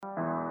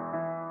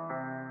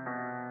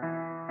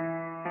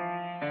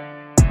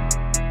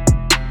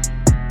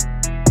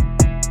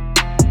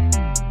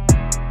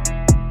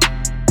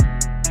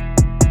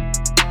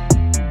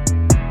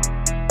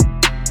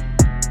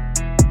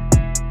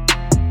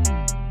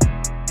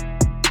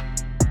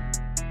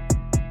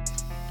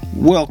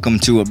Welcome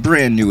to a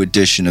brand new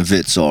edition of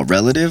It's All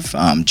Relative.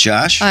 I'm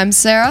Josh. I'm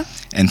Sarah.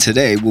 And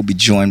today we'll be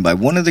joined by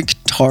one of the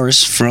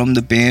guitarists from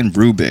the band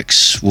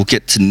Rubixx. We'll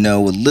get to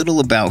know a little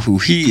about who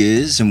he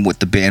is and what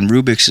the band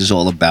Rubixx is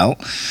all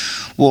about.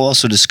 We'll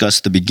also discuss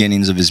the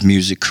beginnings of his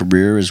music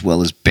career as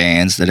well as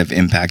bands that have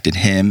impacted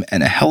him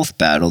and a health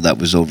battle that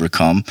was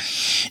overcome.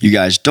 You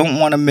guys don't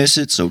want to miss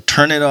it, so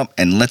turn it up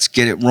and let's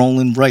get it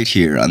rolling right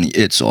here on the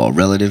It's All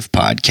Relative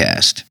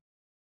podcast.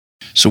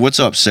 So what's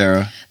up,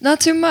 Sarah?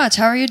 Not too much.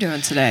 How are you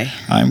doing today?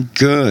 I'm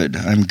good.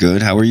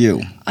 How are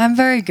you? I'm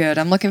very good.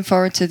 I'm looking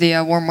forward to the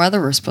warm weather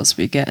we're supposed to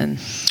be getting.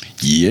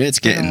 Yeah, it's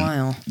been a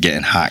while.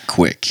 Getting hot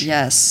quick.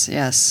 Yes.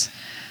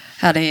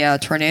 Had a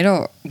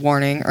tornado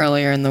warning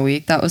earlier in the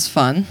week. That was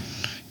fun.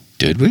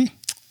 Did we?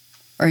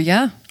 Or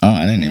yeah. Oh,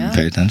 I didn't even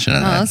pay attention to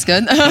that. Oh, that's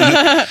good.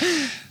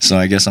 So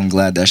I guess I'm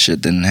glad that shit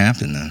didn't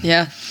happen then.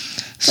 Yeah.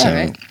 So, all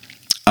right.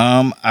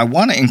 I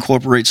want to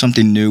incorporate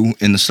something new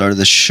in the start of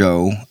the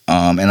show,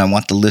 and I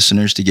want the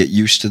listeners to get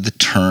used to the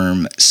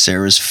term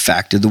Sarah's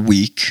Fact of the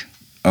Week,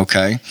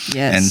 okay?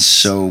 Yes. And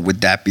so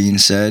with that being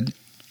said,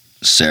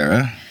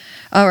 Sarah?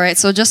 All right,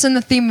 so just in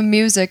the theme of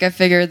music, I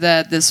figured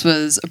that this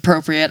was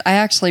appropriate. I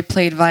actually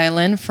played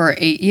violin for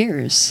 8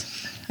 years.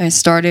 I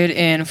started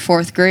in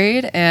 4th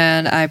grade,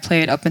 and I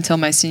played up until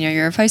my senior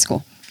year of high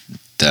school.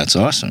 That's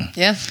awesome.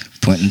 Yeah.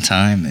 Putting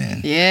time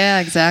in. Yeah,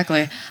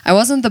 exactly. I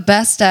wasn't the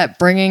best at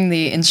bringing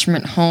the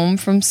instrument home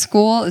from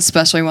school,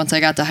 especially once I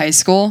got to high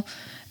school,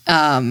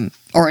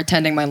 or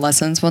attending my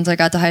lessons once I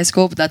got to high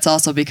school. But that's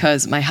also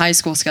because my high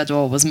school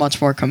schedule was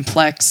much more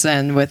complex,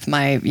 and with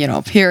my,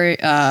 period,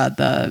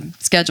 the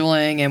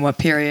scheduling and what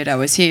period I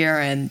was here,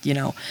 and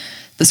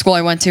the school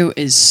I went to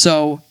is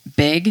so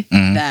big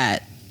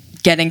that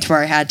getting to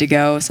where I had to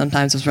go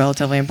sometimes was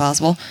relatively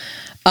impossible.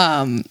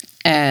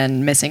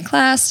 And missing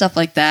class, stuff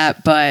like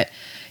that. But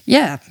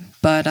yeah,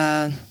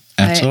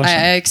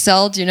 I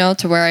excelled,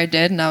 to where I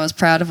did, and I was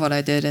proud of what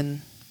I did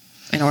in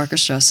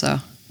orchestra. So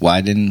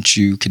why didn't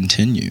you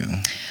continue?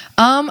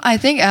 I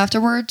think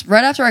afterwards,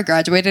 right after I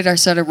graduated, I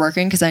started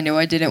working because I knew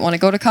I didn't want to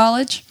go to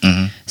college.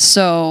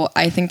 So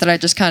I think that I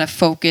just kind of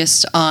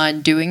focused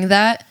on doing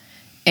that.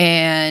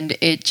 And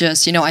it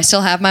just, I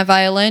still have my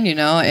violin,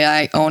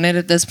 I own it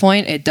at this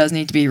point. It does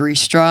need to be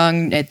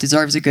restrung. It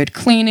deserves a good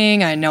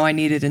cleaning. I know I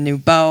needed a new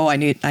bow. I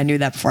knew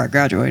that before I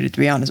graduated, to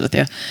be honest with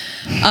you.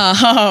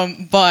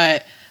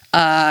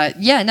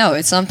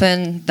 It's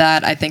something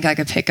that I think I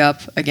could pick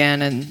up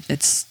again, and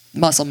it's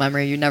muscle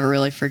memory. You never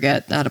really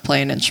forget how to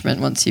play an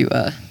instrument once you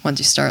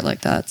start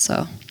like that.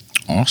 So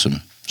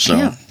awesome. So.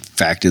 Yeah.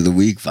 Fact of the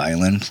week,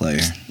 violin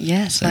player.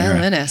 Yes, Sarah.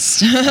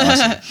 Violinist.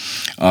 Awesome.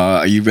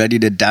 Are you ready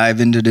to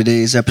dive into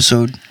today's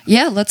episode?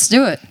 Yeah, let's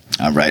do it.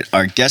 All right.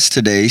 Our guest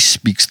today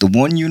speaks the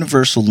one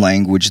universal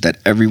language that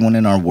everyone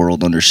in our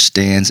world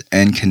understands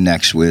and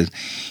connects with.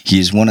 He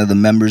is one of the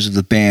members of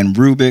the band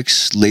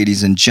Rubixx.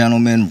 Ladies and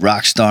gentlemen,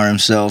 rock star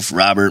himself,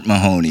 Robert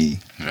Mahoney.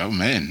 Oh,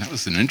 man, that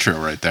was an intro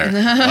right there.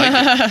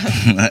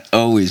 I like it.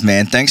 Always,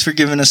 man. Thanks for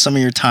giving us some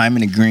of your time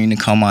and agreeing to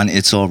come on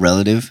It's All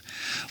Relative.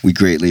 We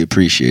greatly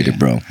appreciate it,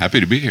 bro. Happy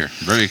to be here.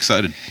 Very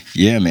excited.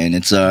 Yeah, man.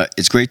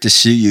 It's great to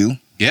see you.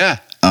 Yeah.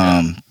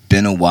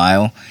 Been a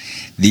while.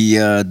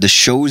 The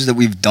shows that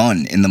we've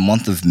done in the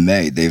month of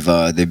May, they've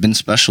been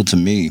special to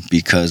me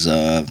because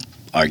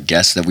our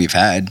guests that we've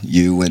had,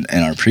 you and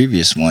our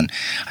previous one,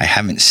 I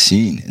haven't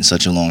seen in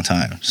such a long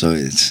time. So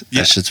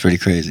that shit's pretty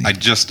crazy. I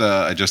just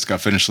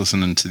got finished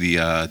listening to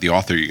the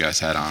author you guys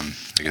had on.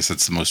 I guess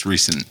that's the most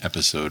recent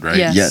episode, right?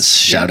 Yes.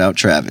 Shout out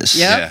Travis.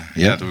 Yep.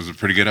 Yeah. That was a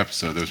pretty good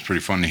episode. That was pretty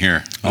fun to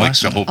hear. I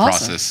liked the whole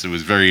process. It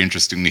was very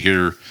interesting to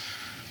hear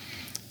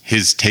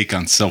his take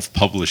on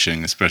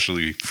self-publishing,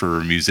 especially for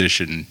a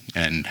musician,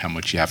 and how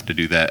much you have to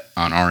do that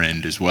on our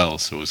end as well.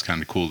 So it was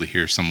kind of cool to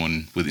hear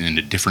someone within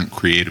a different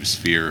creative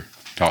sphere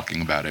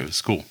talking about it. It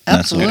was cool.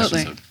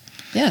 Absolutely.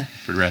 Yeah.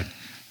 Pretty rad.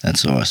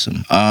 That's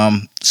awesome.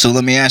 So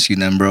let me ask you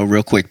then, bro,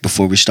 real quick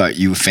before we start.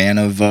 You a fan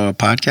of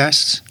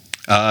podcasts?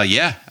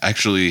 Yeah,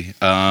 actually.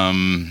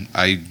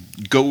 I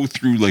go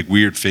through like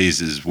weird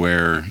phases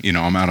where,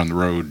 I'm out on the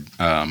road.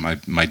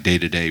 My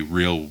day-to-day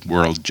real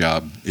world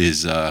job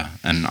is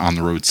an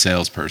on-the-road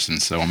salesperson,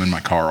 so I'm in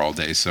my car all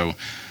day. So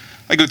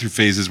I go through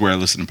phases where I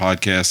listen to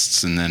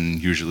podcasts and then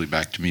usually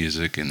back to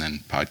music and then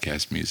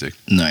podcast music.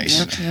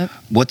 Nice. Yep.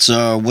 What's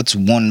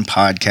one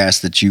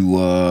podcast that you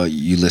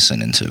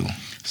listen into?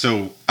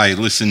 So I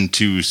listen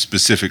to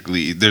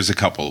specifically, there's a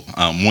couple.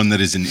 One that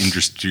is an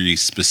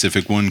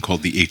industry-specific one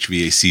called the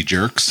HVAC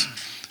Jerks.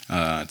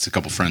 It's a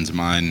couple friends of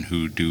mine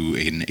who do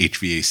an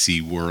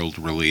HVAC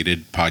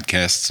world-related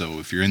podcast. So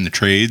if you're in the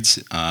trades,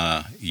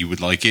 you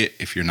would like it.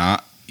 If you're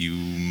not, you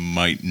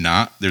might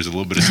not. There's a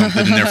little bit of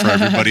something in there for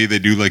everybody. They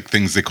do like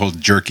things they call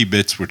jerky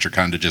bits, which are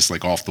kind of just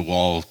like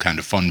off-the-wall kind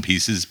of fun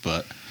pieces.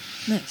 But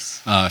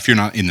nice. If you're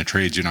not in the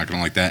trades, you're not going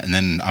to like that. And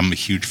then I'm a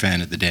huge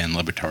fan of the Dan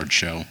Le Batard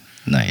Show.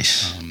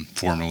 Nice.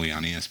 Formerly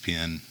on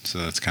ESPN. So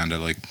that's kind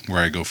of like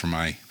where I go for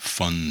my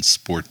fun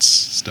sports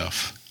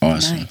stuff.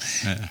 Awesome.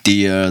 Nice.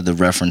 Yeah. The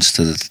reference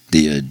to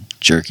the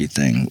jerky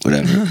thing,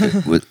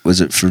 whatever.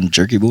 Was it from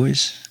Jerky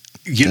Boys?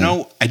 You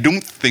know, I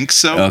don't think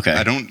so. Okay.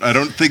 I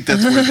don't think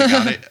that's where they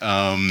got it.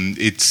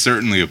 It's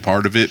certainly a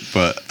part of it,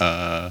 but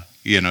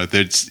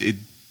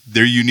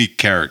they're unique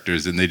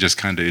characters, and they just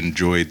kind of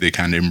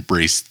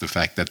embrace the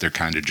fact that they're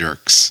kind of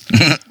jerks in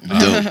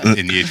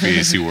the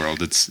HVAC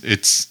world.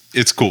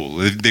 It's cool.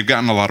 They've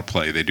gotten a lot of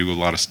play. They do a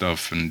lot of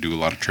stuff and do a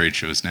lot of trade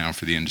shows now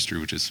for the industry,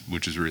 which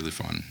is really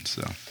fun.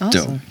 So Awesome.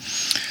 Dope.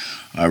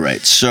 All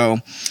right,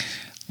 so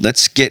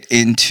let's get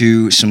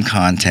into some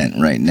content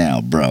right now,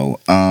 bro.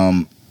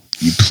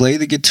 You play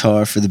the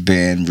guitar for the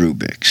band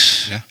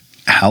Rubixx. Yeah.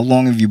 How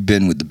long have you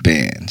been with the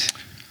band?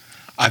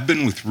 I've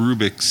been with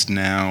Rubixx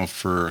now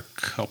for a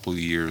couple of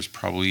years,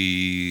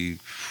 probably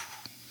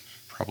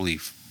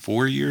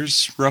 4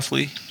 years,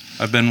 roughly.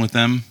 I've been with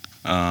them.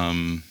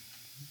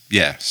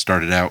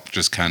 Started out,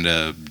 just kind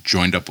of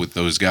joined up with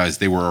those guys.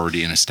 They were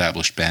already an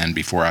established band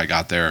before I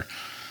got there.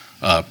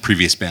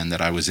 Previous band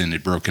that I was in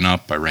had broken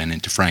up. I ran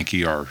into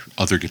Frankie, our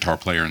other guitar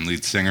player and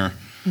lead singer.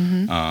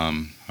 Mm-hmm.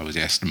 I was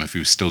asked him if he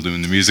was still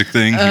doing the music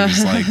thing. He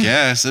was like,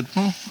 "Yeah." I said,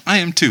 "Well, I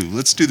am too.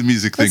 Let's do the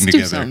music thing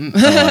together."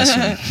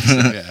 Awesome.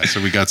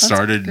 So we got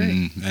started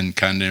and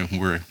kind of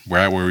we're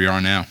at where we are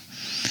now.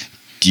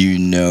 Do you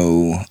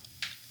know,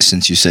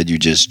 since you said you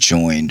just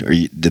joined, or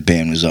the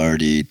band was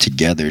already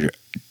together,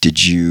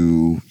 did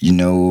you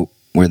know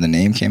where the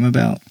name came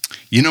about?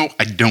 You know,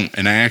 I don't.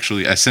 And I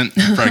sent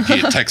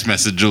Frankie a text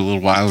message a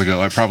little while ago.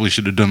 I probably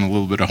should have done a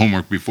little bit of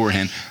homework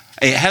beforehand.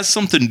 It has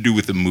something to do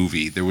with the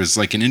movie. There was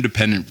like an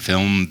independent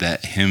film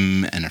that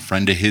him and a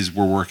friend of his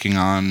were working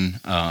on,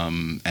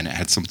 and it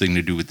had something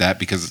to do with that,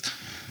 because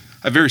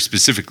I very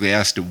specifically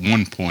asked at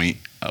one point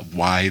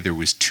why there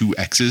was 2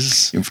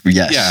 X's.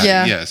 Yes.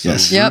 Yeah. So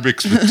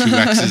Rubixx with 2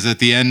 X's at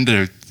the end,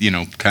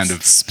 kind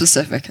of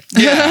specific.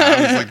 Yeah,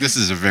 I was like, this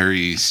is a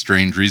very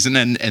strange reason,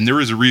 and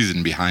there is a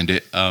reason behind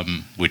it,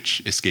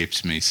 which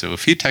escapes me. So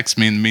if he texts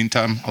me in the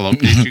meantime, I'll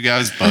update you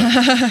guys. But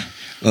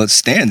well, it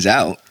stands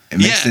out. It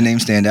makes the name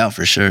stand out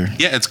for sure.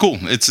 Yeah, it's cool.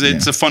 It's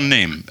a fun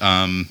name.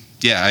 I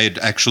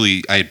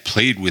had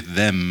played with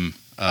them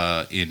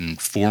in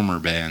former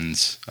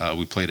bands.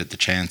 We played at the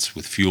Chance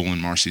with Fuel and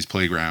Marcy's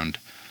Playground.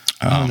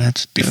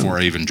 That's dope. Before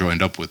I even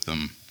joined up with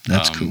them.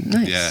 That's cool.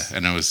 Nice. Yeah,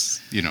 and I was,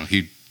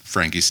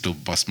 Frankie still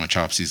busts my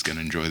chops. He's going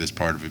to enjoy this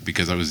part of it,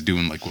 because I was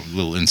doing like a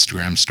little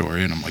Instagram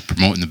story, and I'm like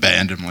promoting the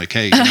band. I'm like,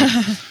 hey,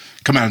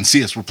 come out and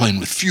see us. We're playing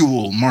with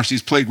Fuel,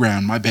 Marcy's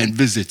Playground, my band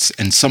Visits,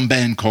 and some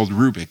band called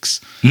Rubixx.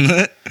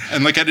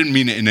 And like, I didn't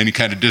mean it in any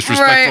kind of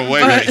disrespectful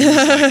way. Right? He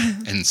was like,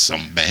 and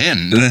some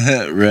band.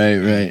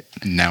 Right.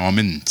 Now I'm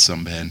in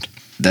some band.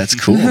 That's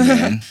cool,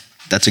 man.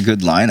 That's a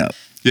good lineup.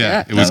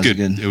 Yeah, it was good.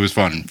 It was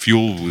fun.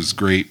 Fuel was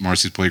great.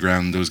 Marcy's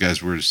Playground, those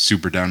guys were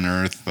super down to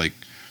earth. Like,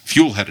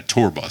 Fuel had a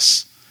tour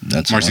bus.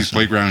 That's Marcy's awesome.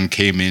 Playground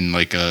came in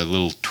like a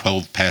little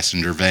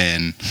 12-passenger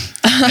van,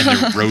 and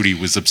their roadie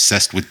was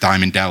obsessed with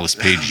Diamond Dallas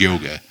Page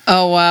yoga.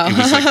 Oh, wow. It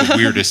was like the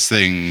weirdest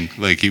thing.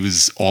 Like, he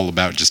was all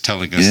about just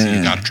telling us,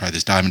 you got to try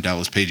this Diamond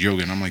Dallas Page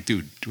yoga. And I'm like,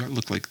 dude, do I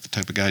look like the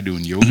type of guy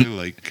doing yoga?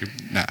 Like,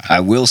 nah.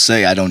 I will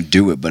say I don't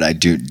do it, but I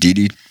do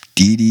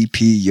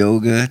DDP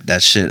yoga.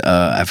 That shit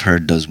I've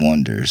heard does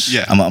wonders.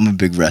 Yeah. I'm a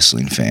big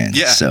wrestling fan.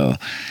 Yeah. So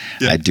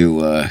I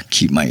do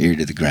keep my ear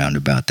to the ground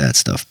about that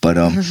stuff. But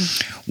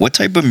what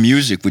type of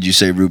music would you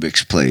say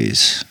Rubixx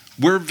plays?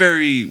 We're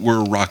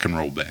a rock and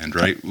roll band,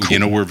 right?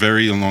 Cool. We're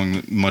very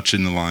much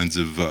in the lines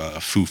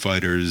of Foo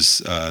Fighters,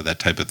 that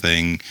type of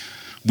thing.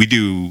 We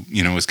do,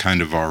 as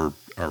kind of our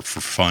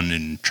for fun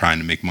and trying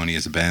to make money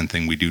as a band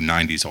thing, we do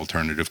 90s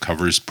alternative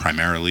covers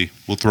primarily.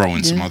 We'll throw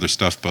in some other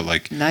stuff, but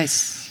like,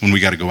 nice. When we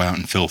got to go out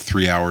and fill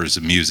 3 hours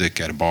of music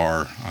at a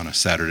bar on a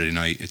Saturday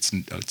night,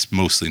 it's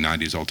mostly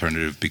 90s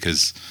alternative,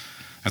 because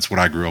that's what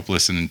I grew up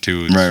listening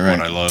to. It's right.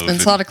 what I love. And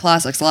it's a lot of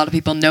classics. A lot of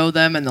people know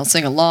them, and they'll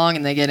sing along,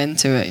 and they get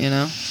into it,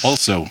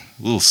 Also, a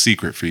little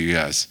secret for you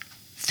guys: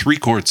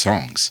 3-chord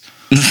songs.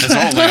 That's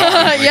all they are.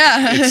 Like,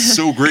 yeah. It's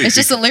so great. It's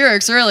just the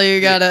lyrics, really. You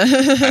gotta.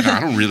 I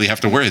don't really have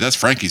to worry. That's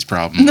Frankie's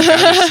problem. Like,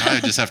 I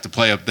just have to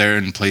play up there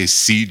and play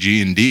C,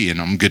 G, and D, and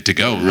I'm good to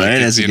go. Right,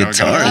 like, as a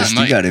guitarist,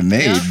 you got it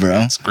made,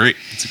 bro. It's great.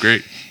 It's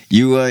great.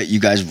 You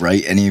guys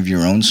write any of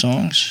your own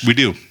songs? We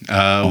do.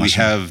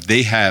 Awesome.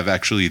 They have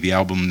actually, the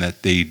album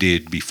that they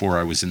did before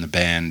I was in the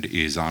band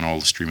is on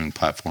all the streaming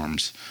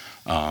platforms,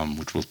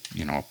 which we'll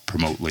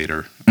promote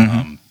later.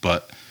 Mm-hmm.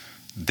 But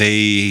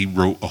they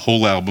wrote a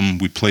whole album.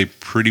 We play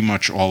pretty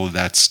much all of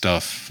that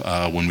stuff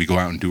when we go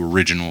out and do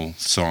original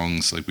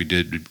songs. Like we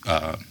did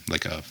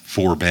like a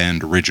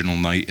 4-band original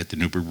night at the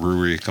Newburgh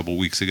Brewery a couple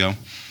weeks ago.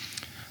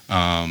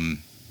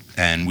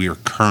 And we are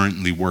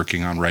currently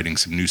working on writing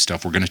some new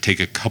stuff. We're going to take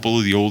a couple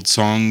of the old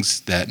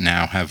songs that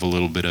now have a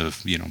little bit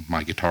of,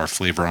 my guitar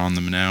flavor on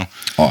them now.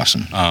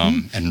 Awesome.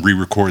 And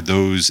re-record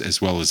those,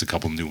 as well as a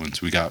couple new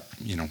ones. We got,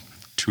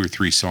 2 or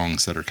 3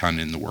 songs that are kind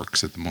of in the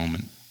works at the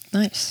moment.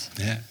 Nice.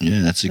 Yeah.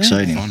 Yeah, that's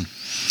exciting. Fun.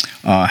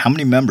 How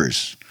many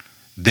members?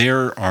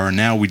 There are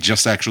now, we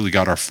just actually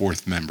got our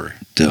 4th member.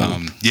 Dope.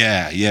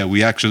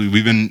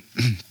 We've been,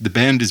 the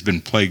band has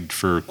been plagued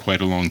for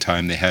quite a long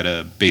time. They had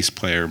a bass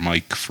player,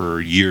 Mike, for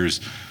years,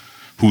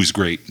 who's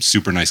great,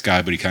 super nice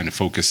guy, but he kind of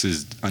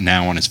focuses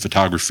now on his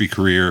photography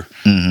career.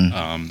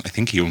 I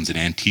think he owns an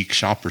antique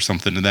shop or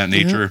something of that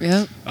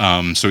nature.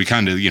 So he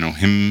kind of,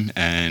 him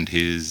and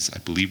his, I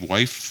believe,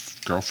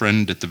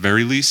 girlfriend at the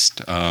very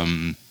least,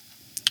 kind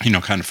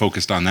of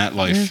focused on that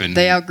life. And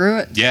they outgrew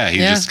it. Yeah, he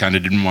just kind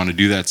of didn't want to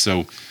do that.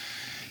 So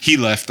he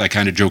left. I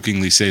kind of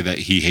jokingly say that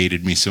he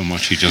hated me so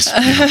much he just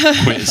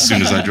quit as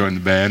soon as I joined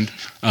the band.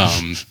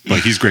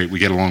 But he's great. We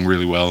get along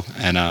really well.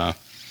 And a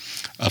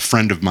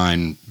friend of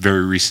mine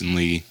very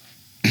recently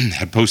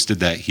had posted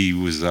that he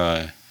was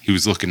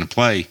looking to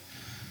play.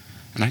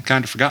 And I'd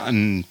kind of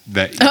forgotten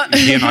that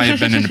he and I had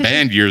been in a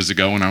band years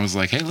ago. And I was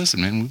like, hey,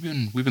 listen,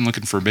 man, we've been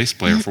looking for a bass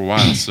player for a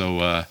while.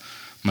 So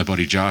my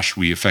buddy Josh,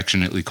 we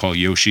affectionately call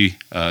Yoshi,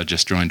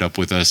 just joined up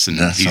with us, and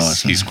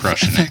he's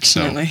crushing it.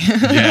 So,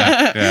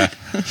 yeah.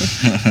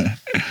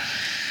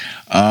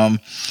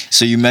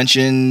 So you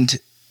mentioned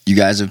you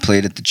guys have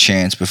played at the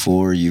Chance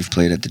before. You've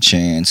played at the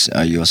Chance.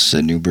 You also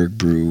said Newburgh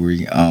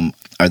Brewery.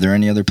 Are there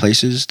any other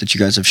places that you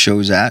guys have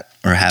shows at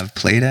or have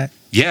played at?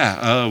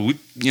 Yeah,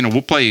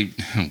 we'll play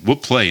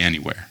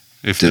anywhere.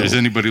 If there's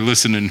anybody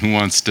listening who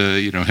wants to,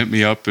 hit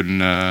me up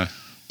and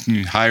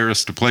hire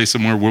us to play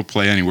somewhere, we'll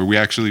play anywhere.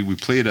 We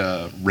played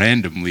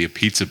randomly a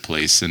pizza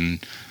place, and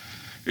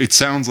it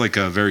sounds like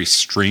a very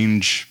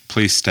strange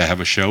place to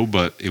have a show,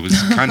 but it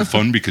was kind of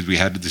fun because we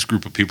had this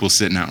group of people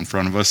sitting out in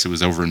front of us. It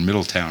was over in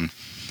Middletown,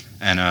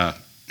 and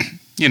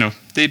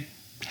they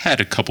had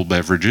a couple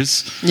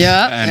beverages.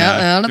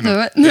 That'll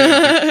do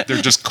it. They're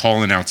just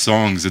calling out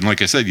songs, and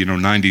like I said,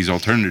 90s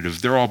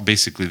alternative, they're all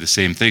basically the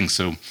same thing.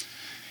 So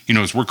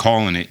as we're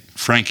calling it,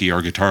 Frankie,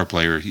 our guitar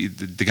player,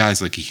 the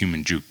guy's like a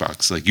human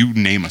jukebox. Like, you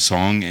name a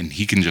song and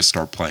he can just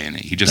start playing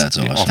it. He just That's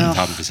awesome. off the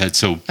top of his head.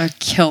 So I'd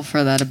kill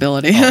for that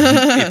ability.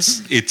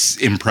 it's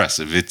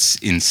impressive. It's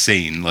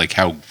insane, like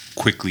how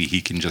quickly he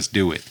can just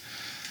do it.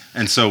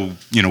 And so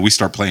we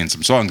start playing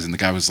some songs, and the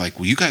guy was like,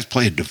 "Will you guys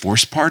play a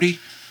divorce party?"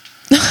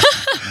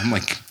 I'm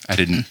like, I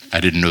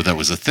didn't know that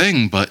was a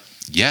thing, but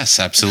yes,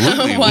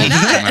 absolutely. Why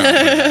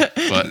not?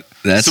 But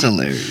that's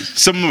hilarious.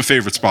 Some of my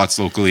favorite spots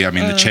locally. I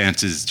mean, the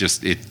Chance is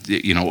just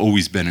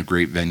always been a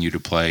great venue to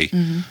play.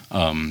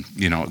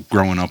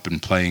 Growing up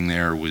and playing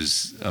there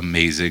was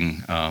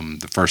amazing.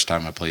 The first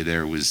time I played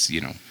there was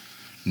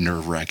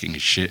nerve-wracking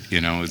as shit.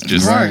 It's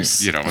just I've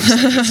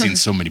seen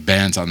so many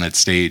bands on that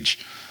stage.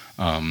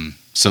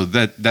 So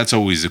that's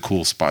always a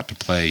cool spot to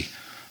play.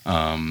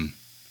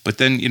 But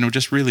then,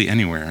 just really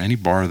anywhere, any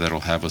bar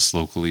that'll have us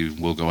locally,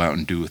 we'll go out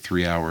and do a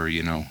 3-hour,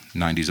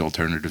 90s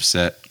alternative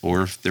set.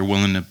 Or if they're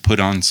willing to put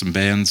on some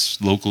bands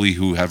locally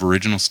who have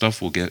original stuff,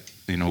 we'll get,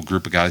 a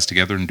group of guys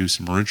together and do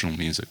some original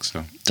music.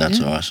 So that's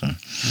awesome.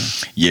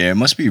 Yeah, it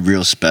must be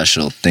real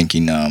special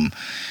thinking,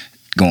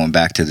 going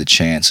back to the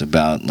Chance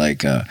about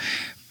like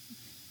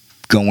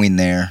going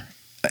there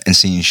and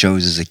seeing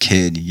shows as a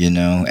kid,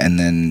 and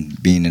then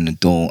being an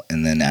adult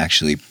and then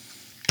actually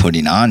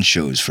putting on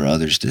shows for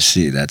others to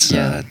see. That's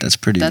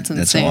pretty.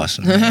 That's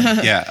awesome.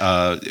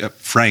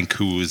 Frank,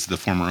 who was the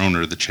former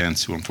owner of the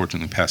Chance, who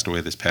unfortunately passed away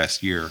this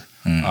past year,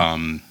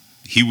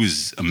 he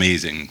was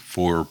amazing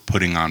for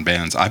putting on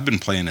bands. I've been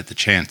playing at the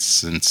Chance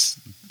since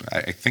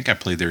I think I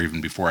played there even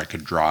before I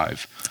could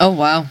drive. Oh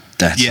wow,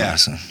 that's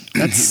awesome.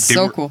 That's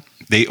cool.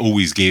 They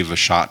always gave a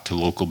shot to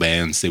local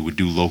bands. They would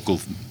do local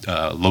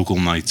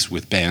nights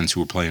with bands who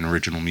were playing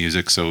original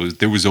music. So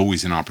there was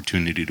always an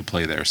opportunity to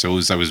play there. So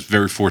I was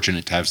very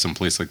fortunate to have some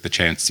place like the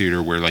Chance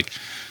Theater where like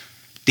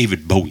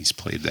David Bowie's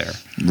played there.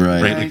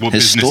 Right. Like what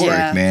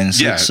historic, man.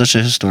 It's such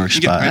a historic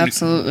spot.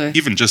 Absolutely.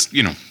 Even just,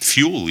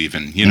 Fuel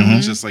even,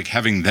 it's just like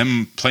having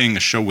them playing a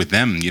show with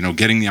them,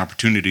 getting the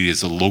opportunity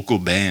as a local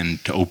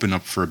band to open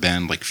up for a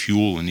band like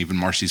Fuel and even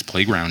Marcy's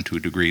Playground to a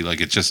degree. Like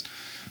it's just,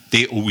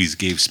 they always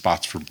gave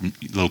spots for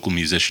local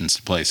musicians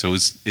to play. So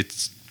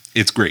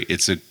it's great.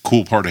 It's a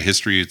cool part of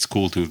history. It's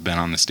cool to have been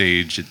on the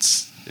stage.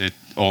 It's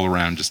all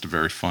around just a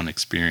very fun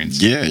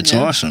experience. Yeah, it's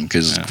awesome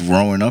because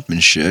growing up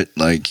and shit,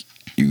 like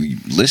you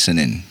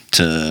listening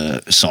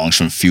to songs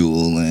from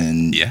Fuel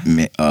and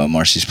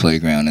Marcy's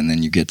Playground, and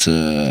then you get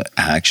to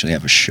actually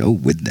have a show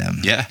with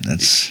them. Yeah,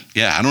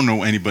 I don't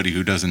know anybody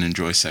who doesn't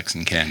enjoy Sex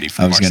and Candy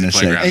from Marcy's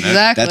Playground.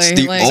 Exactly. That's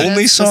the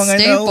only song I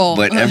know,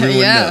 but everyone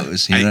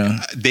knows.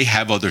 They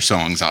have other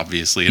songs,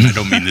 obviously, and I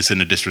don't mean this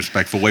in a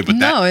disrespectful way, but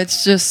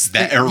it's just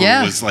that era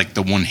was like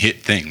the one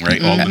hit thing,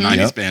 right? All the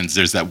 90s bands,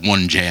 there's that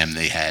one jam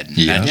they had, and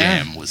that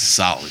jam was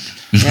solid.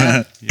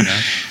 Yeah.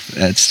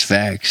 That's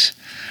facts.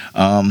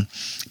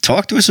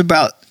 Talk to us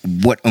about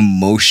what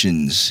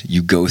emotions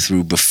you go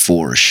through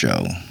before a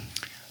show.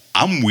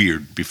 I'm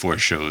weird before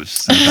shows.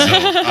 So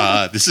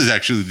this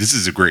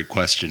is a great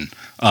question.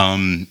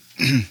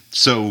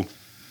 So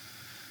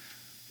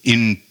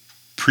in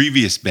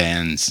previous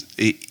bands,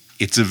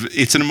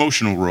 it's an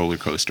emotional roller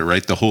coaster,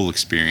 right? The whole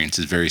experience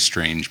is very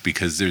strange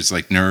because there's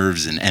like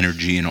nerves and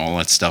energy and all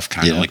that stuff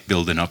kind of like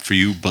building up for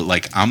you. But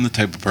like I'm the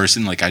type of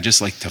person, like I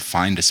just like to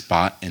find a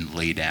spot and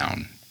lay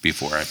down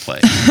before I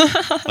play.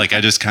 Like I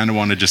just kind of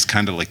want to just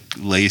kind of like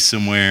lay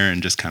somewhere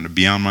and just kind of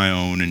be on my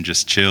own and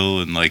just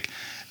chill and like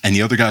And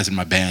the other guys in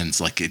my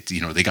band's like, it,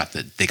 they got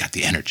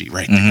the energy,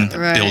 right? They got the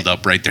Right. build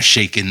up, right? They're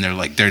shaking. They're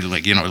like kind of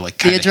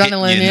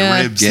adrenaline, hitting you in yeah.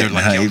 the ribs. Getting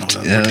They're like, hyped.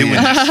 we're doing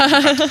Yeah. this. We're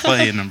about to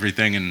play and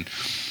everything. And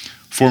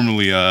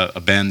formerly a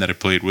band that I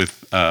played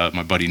with,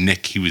 my buddy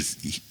Nick,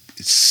 he's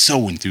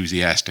so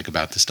enthusiastic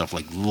about this stuff.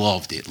 Like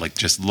loved it. Like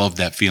just loved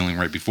that feeling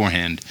right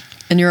beforehand.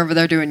 And you're over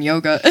there doing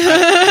yoga.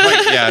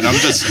 Like, yeah, and I'm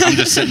just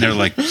sitting there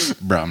like,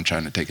 bro, I'm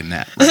trying to take a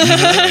nap.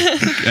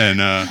 Right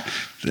now.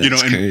 And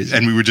That's crazy.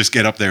 and we would just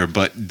get up there.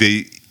 But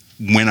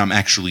when I'm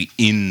actually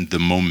in the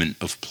moment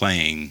of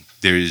playing,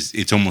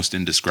 it's almost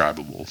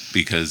indescribable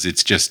because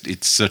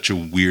it's such a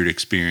weird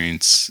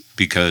experience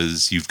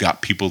because you've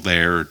got people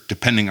there,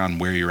 depending on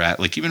where you're at.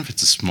 Like even if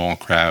it's a small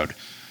crowd,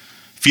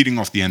 feeding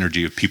off the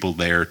energy of people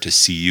there to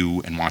see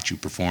you and watch you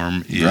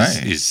perform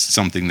is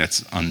something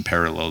that's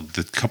unparalleled.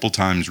 The couple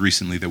times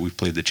recently that we've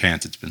played the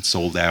Chance, it's been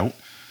sold out.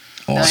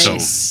 Awesome.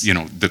 Nice.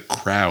 So, the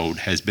crowd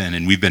has been,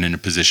 and we've been in a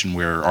position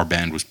where our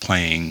band was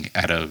playing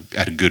at a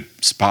good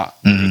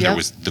spot.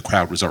 Mhm. The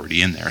crowd was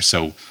already in there.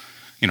 So,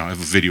 I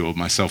have a video of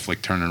myself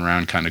like turning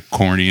around kind of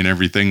corny and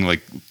everything,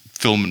 like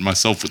filming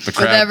myself with the With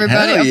crowd.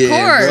 everybody, Hell of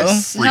yeah,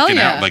 course. freaking Hell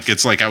yeah. out. Like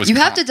it's like I was You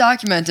have to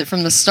document it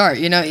from the start,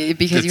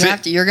 because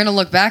That's you're going to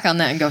look back on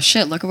that and go,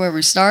 shit, look at where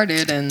we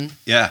started. And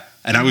Yeah.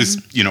 And I was,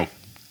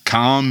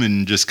 calm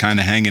and just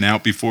kind of hanging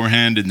out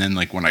beforehand, and then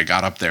like when I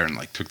got up there and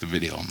like took the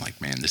video, I'm like,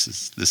 man, this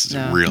is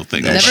No. a real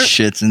thing. That Never-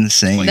 shit's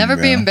insane. never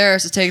bro. be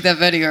embarrassed to take that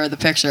video or the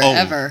picture,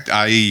 ever.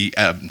 I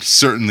am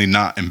certainly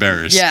not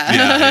embarrassed.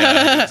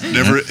 Yeah.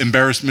 Never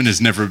embarrassment has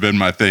never been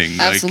my thing.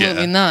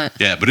 Absolutely not.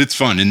 Yeah, but it's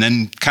fun. And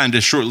then kind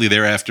of shortly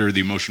thereafter,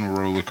 the emotional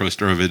roller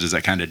coaster of it is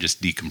I kind of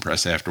just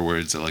decompress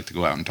afterwards. I like to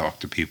go out and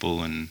talk to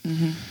people, and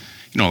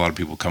a lot of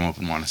people come up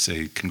and want to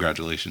say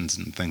congratulations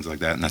and things like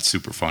that, and that's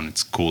super fun.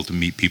 It's cool to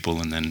meet people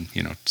and then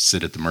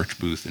sit at the merch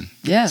booth and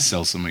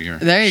sell some of your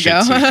There you shit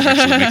go. so you can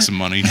actually make some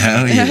money.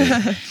 Hell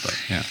yeah.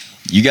 But yeah.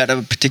 You got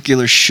a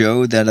particular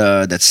show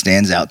that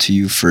stands out to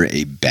you for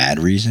a bad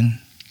reason?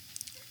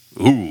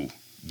 Ooh,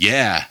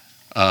 yeah.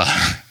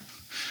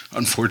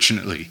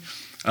 Unfortunately,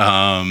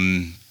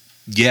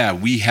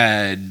 we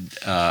had.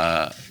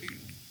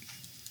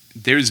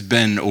 There's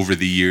been over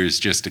the years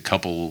just a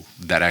couple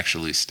that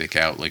actually stick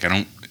out. Like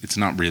it's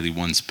not really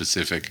one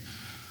specific.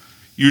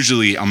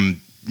 Usually,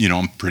 I'm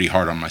pretty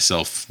hard on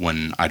myself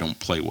when I don't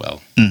play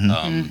well.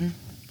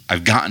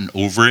 I've gotten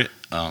over it.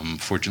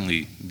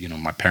 Fortunately,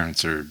 my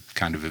parents are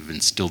kind of have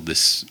instilled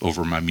this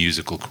over my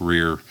musical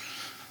career.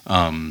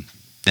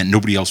 That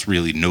nobody else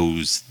really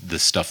knows the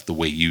stuff the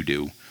way you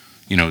do.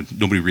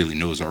 Nobody really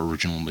knows our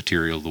original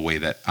material the way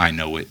that I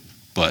know it.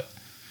 But,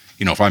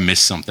 if I miss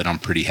something, I'm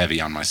pretty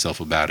heavy on myself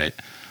about it.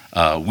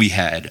 We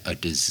had a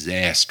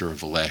disaster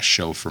of a last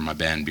show for my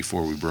band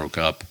before we broke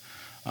up.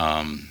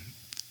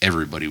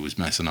 Everybody was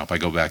messing up. I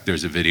go back,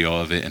 there's a video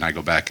of it, and I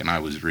go back and I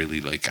was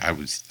really I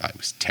was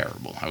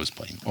terrible. I was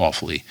playing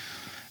awfully.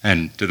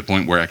 And to the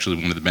point where actually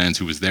one of the bands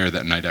who was there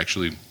that night, I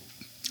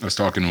was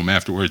talking to him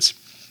afterwards,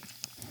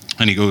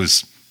 and he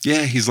goes,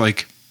 yeah, he's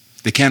like,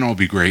 they can't all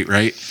be great,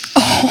 right?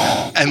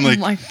 Oh, and like,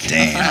 my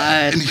damn.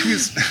 God. and he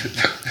was,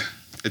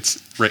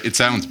 it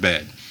sounds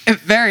bad.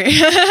 Very.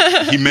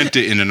 He meant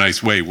it in a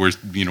nice way. We're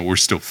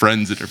still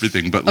friends and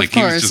everything, but like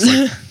he was just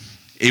like,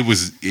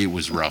 it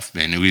was rough,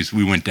 man.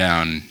 We went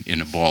down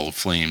in a ball of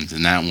flames,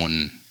 and that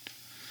one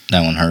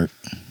hurt.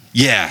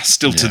 Yeah,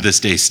 still to Yeah. this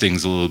day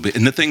stings a little bit.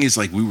 And the thing is,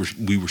 like,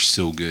 we were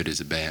so good as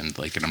a band.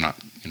 Like, and I'm not,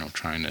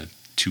 trying to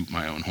toot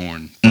my own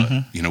horn, but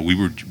we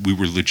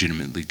were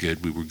legitimately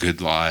good. We were good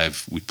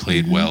live. We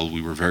played well.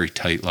 We were very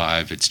tight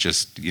live. It's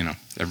just,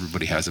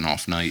 everybody has an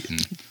off night,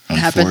 and It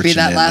happened to be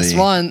that last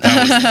one.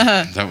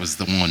 that was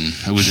the one.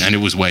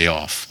 It was way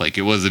off. Like,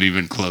 it wasn't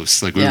even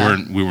close. Like, we Yeah.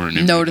 weren't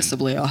even,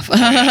 Noticeably off.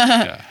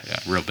 yeah,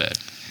 real bad.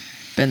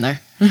 Been there.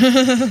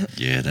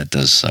 Yeah, that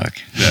does suck.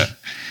 Yeah.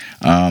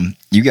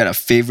 You got a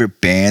favorite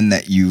band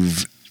that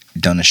you've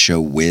done a show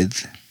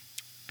with?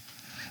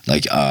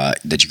 Like,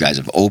 that you guys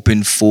have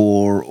opened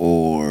for,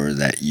 or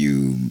that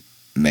you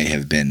may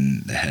have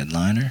been the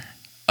headliner?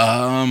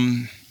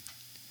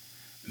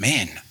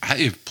 Man, I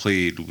have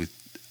played with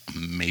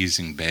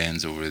amazing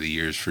bands over the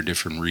years for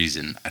different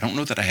reasons. I don't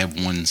know that I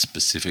have one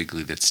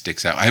specifically that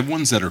sticks out. I have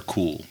ones that are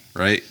cool,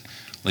 right?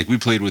 Like, we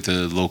played with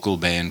a local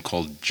band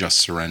called Just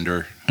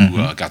Surrender,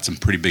 who got some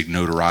pretty big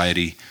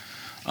notoriety.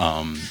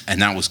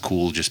 And that was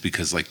cool just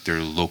because, like,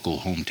 they're local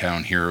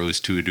hometown heroes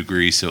to a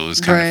degree, so it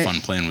was kind of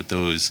fun playing with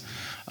those.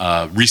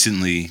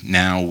 Recently,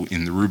 now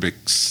in the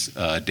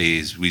Rubixx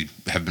days, we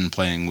have been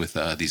playing with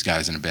these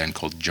guys in a band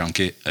called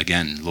Junket.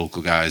 Again,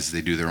 local guys,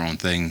 they do their own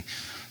thing.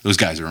 Those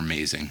guys are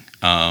amazing.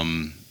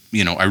 I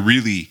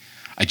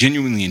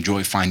genuinely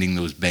enjoy finding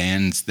those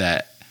bands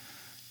that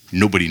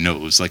nobody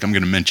knows. Like, I'm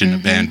going to mention a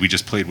band we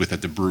just played with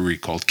at the brewery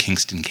called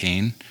Kingston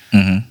Kane.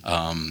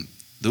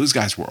 Those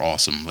guys were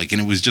awesome. Like,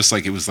 and it was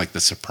like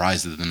the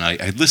surprise of the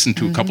night. I had listened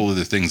to a couple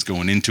other things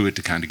going into it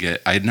to kind of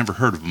I had never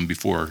heard of them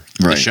before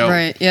the show.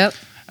 Right, yep.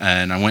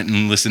 And I went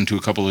and listened to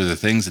a couple of the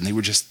things, and they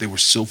were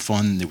so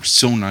fun. They were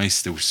so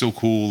nice. They were so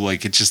cool.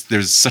 Like,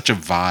 there's such a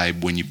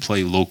vibe when you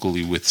play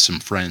locally with some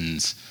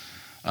friends.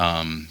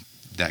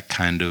 That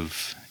kind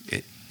of,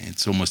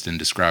 it's almost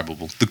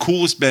indescribable. The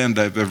coolest band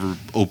I've ever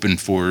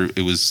opened for,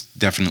 it was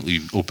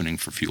definitely opening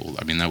for Fuel.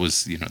 I mean, that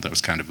was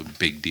kind of a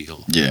big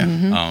deal. Yeah.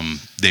 Mm-hmm.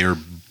 They're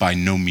by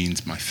no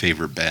means my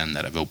favorite band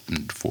that I've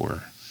opened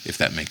for, if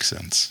that makes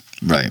sense.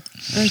 Right.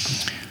 Very cool.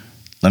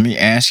 Let me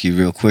ask you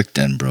real quick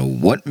then, bro.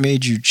 What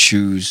made you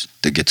choose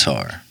the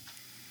guitar?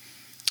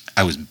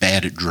 I was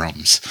bad at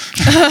drums.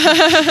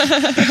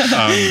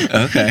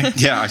 Okay.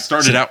 Yeah, I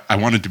started out, I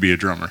wanted to be a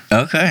drummer.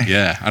 Okay.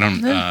 Yeah,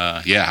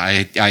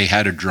 I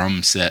had a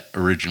drum set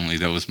originally.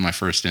 That was my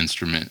first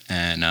instrument,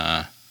 and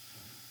I'm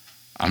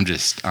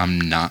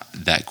not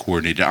that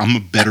coordinated. I'm a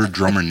better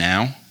drummer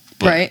now,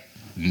 but Right.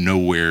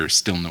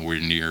 still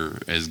nowhere near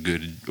as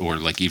good or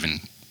like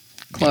even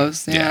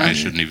Close. Yeah. I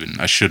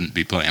shouldn't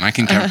be playing. I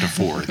can count to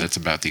 4. That's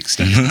about the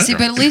extent. See,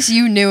 but at least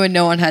you knew and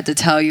no one had to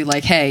tell you,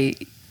 like, hey,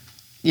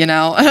 you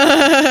know.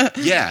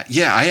 Yeah,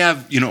 I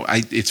have,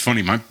 it's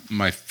funny,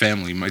 my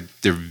family,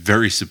 they're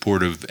very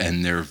supportive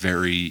and they're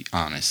very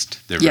honest.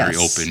 They're very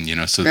open,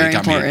 so Very they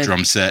got important. me a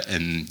drum set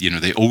and,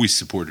 they always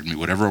supported me,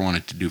 whatever I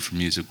wanted to do for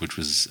music, which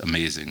was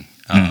amazing.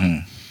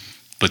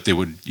 But they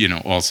would,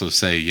 also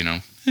say,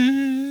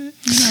 maybe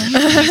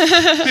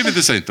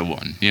this ain't the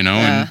one,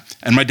 Yeah.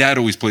 and my dad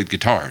always played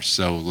guitars,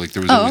 so like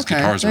there was always okay.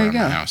 guitars There you around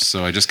my go. house,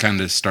 so I just kind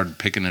of started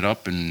picking it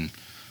up and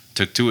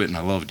took to it, and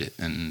I loved it,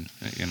 and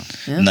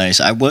Yeah.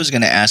 Nice. I was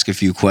going to ask a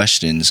few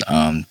questions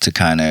to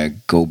kind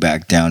of go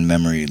back down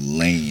memory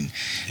lane,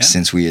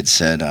 since we had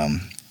said,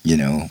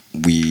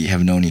 we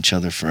have known each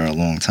other for a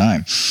long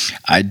time.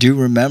 I do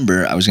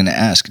remember, I was going to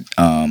ask,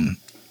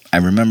 I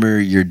remember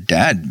your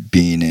dad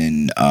being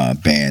in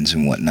bands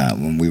and whatnot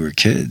when we were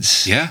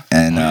kids. Yeah.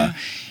 And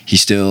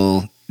he's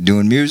still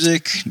doing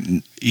music?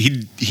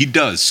 He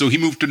does. So he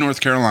moved to North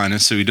Carolina,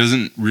 so he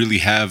doesn't really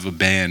have a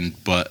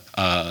band, but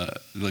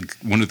like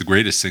one of the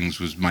greatest things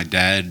was my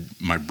dad,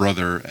 my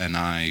brother, and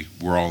I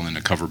were all in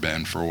a cover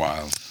band for a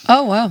while.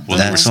 Oh, wow. Well,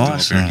 That's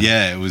awesome.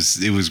 Yeah, it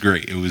was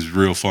great. It was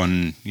real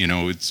fun.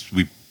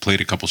 We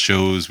played a couple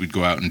shows. We'd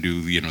go out and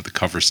do the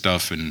cover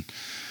stuff, and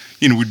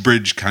we'd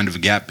bridge kind of a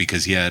gap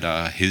because he had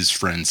his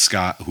friend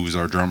Scott, who was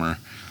our drummer,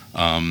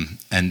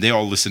 and they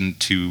all listened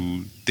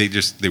to.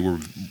 They were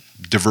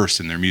diverse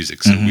in their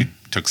music, so we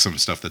took some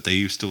stuff that they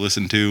used to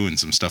listen to and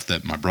some stuff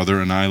that my brother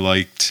and I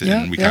liked,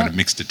 and we kind of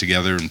mixed it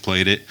together and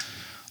played it.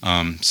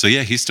 So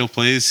yeah, he still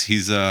plays.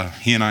 He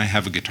and I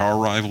have a guitar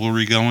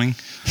rivalry going.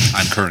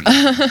 I'm currently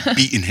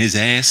beating his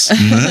ass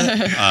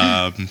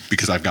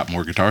because I've got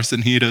more guitars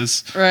than he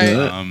does.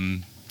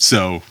 Right.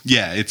 So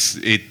yeah,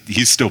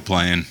 he's still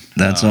playing.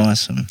 That's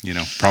awesome.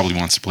 Probably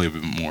wants to play a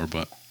bit more,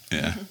 but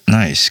yeah.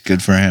 Nice,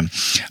 good for him.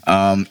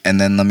 And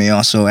then let me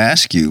also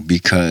ask you,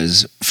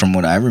 because from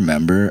what I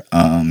remember,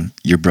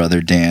 your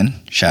brother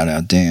Dan, shout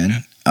out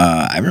Dan.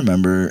 I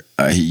remember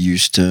he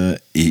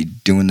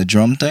doing the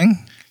drum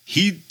thing.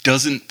 He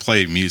doesn't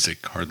play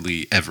music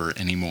hardly ever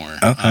anymore.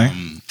 Okay.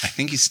 I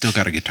think he's still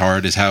got a guitar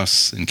at his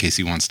house in case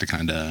he wants to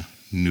kind of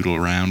noodle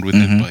around with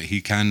it, but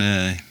he kind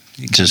of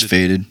just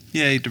faded.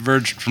 Yeah, he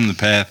diverged from the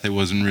path. It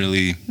wasn't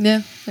really,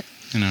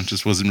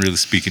 just wasn't really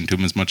speaking to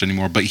him as much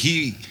anymore. But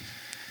he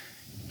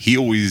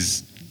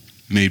always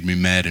made me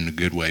mad in a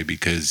good way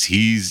because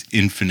he's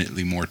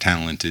infinitely more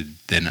talented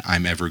than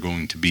I'm ever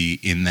going to be,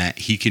 in that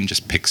he can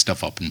just pick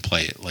stuff up and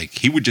play it. Like,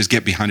 he would just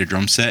get behind a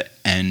drum set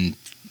and,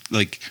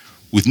 like,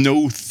 with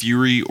no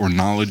theory or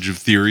knowledge of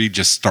theory,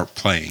 just start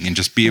playing and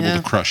just be able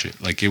to crush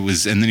it. Like, it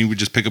was, and then he would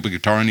just pick up a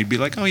guitar and he'd be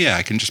like, oh yeah,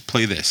 I can just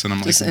play this. And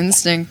I'm Just like,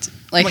 instinct.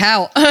 Like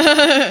how?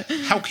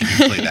 How can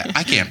you play that?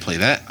 I can't play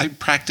that. I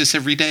practice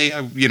every day.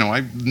 I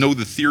know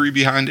the theory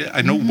behind it.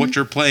 I know what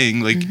you're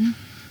playing. Like,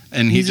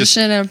 and He's just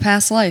shit in a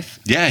past life.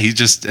 Yeah,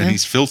 and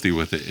he's filthy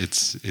with it.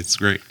 It's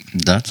great.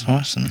 That's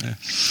awesome. Yeah.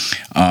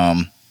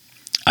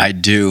 I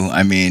do.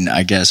 I mean,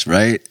 I guess,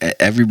 right?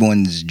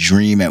 Everyone's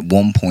dream at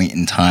one point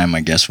in time,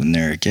 I guess, when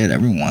they're a kid,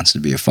 everyone wants to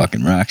be a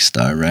fucking rock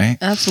star, right?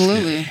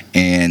 Absolutely.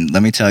 And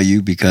let me tell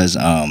you, because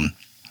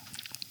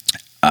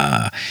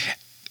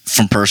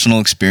from personal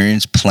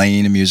experience,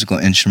 playing a musical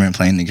instrument,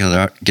 playing the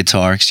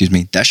guitar,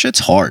 that shit's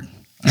hard.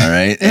 All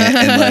right.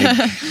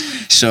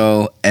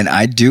 and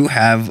I do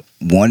have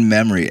one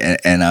memory,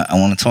 and I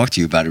want to talk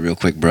to you about it real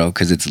quick, bro,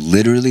 because it's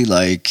literally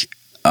like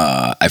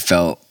I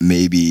felt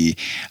maybe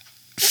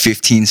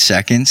 15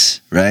 seconds,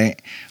 right,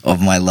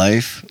 of my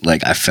life,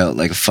 like I felt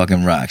like a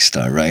fucking rock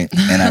star, right?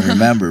 And I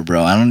remember,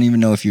 bro, I don't even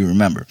know if you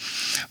remember,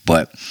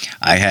 but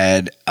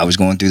I was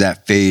going through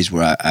that phase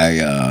where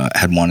I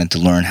had wanted to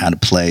learn how to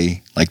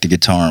play like the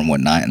guitar and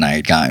whatnot, and I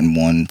had gotten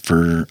one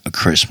for a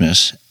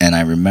Christmas, and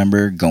I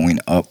remember going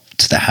up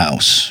to the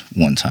house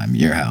one time,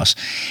 your house,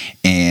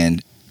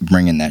 and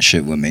bringing that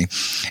shit with me.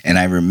 And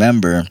I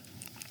remember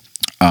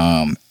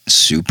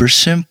super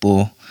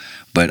simple,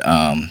 but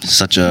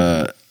such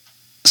a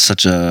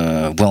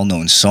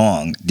well-known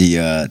song,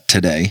 the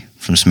Today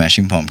from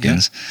Smashing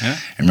Pumpkins. Yeah.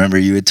 I remember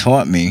you had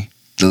taught me,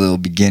 the little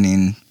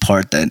beginning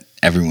part that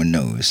everyone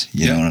knows.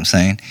 You know what I'm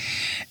saying?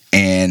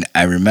 And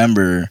I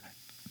remember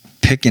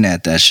picking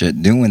at that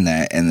shit, doing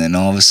that, and then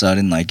all of a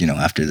sudden, like, you know,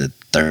 after the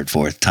third,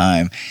 fourth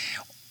time,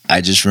 I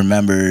just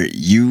remember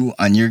you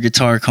on your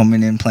guitar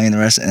coming in, playing the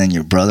rest, and then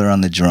your brother on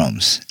the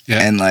drums. Yeah.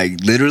 And like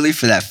literally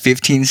for that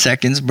 15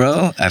 seconds,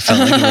 bro, I felt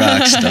like a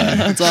rock star.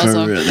 That's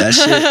awesome. For real. That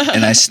shit,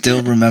 and I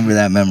still remember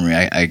that memory.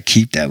 I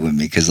keep that with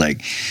me because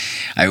like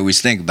I always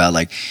think about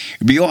like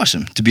it'd be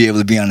awesome to be able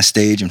to be on a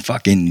stage and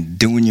fucking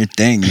doing your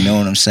thing. You know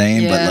what I'm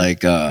saying? Yeah.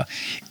 But like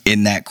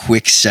in that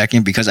quick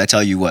second, because I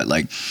tell you what,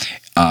 like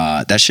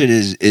that shit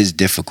is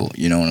difficult.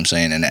 You know what I'm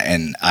saying?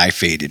 And I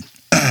faded.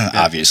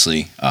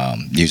 Obviously,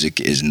 music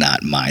is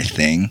not my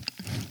thing.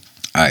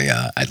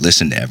 I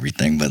listen to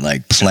everything, but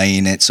like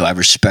playing it, so I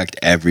respect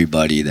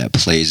everybody that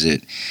plays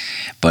it.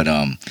 But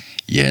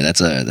yeah,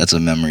 that's a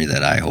memory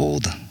that I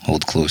hold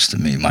close to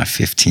me. My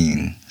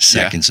 15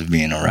 seconds of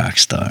being a rock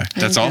star.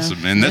 That's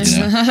awesome, man. That's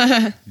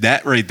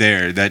that right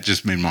there. That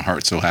just made my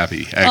heart so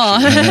happy.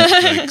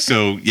 Actually, like,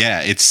 so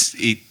yeah,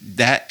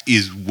 that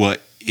is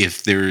what.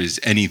 If there is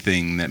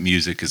anything that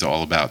music is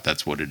all about,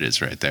 that's what it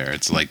is right there.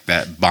 It's like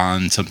that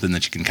bond, something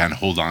that you can kind of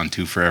hold on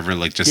to forever.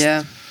 Like just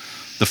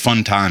the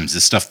fun times,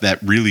 the stuff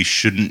that really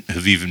shouldn't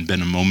have even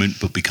been a moment,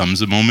 but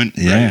becomes a moment.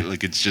 Yeah. Right?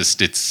 Like it's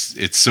just, it's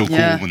so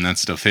cool when that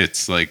stuff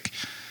hits. Like,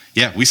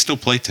 yeah, we still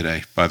play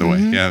today, by the way.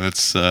 Yeah,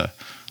 that's, I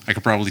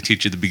could probably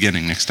teach you the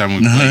beginning next time we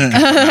play. You can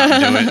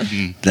come out and do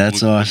it. And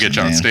that's awesome. We'll get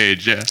you on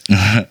stage. Yeah.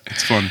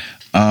 It's fun.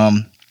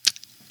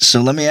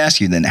 So let me ask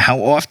you then,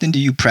 how often do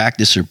you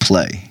practice or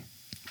play?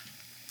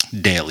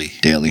 Daily.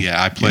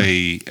 Yeah, I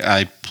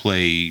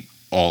play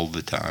all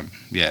the time.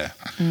 Yeah.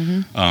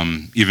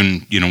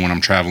 Even, you know, when I'm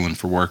traveling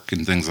for work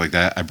and things like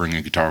that, I bring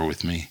a guitar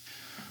with me.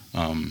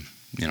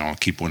 You know, I'll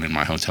keep one in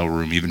my hotel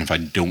room, even if I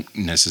don't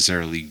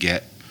necessarily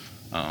get,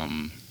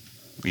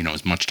 you know,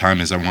 as much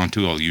time as I want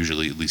to. I'll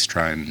usually at least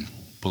try and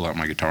pull out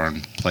my guitar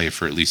and play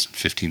for at least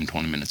 15,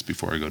 20 minutes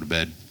before I go to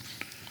bed.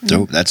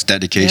 Dope. That's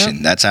dedication.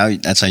 Yep.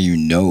 That's how you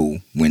know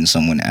when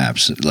someone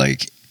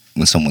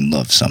when someone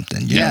loves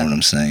something, you know what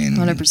I'm saying?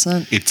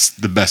 100%. It's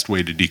the best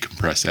way to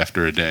decompress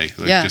after a day.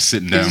 Like just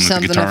sitting down with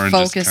the guitar and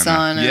focus just kinda,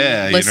 on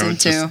and listen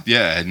to. Just,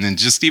 and then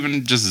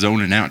just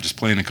zoning out, just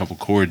playing a couple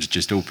chords,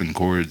 just open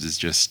chords is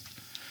just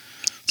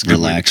it's a good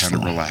way to kind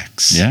of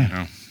relax. Yeah. You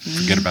know?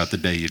 Forget about the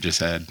day you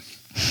just had.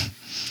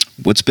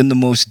 What's been the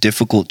most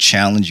difficult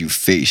challenge you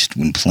faced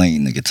when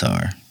playing the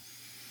guitar?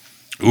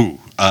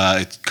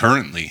 It's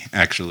currently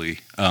actually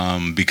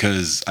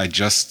because I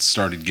just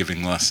started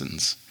giving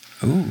lessons.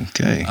 Oh,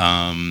 okay.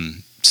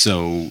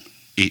 So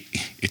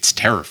it's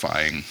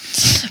terrifying.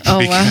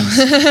 Oh,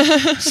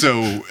 wow.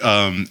 So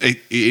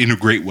in a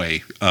great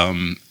way.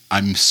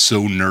 I'm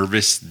so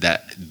nervous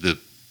that the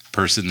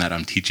person that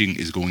I'm teaching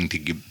is going to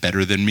get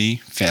better than me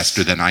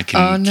faster than I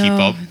can keep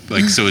up.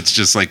 Like, so it's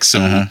just like,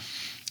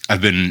 I've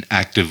been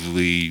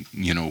actively,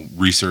 you know,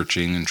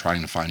 researching and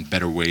trying to find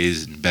better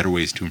ways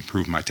to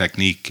improve my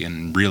technique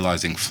and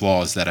realizing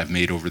flaws that I've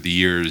made over the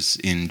years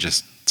in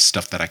just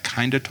stuff that I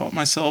kind of taught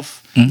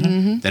myself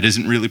that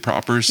isn't really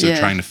proper. So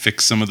trying to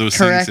fix some of those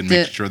things and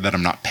make sure that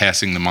I'm not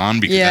passing them on,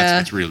 because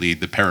that's what's really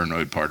the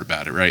paranoid part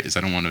about it, right? Is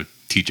I don't want to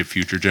teach a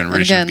future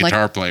generation of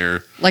guitar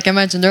player. Like I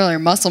mentioned earlier,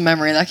 muscle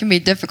memory, that can be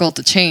difficult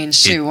to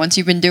change too. Once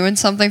you've been doing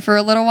something for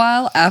a little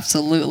while,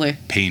 absolutely.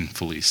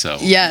 Painfully so.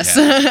 Yes.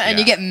 And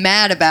you get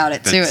mad about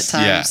it too at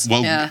times.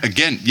 Yeah. Well,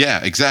 again,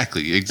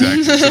 exactly. So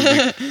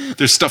like,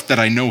 there's stuff that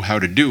I know how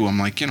to do. I'm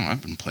like, you know,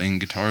 I've been playing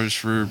guitars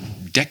for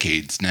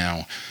decades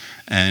now.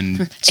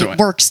 And so it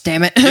works,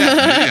 damn it.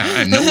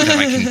 I know that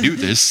I can do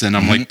this, and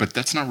I'm like, but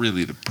that's not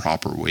really the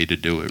proper way to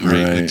do it,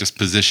 right? Like just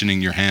positioning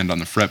your hand on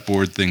the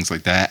fretboard, things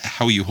like that,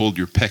 how you hold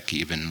your pick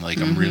even, like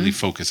I'm really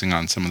focusing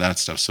on some of that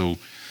stuff. So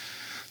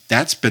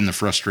that's been the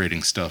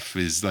frustrating stuff,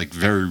 is like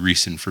very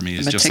recent for me.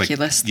 Is just like,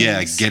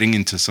 getting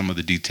into some of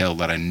the detail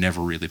that I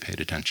never really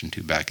paid attention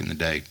to back in the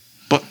day.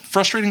 But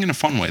frustrating in a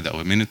fun way, though.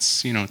 I mean,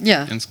 it's, you know,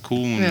 it's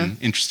cool and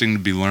interesting to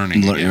be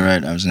learning. You're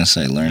right. I was going to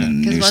say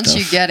learning new stuff. Because once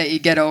you get it, you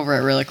get over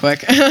it really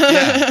quick.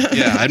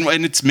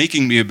 And it's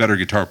making me a better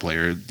guitar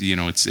player. You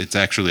know, it's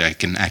actually, I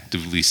can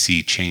actively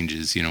see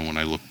changes, you know, when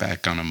I look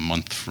back on a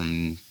month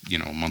from, you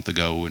know, a month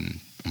ago and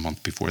a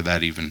month before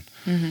that even.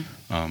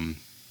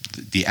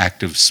 The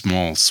active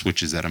small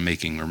switches that I'm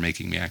making are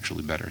making me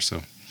actually better.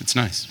 So it's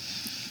nice.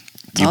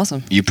 It's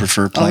awesome. You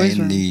prefer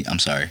playing I'm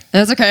sorry.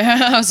 That's okay.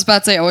 I was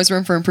about to say, always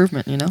room for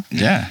improvement, you know?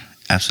 Yeah,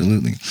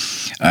 absolutely.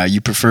 You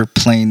prefer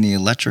playing the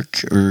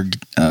electric or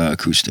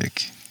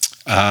acoustic?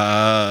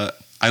 I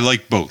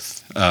like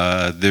both.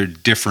 They're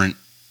different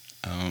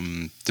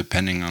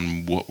depending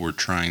on what we're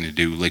trying to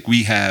do. Like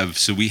we have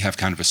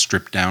kind of a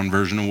stripped down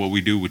version of what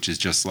we do, which is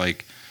just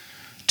like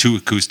 2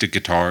 acoustic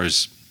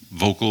guitars,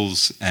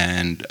 vocals,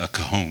 and a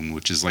cajon,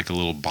 which is like a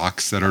little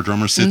box that our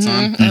drummer sits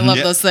on. I love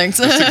those things.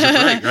 Those things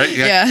are great, right?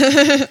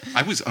 Yeah.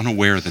 I was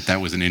unaware that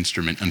was an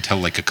instrument until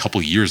like a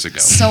couple years ago.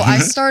 So I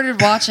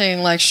started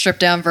watching like stripped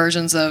down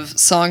versions of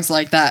songs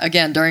like that.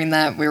 Again, during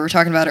that, we were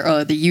talking about it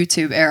earlier, the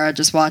YouTube era,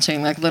 just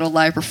watching like little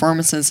live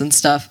performances and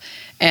stuff.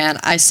 And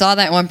I saw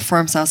that one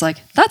performance. I was like,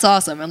 that's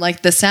awesome. And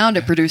like the sound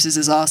it produces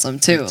is awesome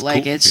too. It's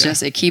like cool, it's yeah.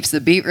 just, it keeps the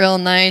beat real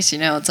nice. You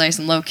know, it's nice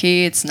and low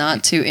key. It's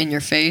not too in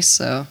your face.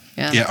 So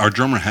yeah. Yeah, our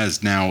drummer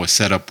has now a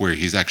setup where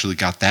he's actually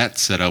got that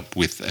set up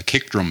with a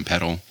kick drum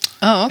pedal.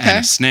 Oh, okay. And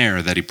a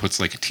snare that he puts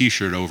like a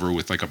t-shirt over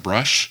with like a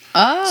brush.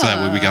 Oh. So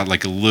that way we got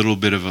like a little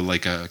bit of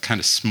a kind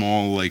of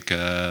small like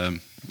a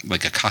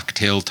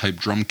cocktail type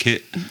drum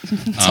kit.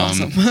 That's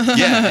awesome.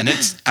 Yeah, and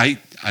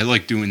I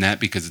like doing that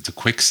because it's a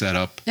quick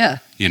setup. Yeah.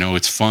 You know,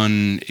 it's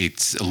fun.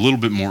 It's a little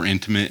bit more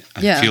intimate.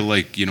 I feel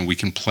like, you know, we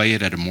can play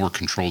it at a more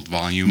controlled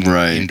volume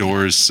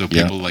indoors. So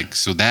people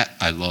so that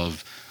I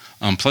love.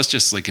 Plus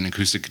just like an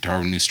acoustic guitar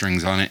with new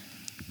strings on it.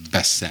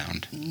 Best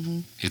sound. Mm-hmm.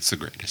 It's the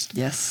greatest.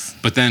 Yes.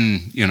 But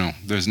then, you know,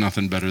 there's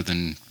nothing better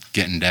than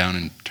getting down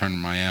and turning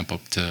my amp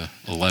up to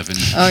 11.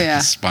 Oh, yeah.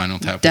 Spinal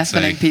Tap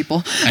Deafening people.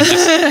 And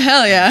just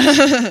Hell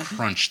yeah.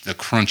 crunch, the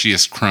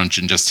crunchiest crunch,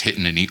 and just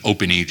hitting an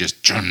open E,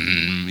 just,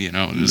 you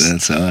know.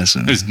 That's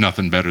awesome. There's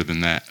nothing better than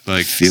that.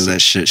 Like Feel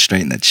that shit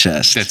straight in the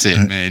chest. That's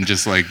it, man.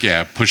 Just like,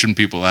 pushing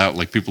people out,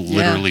 like people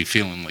literally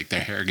feeling like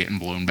their hair getting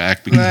blown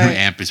back because the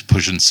amp is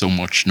pushing so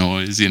much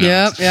noise, you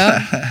know.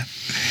 Yep.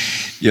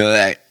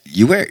 Yo,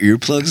 you wear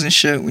earplugs and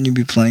shit when you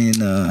be playing?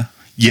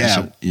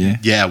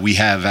 Yeah. We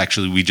have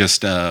actually. We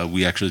just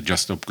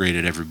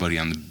upgraded everybody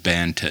on the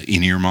band to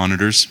in-ear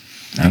monitors.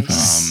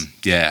 Nice.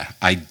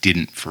 I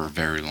didn't for a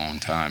very long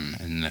time,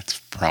 and that's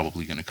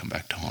probably going to come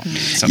back to haunt me.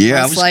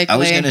 I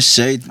was going to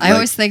say. I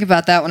always think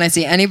about that when I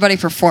see anybody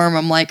perform.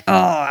 I'm like,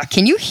 oh,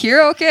 can you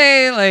hear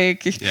okay?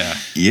 Like,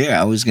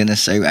 yeah. I was going to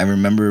say. I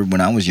remember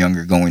when I was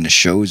younger, going to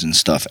shows and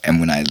stuff, and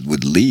when I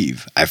would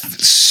leave, I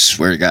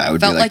swear to God, I would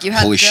be like, you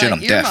had holy shit,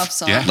 I'm deaf.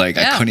 earmuffs on. Yeah. Like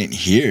I couldn't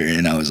hear,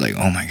 and I was like,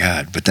 oh my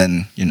God. But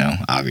then, you know,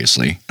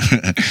 obviously,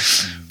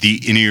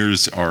 the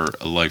in-ears are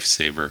a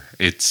lifesaver.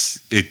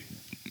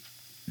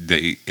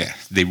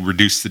 They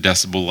reduce the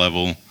decibel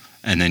level,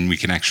 and then we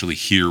can actually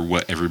hear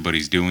what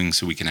everybody's doing,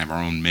 so we can have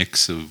our own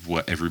mix of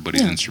what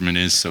everybody's instrument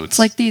is. So it's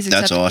like these,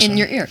 except awesome. in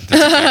your ear.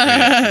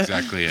 That's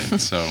exactly it.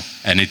 So,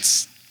 and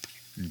it's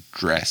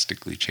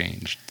drastically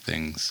changed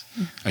things.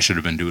 I should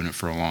have been doing it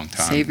for a long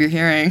time. Save your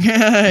hearing.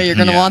 You're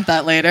going to want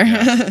that later.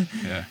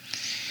 Yeah.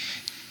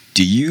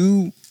 Do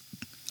you,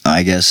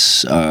 I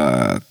guess,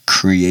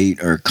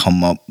 create or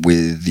come up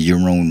with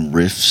your own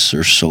riffs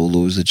or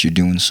solos that you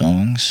do in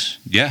songs?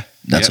 Yeah.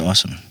 That's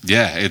awesome.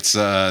 Yeah, it's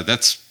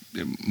that's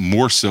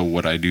more so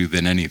what I do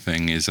than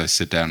anything is I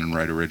sit down and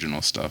write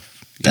original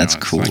stuff. That's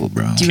cool, like,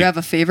 bro. Do you have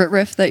a favorite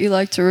riff that you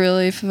like to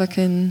really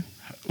fucking...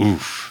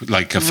 Oof,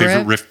 like a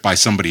favorite riff by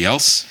somebody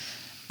else?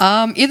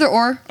 Either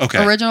or.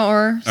 Okay. Original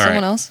or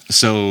someone else.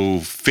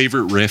 So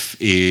favorite riff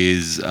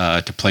is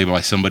to play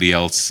by somebody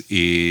else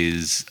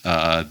is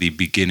the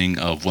beginning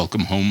of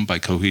Welcome Home by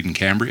Coheed and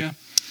Cambria.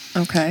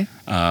 Okay.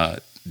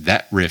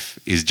 That riff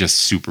is just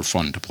super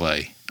fun to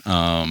play.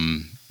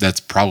 That's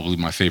probably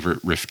my favorite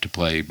riff to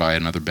play by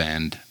another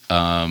band.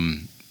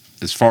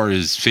 As far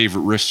as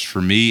favorite riffs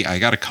for me, I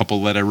got a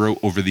couple that I wrote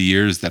over the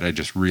years that I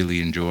just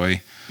really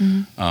enjoy.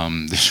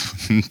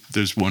 Mm-hmm.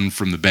 There's one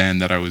from the band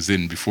that I was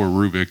in before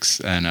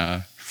Rubixx,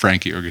 and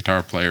Frankie, our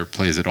guitar player,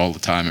 plays it all the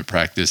time at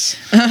practice.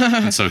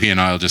 And so he and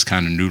I will just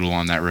kind of noodle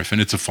on that riff, and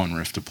it's a fun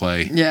riff to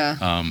play. Yeah.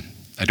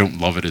 I don't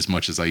love it as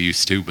much as I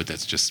used to, but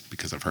that's just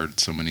because I've heard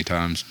it so many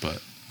times,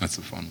 but that's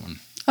a fun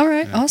one. All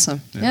right. Awesome.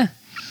 Yeah.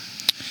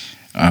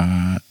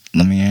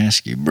 Let me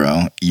ask you,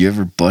 bro. You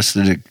ever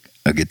busted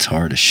a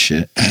guitar to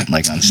shit,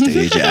 like on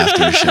stage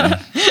after a show?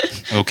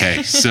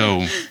 Okay,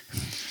 so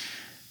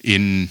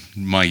in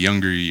my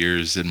younger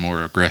years and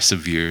more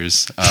aggressive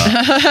years,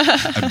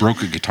 I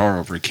broke a guitar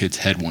over a kid's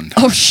head one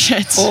time. Oh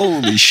shit!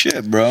 Holy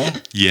shit, bro!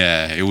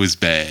 Yeah, it was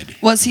bad.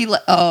 Was he?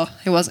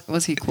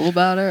 Was he cool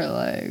about it? Or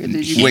like,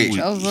 did you?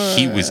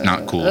 He was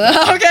not cool. Okay,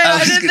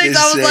 I didn't think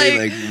that was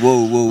like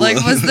whoa.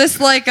 Like, was this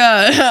like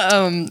a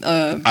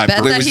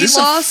bet that he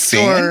lost,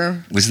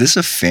 or was this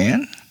a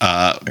fan?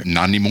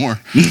 Not anymore.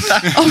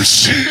 Oh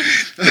shit!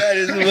 That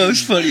is the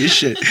most funniest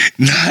shit.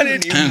 Not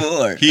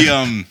anymore.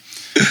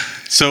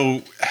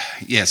 So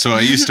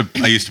I used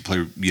to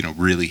play,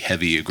 really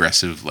heavy,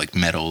 aggressive, like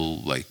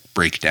metal, like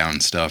breakdown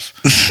stuff.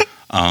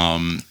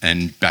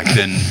 And back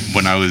then,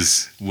 when I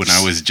was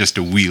just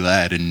a wee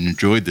lad and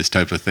enjoyed this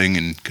type of thing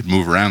and could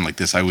move around like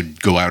this, I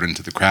would go out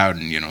into the crowd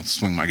and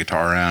swing my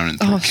guitar around and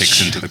throw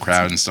kicks into the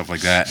crowd and stuff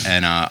like that.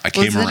 And I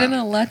came around. Was it an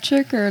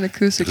electric or an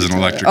acoustic? It was an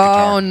electric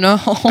guitar. Oh no!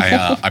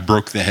 I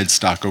broke the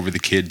headstock over the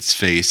kid's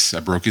face. I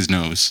broke his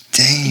nose.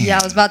 Dang. Yeah,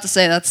 I was about to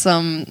say that's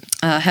some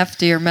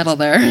heftier metal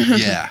there.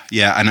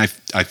 Yeah, and I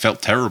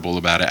felt terrible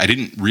about it. I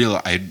didn't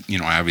realize.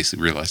 I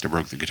obviously realized I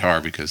broke the guitar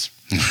because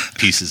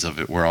pieces of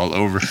it were all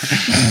over.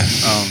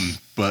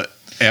 But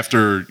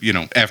after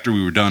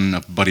we were done,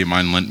 a buddy of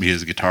mine lent me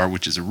his guitar,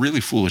 which is a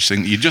really foolish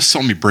thing. You just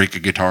saw me break a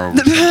guitar over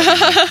somebody.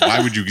 Like, why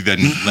would you then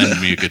lend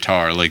me a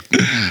guitar? Like,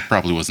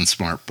 probably wasn't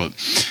smart. But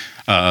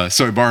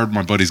so I borrowed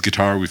my buddy's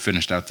guitar. We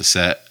finished out the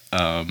set.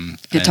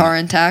 Guitar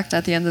intact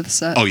at the end of the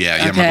set? Oh,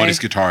 yeah. Okay. My buddy's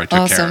guitar I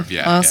took care of.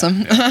 Yeah.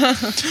 Awesome. Yeah.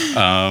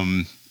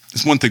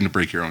 it's one thing to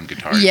break your own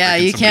guitar. Yeah,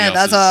 Breaking you somebody can't.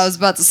 That's what I was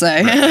about to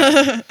say.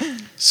 Right.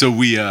 So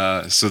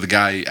so the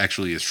guy,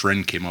 actually, his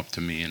friend came up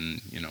to me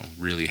and,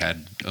 really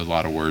had a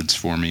lot of words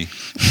for me.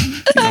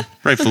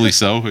 Rightfully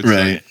so. It's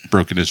Right. like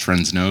broken his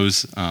friend's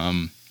nose.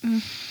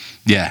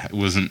 Yeah, it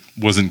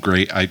wasn't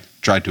great. I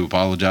tried to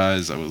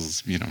apologize. I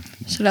was,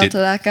 Shout out to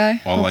that guy.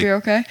 Hope you're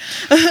okay.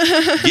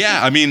 Yeah,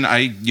 I mean,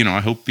 I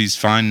hope he's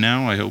fine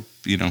now. I hope,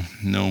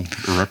 no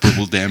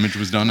irreparable damage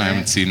was done. I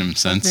haven't seen him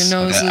since.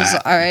 Your nose is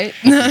all right.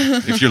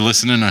 If you're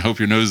listening, I hope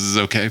your nose is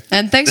okay.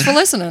 And thanks for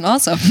listening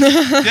also.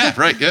 Yeah,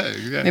 right.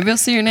 Yeah. Maybe you'll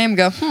see your name and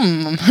go,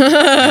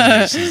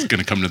 He's going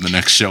to come to the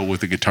next show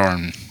with a guitar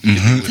and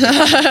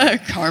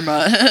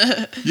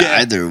karma. yeah.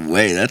 Either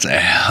way, that's a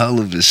hell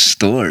of a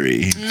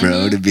story,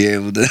 bro. To be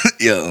able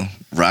to,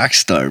 rock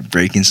star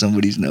breaking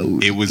somebody's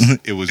nose. It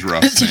was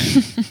rough,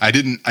 man. I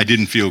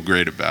didn't feel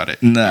great about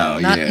it. No,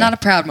 Not a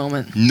proud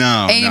moment.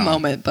 No.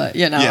 Moment, but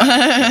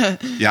Yeah.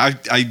 Yeah,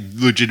 I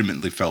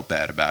legitimately felt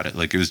bad about it.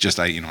 Like, it was just,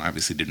 I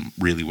obviously didn't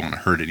really want to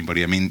hurt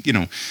anybody. I mean,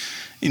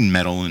 in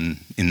metal and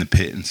in the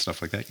pit and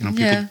stuff like that, people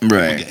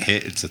Right. get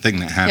hit. It's a thing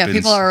that happens. Yeah,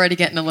 people are already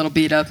getting a little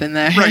beat up in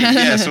there. Right,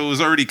 yeah, so it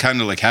was already kind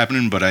of like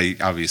happening, but I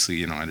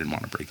obviously, I didn't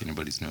want to break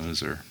anybody's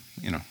nose or,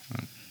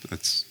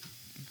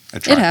 I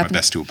tried my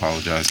best to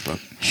apologize, but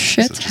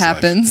shit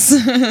happens.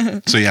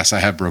 So yes, I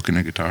have broken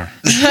a guitar.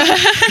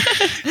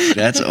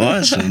 That's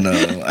awesome,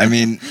 though. I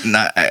mean,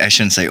 I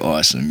shouldn't say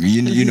awesome.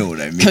 You know what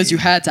I mean? Because you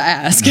had to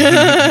ask.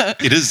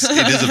 It is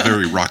a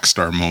very rock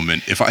star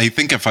moment. If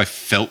I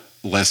felt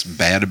less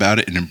bad about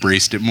it and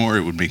embraced it more,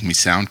 it would make me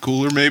sound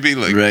cooler, maybe.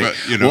 Like, right.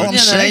 But, Well, I'm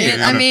saying.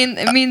 I mean,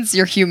 it means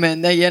you're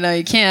human. That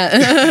you can't.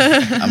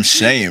 I'm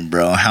saying,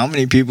 bro. How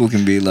many people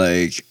can be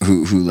like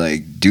who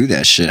like do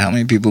that shit? How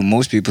many people?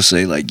 Most people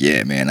say like,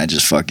 yeah, man, I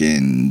just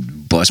fucking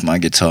bust my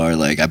guitar.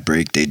 Like, I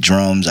break their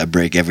drums. I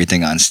break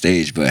everything on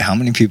stage. But how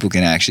many people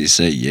can actually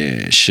say,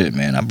 yeah, shit,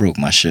 man, I broke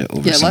my shit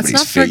over somebody's let's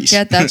not face?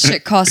 forget that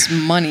shit costs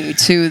money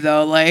too,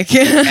 though. Like,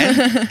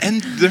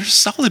 and they're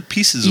solid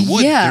pieces of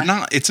wood. Yeah. They're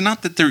not. It's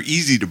not that they're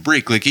easy to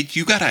break. Like,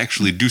 you got to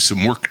actually do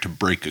some work to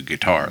break a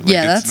guitar. Like,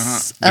 yeah,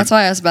 that's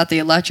why I asked about the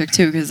electric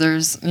too, because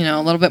there's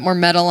a little bit more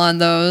metal on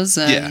those,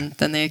 and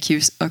then the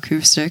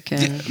acoustic.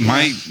 And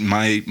my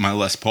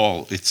Les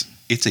Paul, it's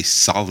a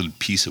solid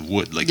piece of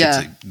wood. Like,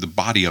 the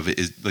body of it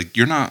is like,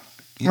 you're not.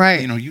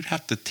 Right. You'd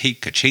have to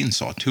take a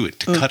chainsaw to it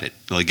to cut it.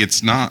 Like,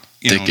 it's not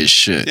thick as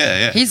shit.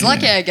 Yeah. He's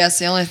lucky, I guess.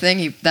 The only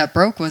thing that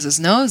broke was his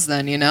nose.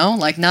 Then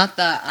like not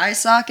the eye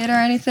socket or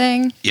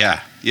anything.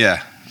 Yeah.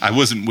 I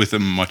wasn't with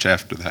him much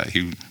after that.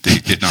 They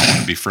did not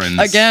want to be friends.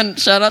 Again,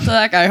 shout out to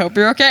that guy. Hope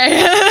you're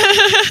okay.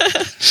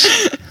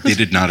 They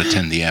did not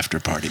attend the after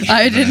party.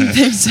 I didn't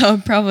think so.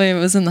 Probably it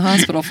was in the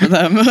hospital for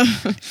them.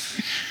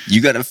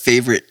 You got a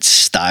favorite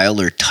style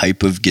or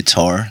type of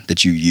guitar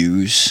that you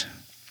use,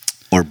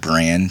 or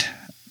brand,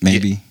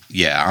 maybe?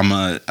 Yeah,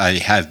 I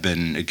have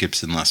been a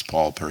Gibson Les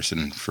Paul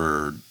person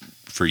for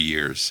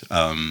years.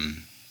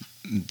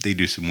 They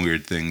do some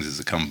weird things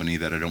as a company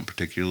that I don't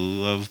particularly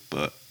love,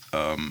 but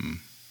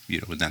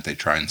with that they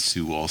try and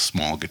sue all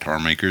small guitar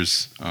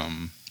makers.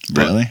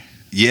 Really?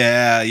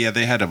 Yeah,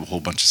 they had a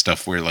whole bunch of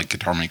stuff where like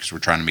guitar makers were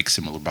trying to make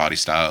similar body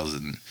styles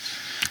and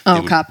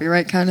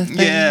copyright kind of thing.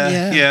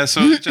 Yeah.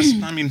 So it just,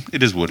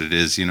 it is what it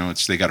is.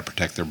 They got to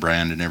protect their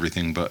brand and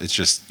everything, but it's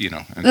just,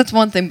 That's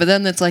one thing, but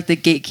then it's like the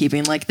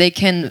gatekeeping. Like they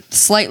can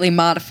slightly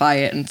modify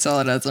it and sell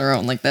it as their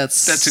own. Like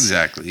that's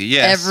exactly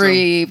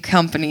Every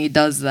company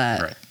does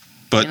that. Right.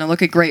 But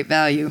look at Great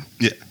Value.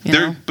 Yeah,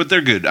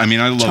 they're good. I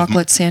love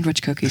chocolate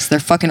sandwich cookies. They're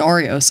fucking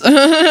Oreos.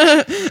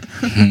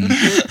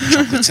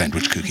 Chocolate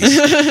sandwich cookies.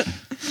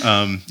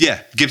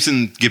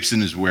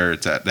 Gibson is where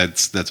it's at.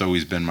 That's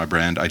always been my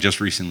brand. I just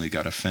recently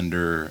got a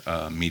Fender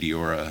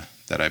Meteora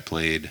that I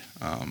played,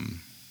 and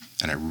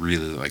I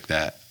really like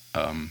that.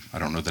 I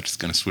don't know that it's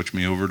going to switch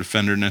me over to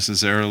Fender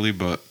necessarily,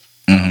 but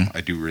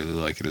I do really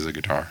like it as a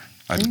guitar.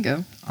 There you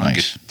go.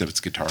 Nice. It's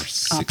guitar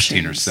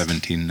 16 or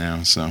 17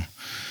 now, so.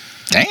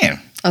 Damn.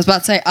 I was about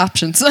to say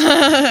options.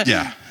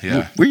 Yeah.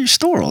 Where you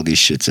store all these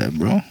shits at,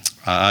 bro?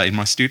 In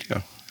my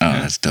studio. Oh,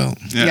 that's dope.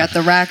 You got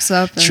the racks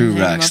up. And True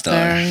hang 'em rock up star.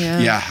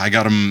 there, Yeah, I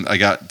got them. I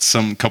got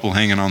couple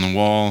hanging on the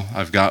wall.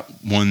 I've got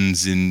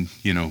ones in,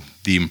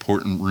 the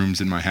important rooms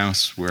in my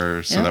house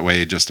that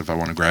way, just if I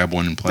want to grab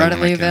one and play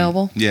readily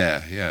available.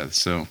 Yeah.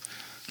 So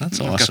That's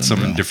awesome. I've got some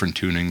bro. in different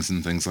tunings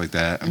and things like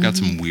that. I've got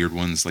some weird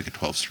ones, like a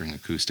 12-string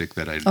acoustic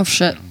that I. Oh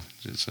shit!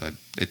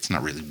 It's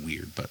not really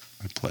weird, but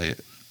I play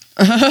it.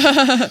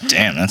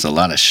 Damn, that's a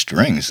lot of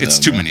strings. It's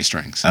though, too bro. many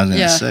strings. I was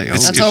gonna say,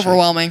 that's holy shit.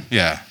 overwhelming.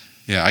 Yeah.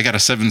 I got a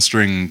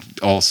 7-string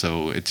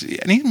also. I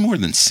need more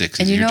than 6.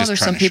 And just there's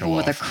trying some to people show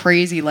with off. a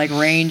crazy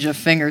range of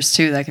fingers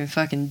too that can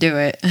fucking do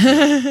it.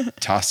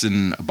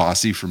 Tosin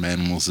Abasi from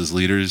Animals as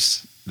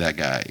Leaders, that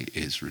guy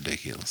is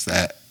ridiculous.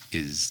 That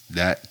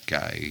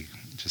guy,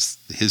 just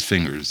his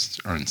fingers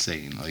are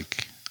insane.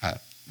 Like,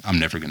 I'm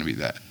never going to be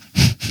that.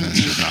 It's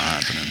just not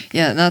happening.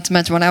 Yeah, not to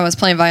mention when I was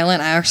playing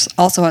violin, I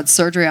also had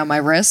surgery on my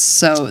wrist.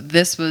 So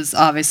this was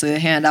obviously the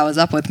hand I was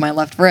up with, my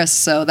left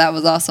wrist. So that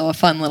was also a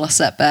fun little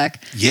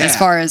setback as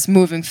far as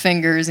moving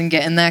fingers and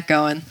getting that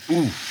going.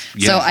 Ooh,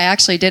 yeah. So I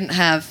actually didn't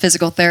have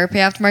physical therapy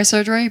after my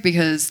surgery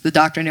because the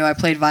doctor knew I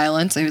played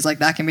violin. So he was like,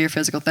 that can be your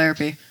physical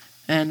therapy.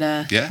 And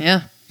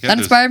yeah. That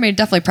inspired me to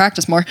definitely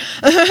practice more.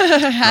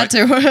 Had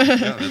to.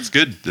 Yeah, that's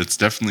good. That's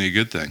definitely a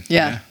good thing.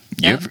 Yeah.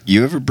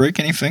 You ever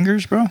break any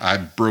fingers, bro? I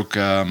broke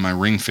my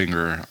ring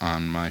finger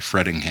on my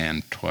fretting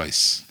hand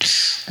twice.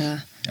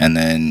 And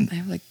then I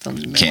have like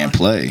the can't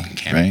play,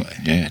 right? Play.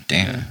 Yeah,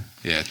 damn.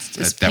 Yeah,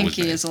 this that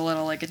pinky is a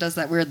little like it does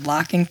that weird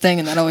locking thing,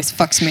 and that always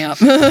fucks me up.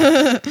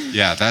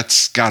 Yeah,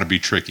 that's got to be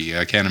tricky.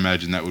 I can't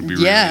imagine that would be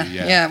really.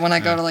 Yeah. When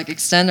I go to like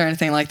extend or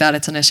anything like that,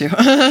 it's an issue.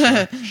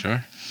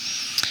 Sure.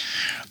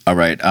 All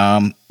right,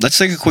 let's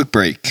take a quick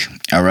break,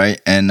 all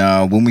right? And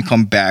when we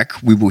come back,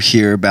 we will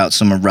hear about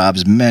some of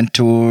Rob's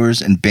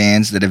mentors and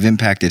bands that have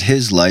impacted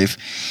his life,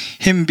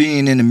 him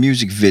being in a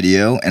music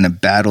video, and a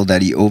battle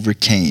that he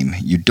overcame.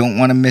 You don't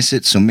want to miss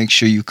it, so make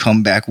sure you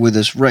come back with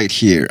us right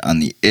here on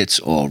the It's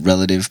All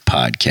Relative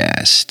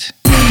podcast.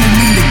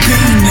 In the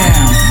game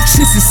now,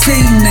 shit's the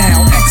same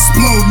now.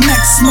 Explode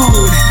next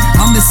mode,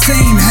 I'm the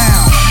same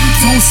how.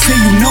 Don't say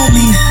you know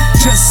me,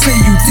 just say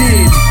you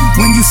did.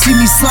 When you see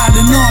me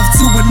sliding off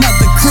to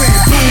another crib.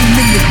 Boom,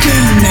 in the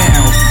game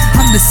now,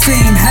 I'm the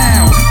same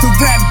how. The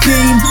rap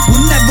game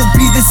will never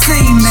be the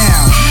same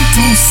now.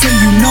 Don't say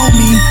you know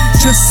me,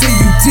 just say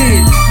you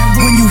did.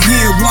 When you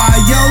hear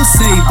Y.O.,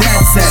 say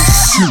that's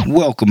that shit.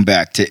 Welcome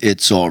back to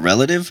It's All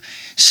Relative.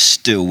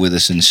 Still with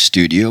us in the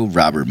studio,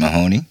 Robert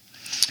Mahoney.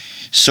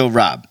 So,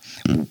 Rob,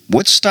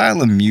 what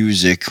style of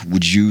music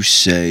would you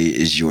say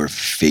is your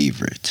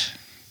favorite?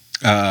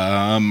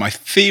 My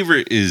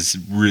favorite is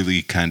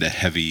really kind of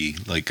heavy,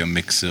 like a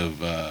mix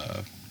of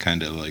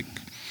kind of like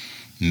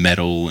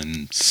metal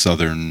and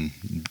southern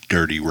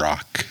dirty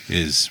rock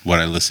is what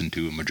I listen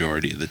to a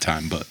majority of the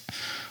time. But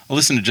I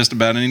listen to just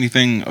about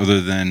anything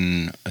other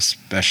than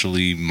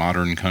especially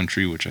modern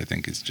country, which I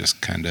think is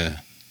just kind of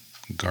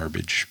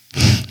garbage.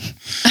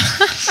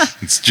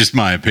 It's just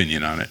my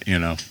opinion on it,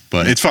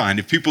 but it's fine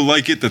if people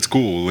like it. That's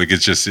cool. Like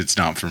it's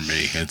not for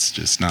me. It's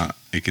just not.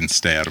 It can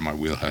stay out of my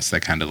wheelhouse.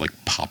 That kind of like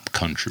pop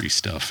country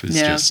stuff is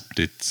just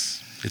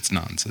it's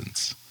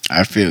nonsense.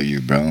 I feel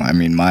you, bro. I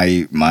mean,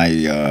 my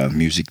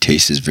music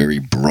taste is very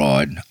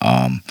broad.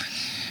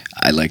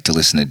 I like to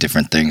listen to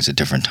different things at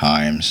different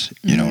times.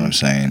 You know what I'm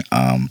saying?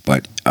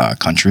 But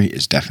country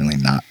is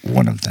definitely not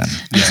one of them.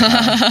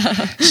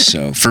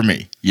 So for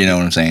me, you know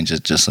what I'm saying?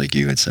 Just like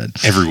you had said.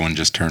 Everyone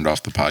just turned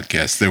off the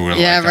podcast. They were like,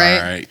 right.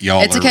 all right,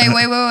 y'all It's okay.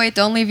 Wait.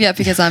 Don't leave yet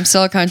because I'm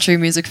still a country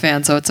music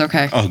fan, so it's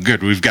okay. Oh,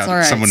 good. We've got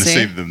right, someone to see?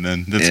 save them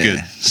then. That's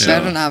good. So I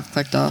don't have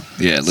clicked off.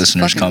 Yeah, It's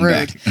listeners fucking come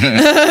rude.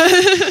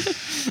 back.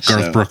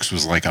 Garth Brooks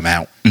was like, I'm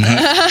out.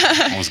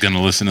 I was going to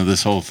listen to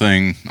this whole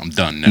thing. I'm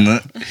done now.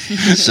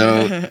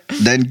 So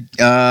then,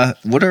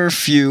 what are a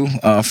few,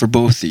 for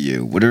both of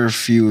you, what are a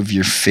few of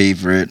your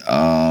favorite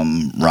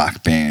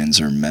rock bands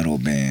or metal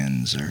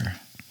bands? Or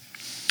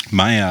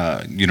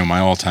My, my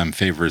all-time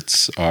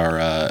favorites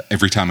are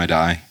Every Time I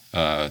Die.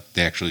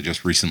 They actually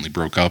just recently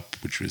broke up,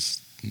 which was,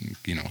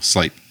 a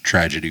slight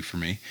tragedy for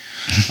me.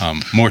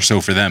 More so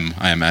for them,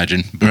 I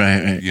imagine. But,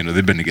 right.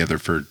 They've been together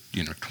for,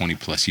 20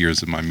 plus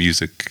years of my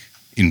music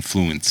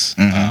influence.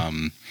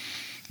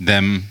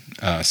 Them,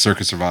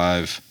 Circa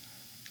Survive,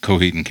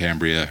 Coheed and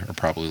Cambria are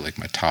probably like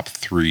my top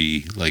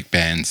three like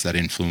bands that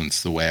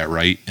influence the way I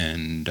write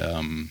and,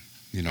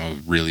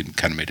 really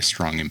kind of made a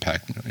strong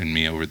impact in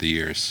me over the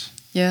years.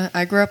 Yeah,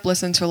 I grew up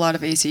listening to a lot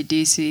of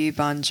AC/DC,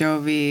 Bon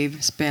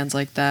Jovi, bands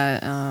like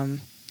that.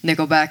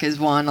 Nickelback is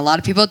one. A lot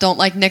of people don't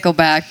like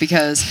Nickelback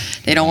because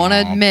they don't want to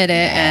admit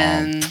it,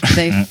 and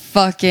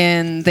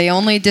they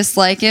only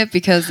dislike it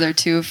because they're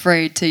too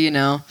afraid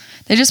to,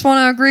 they just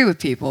want to agree with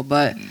people.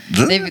 But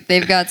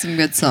they've got some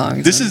good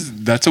songs.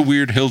 That's a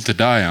weird hill to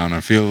die on.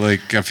 I feel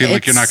like you're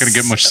not going to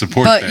get much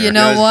support. But there. you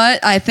know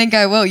what? I think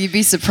I will. You'd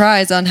be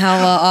surprised on how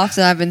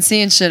often I've been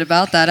seeing shit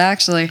about that.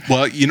 Actually.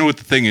 Well, you know what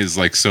the thing is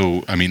like.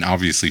 So I mean,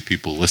 obviously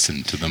people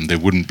listen to them. They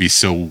wouldn't be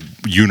so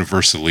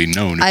universally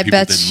known. If I people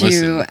bet didn't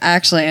you listen.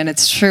 actually, and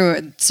it's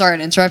true. Sorry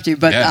to interrupt you,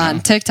 but on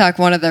TikTok,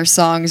 one of their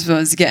songs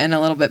was getting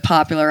a little bit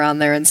popular on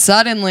there, and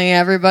suddenly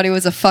everybody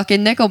was a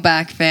fucking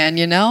Nickelback fan.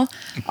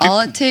 All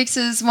it takes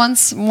is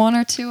one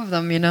or two of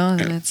them.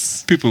 And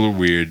it's people are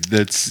weird.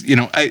 That's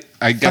I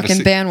gotta fucking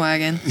say,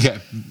 bandwagon. Yeah,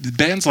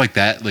 bands like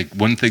that. Like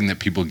one thing that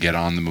people get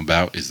on them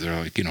about is they're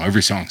like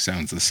every song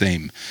sounds the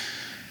same.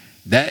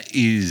 That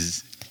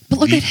is. But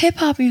look at hip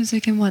hop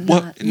music and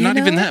whatnot. Well, not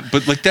even that,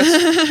 but like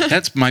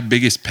that's my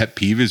biggest pet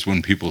peeve is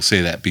when people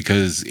say that,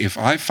 because if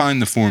I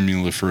find the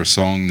formula for a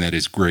song that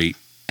is great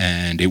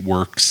and it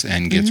works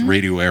and gets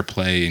radio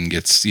airplay and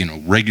gets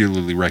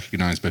regularly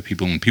recognized by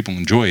people and people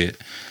enjoy it,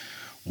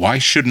 why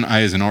shouldn't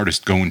I, as an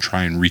artist, go and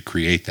try and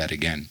recreate that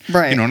again?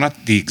 Right.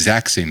 Not the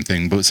exact same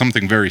thing, but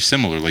something very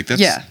similar. Like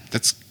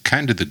that's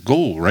kind of the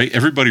goal, right?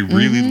 Everybody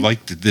really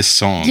liked this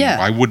song. Yeah.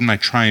 Why wouldn't I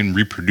try and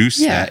reproduce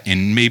that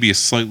in maybe a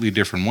slightly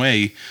different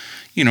way?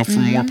 For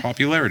more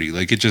popularity.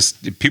 Like,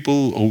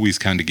 people always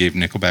kind of gave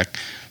Nickelback.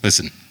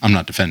 Listen, I'm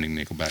not defending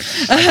Nickelback.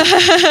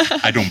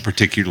 I don't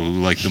particularly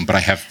like them, but I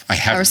have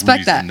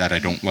respect reason that I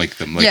don't like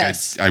them. Like,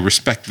 yes. I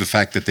respect the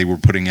fact that they were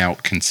putting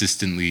out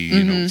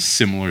consistently,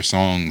 similar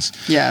songs.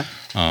 Yeah.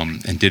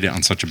 And did it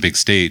on such a big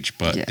stage,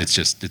 but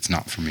it's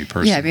not for me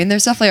personally. Yeah, I mean,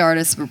 there's definitely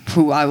artists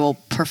who I will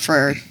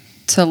prefer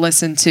to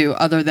listen to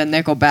other than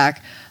Nickelback.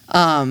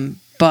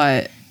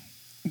 But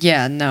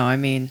yeah, no, I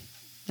mean,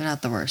 they're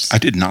not the worst. I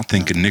did not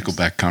think a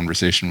Nickelback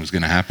conversation was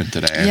going to happen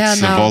today. Yeah,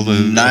 Of all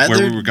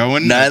where we were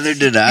going. Neither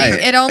did I.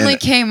 It only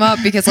came up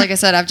because, like I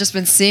said, I've just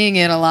been seeing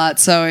it a lot,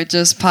 so it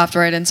just popped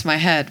right into my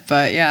head.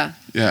 But yeah.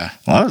 Yeah.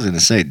 Well, I was going to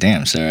say,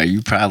 damn, Sarah,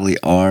 you probably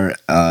are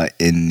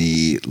in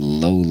the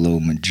low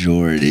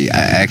majority.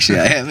 I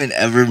haven't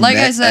ever like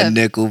met I said, a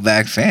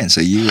Nickelback fan, so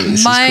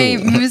this my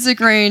is cool. music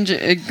range,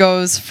 it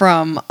goes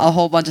from a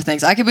whole bunch of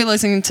things. I could be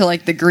listening to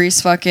like the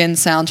Grease fucking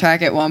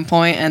soundtrack at one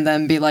point and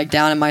then be like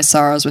down in my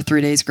sorrows with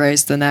 3 Days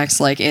Grace the next.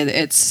 Like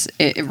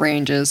it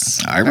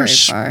ranges very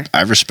far.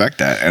 I respect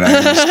that, and I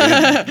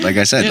understand. Like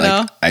I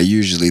said, I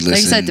usually listen.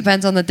 Like I said, it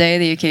depends on the day,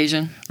 the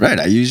occasion. Right,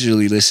 I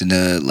usually listen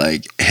to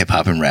like hip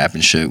hop and rap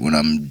and shit when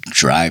I'm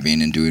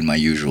driving and doing my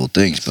usual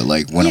things. But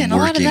like when I'm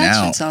working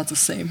out, shit sounds the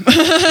same.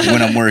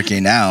 when I'm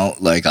working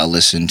out, like I'll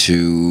listen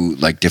to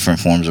like different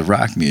forms of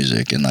rock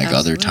music, and like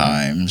other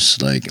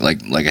times, like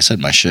I said,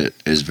 my shit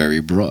is very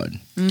broad.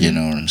 You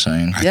know what I'm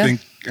saying?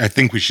 I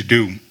think we should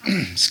do.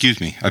 Excuse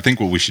me. I think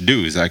what we should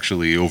do is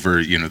actually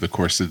over the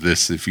course of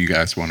this, if you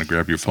guys want to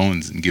grab your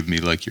phones and give me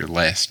like your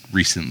last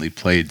recently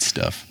played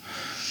stuff.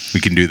 We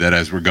can do that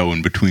as we're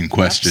going between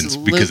questions.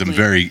 Absolutely. Because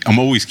I'm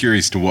always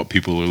curious to what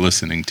people are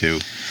listening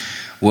to.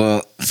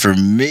 Well, for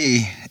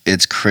me,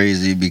 it's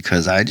crazy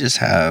because I just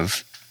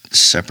have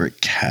separate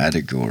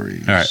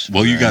categories. All right.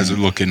 Well, you guys are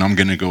looking. I'm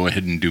going to go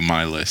ahead and do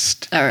my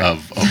list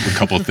of a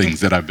couple of things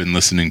that I've been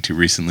listening to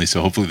recently.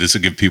 So hopefully this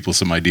will give people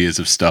some ideas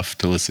of stuff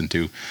to listen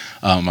to.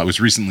 I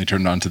was recently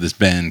turned on to this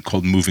band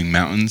called Moving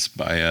Mountains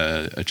by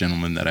a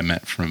gentleman that I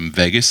met from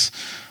Vegas.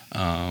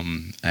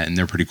 And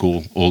they're pretty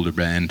cool, older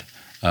band.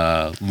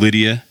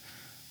 Lydia,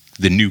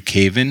 the new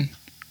Cave-In,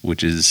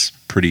 which is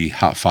pretty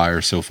hot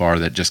fire so far,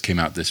 that just came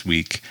out this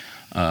week.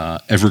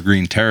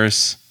 Evergreen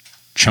Terrace,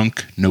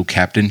 Chunk, No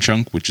Captain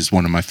Chunk, which is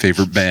one of my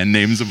favorite band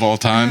names of all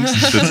time.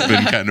 That's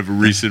been kind of a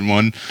recent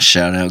one.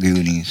 Shout out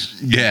Goonies.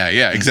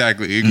 Yeah,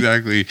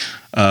 exactly.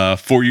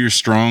 4 Years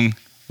Strong,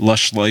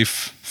 Lush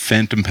Life,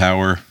 Phantom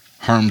Power,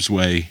 Harm's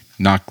Way,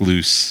 Knock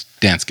Loose,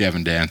 Dance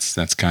Gavin Dance.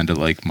 That's kind of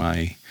like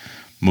my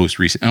most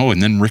recent. Oh,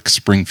 and then Rick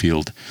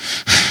Springfield.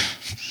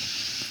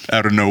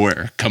 Out of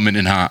nowhere, coming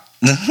in hot.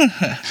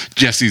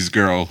 Jesse's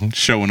Girl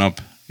showing up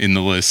in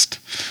the list.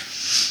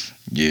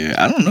 Yeah,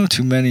 I don't know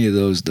too many of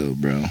those though,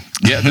 bro.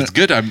 Yeah, that's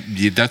good.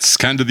 That's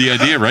kind of the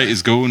idea, right?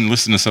 Is go and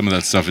listen to some of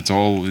that stuff.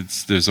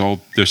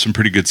 There's some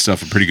pretty good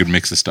stuff, a pretty good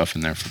mix of stuff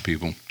in there for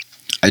people.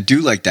 I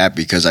do like that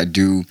because I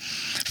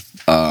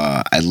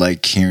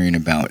like hearing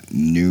about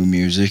new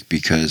music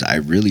because I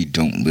really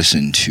don't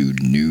listen to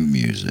new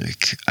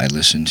music. I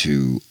listen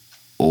to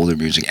older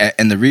music,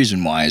 and the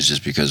reason why is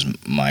just because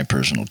my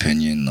personal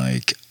opinion,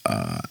 like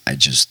I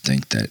just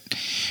think that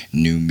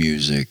new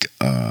music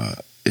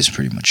is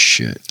pretty much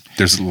shit.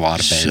 There's a lot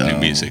of bad new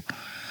music,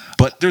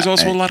 but there's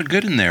also a lot of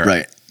good in there,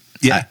 right?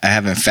 Yeah, I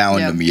haven't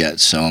found them yet,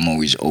 so I'm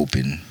always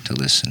open to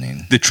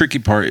listening. The tricky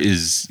part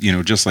is,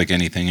 just like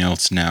anything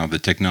else now, the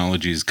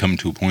technology has come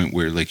to a point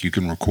where like you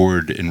can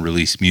record and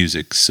release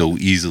music so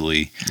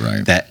easily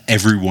that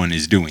everyone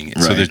is doing it.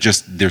 So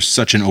there's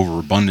such an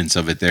overabundance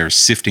of it. They're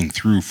sifting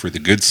through for the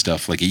good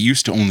stuff. Like it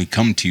used to only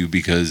come to you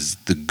because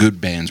the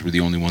good bands were the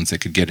only ones that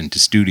could get into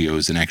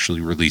studios and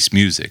actually release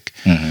music.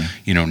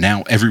 Mm-hmm.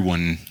 Now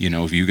everyone,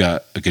 if you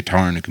got a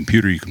guitar and a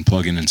computer, you can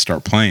plug in and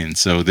start playing.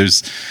 So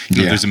there's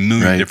a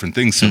million different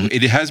things. So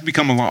it has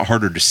become a lot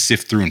harder to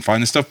sift through and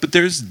find this stuff, but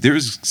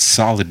there's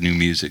solid new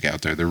music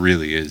out there. There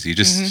really is. You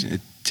just it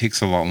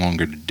takes a lot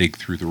longer to dig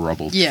through the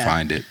rubble to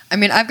find it. I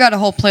mean, I've got a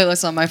whole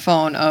playlist on my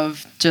phone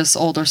of just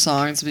older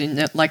songs. I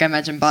mean, like I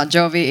mentioned, Bon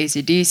Jovi,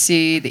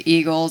 AC/DC, The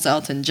Eagles,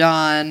 Elton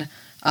John.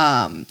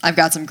 I've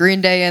got some Green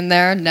Day in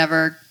there.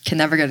 Can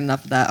never get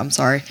enough of that. I'm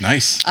sorry.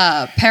 Nice.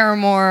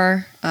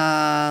 Paramore.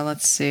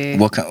 Let's see.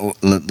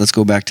 Let's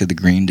go back to the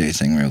Green Day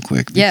thing real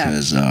quick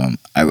because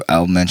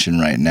I'll mention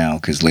right now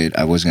because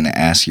I was going to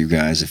ask you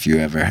guys if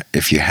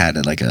you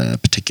had like a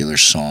particular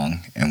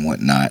song and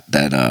whatnot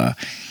that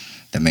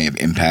may have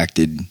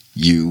impacted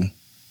you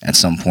at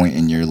some point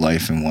in your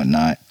life and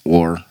whatnot,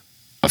 or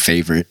a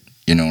favorite.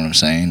 You know what I'm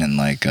saying? And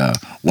like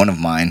one of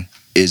mine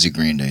is a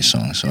Green Day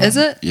song. So is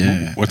it?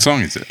 Yeah. What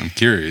song is it? I'm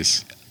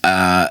curious.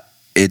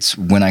 It's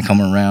When I Come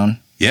Around.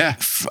 Yeah.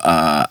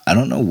 I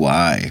don't know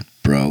why,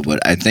 bro, but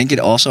I think it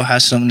also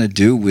has something to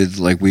do with,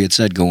 like we had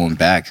said, going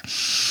back.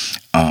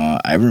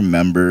 I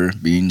remember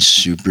being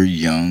super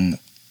young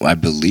I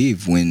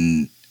believe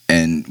and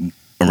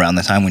around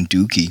the time when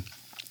Dookie,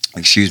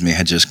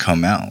 had just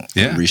come out,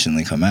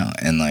 recently come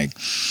out, and like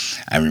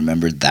I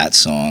remembered that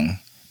song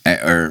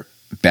or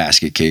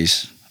Basket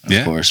Case,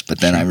 of course. But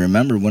then I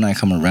remember When I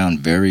Come Around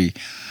very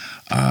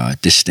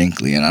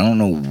distinctly, and I don't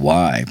know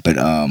why, but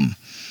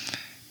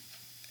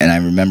and I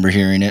remember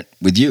hearing it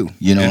with you.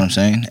 You know what I'm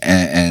saying?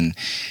 And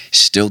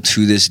still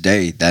to this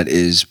day, that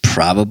is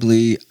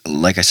probably,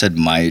 like I said,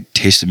 my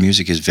taste of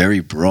music is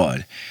very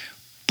broad,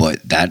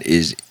 but that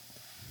is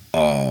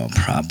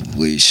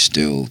probably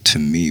still, to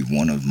me,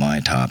 one of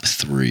my top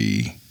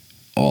 3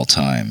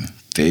 all-time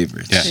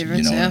favorites. Yeah.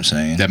 You know what I'm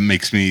saying?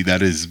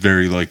 That is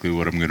very likely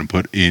what I'm going to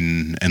put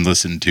in and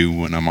listen to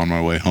when I'm on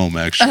my way home,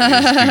 actually.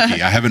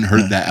 I haven't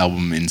heard that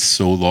album in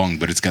so long,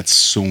 but it's got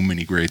so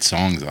many great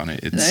songs on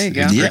it. There you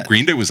go. It's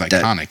Green Day was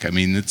iconic. I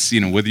mean, it's,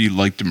 whether you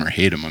liked them or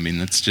hate them, I mean,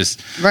 that's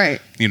just,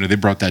 right. They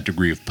brought that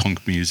degree of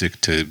punk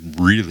music to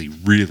really,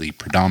 really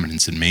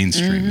predominance in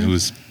mainstream. It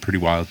was pretty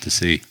wild to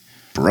see.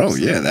 Bro,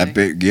 that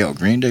big,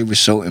 Green Day was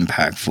so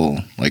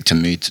impactful, like, to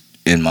me,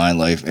 in my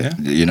life,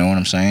 you know what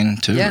I'm saying,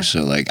 too? Yeah.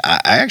 So, like, I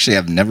actually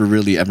have never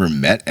really ever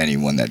met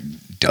anyone that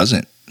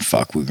doesn't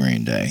fuck with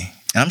Green Day.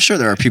 And I'm sure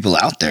there are people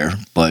out there,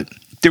 but...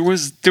 There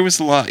was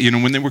a lot,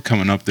 when they were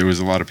coming up, there was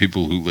a lot of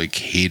people who, like,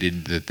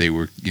 hated that they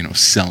were,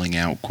 selling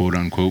out, quote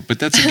unquote. But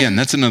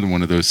that's another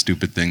one of those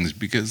stupid things,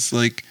 because,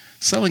 like,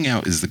 selling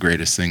out is the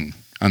greatest thing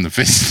on the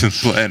face of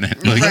the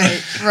planet. Like,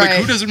 like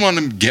who doesn't want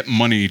to get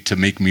money to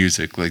make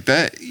music like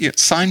that? Yeah,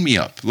 sign me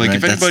up. Like,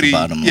 if anybody, that's the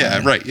bottom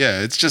line.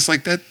 It's just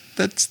like that.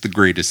 That's the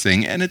greatest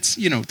thing. And it's,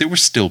 they were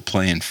still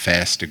playing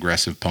fast,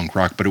 aggressive punk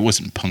rock, but it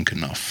wasn't punk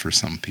enough for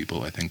some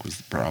people, I think, was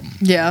the problem.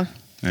 Yeah.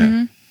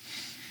 Mm-hmm.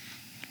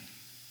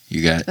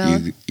 You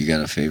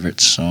got a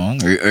favorite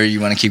song, or you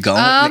want to keep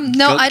going?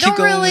 No, I don't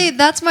really.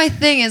 That's my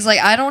thing. Is like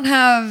I don't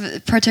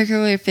have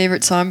particularly a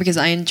favorite song because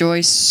I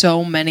enjoy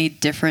so many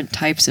different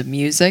types of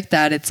music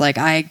that it's like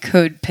I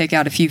could pick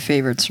out a few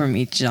favorites from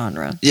each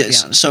genre.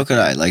 Yes, so could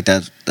I. Like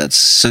that. That's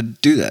so.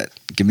 Do that.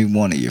 Give me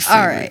one of your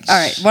favorites. All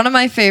right. One of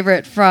my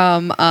favorite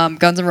from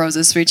Guns N'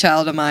 Roses, "Sweet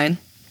Child of Mine."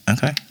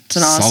 Okay, it's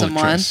an awesome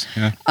one.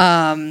 Yeah.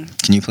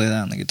 Can you play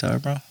that on the guitar,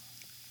 bro?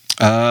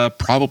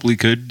 Probably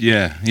could.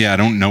 Yeah. I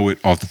don't know it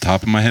off the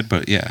top of my head,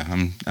 but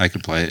I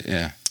could play it.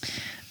 Yeah.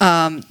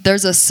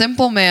 There's a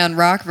Simple Man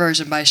rock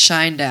version by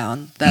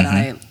Shinedown that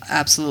I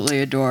absolutely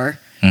adore.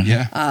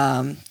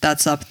 Yeah.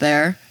 That's up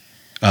there.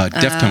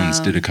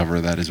 Deftones did a cover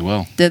of that as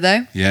well. Did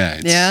they?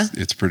 Yeah.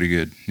 It's pretty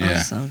good. Yeah.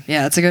 Awesome.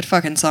 Yeah, it's a good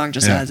fucking song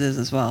just as is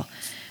as well.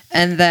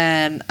 And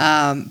then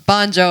Bon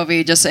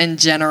Jovi, just in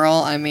general,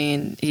 I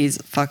mean, he's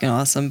fucking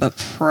awesome, but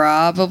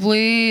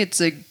probably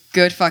it's a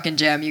good fucking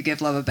jam. You Give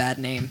Love a Bad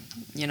Name,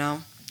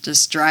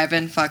 Just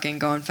driving, fucking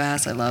going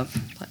fast. I love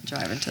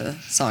driving to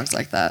songs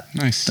like that.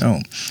 Nice.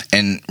 Oh,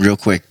 and real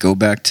quick, go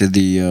back to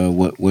the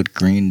what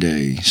Green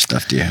Day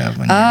stuff do you have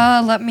on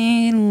here? Let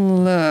me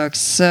look.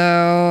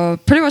 So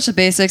pretty much the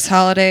basics: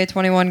 Holiday,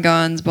 21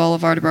 Guns,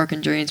 Boulevard of Broken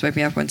Dreams, Wake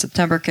Me Up When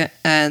September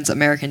Ends,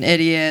 American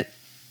Idiot.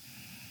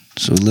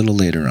 So a little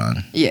later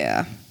on.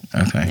 Yeah.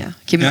 Okay.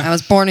 Yeah. I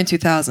was born in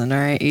 2000. All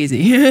right,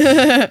 easy.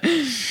 I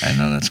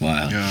know, that's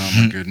wild. Oh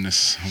my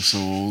goodness, I'm so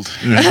old.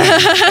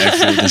 I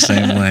feel the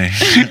same way.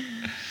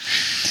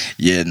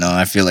 Yeah, no,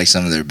 I feel like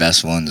some of their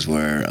best ones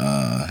were,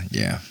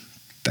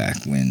 back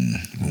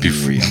when we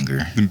were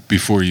younger.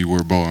 Before you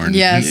were born.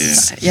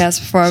 Yes,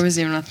 before I was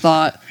even a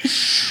thought.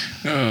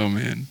 Oh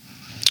man.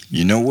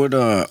 You know what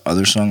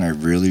other song I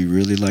really,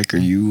 really like? Do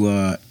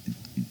you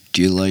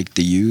like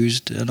The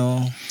Used at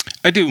all?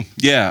 I do,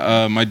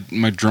 yeah.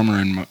 My drummer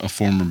in a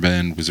former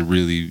band was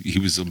he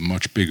was a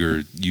much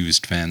bigger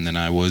Used fan than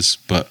I was,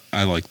 but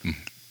I like them.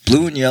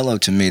 Blue and Yellow,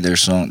 to me, that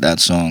song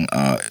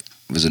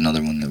was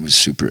another one that was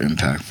super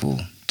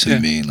impactful to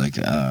me. Like,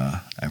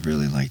 I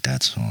really like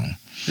that song.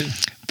 Yeah.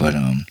 But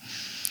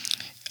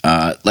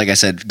like I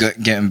said,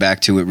 getting back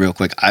to it real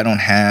quick, I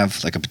don't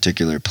have like a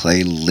particular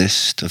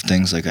playlist of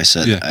things. Like I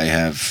said, I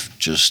have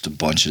just a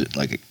bunch of,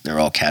 like, they're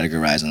all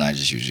categorized, and I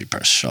just usually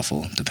press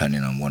shuffle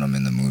depending on what I'm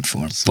in the mood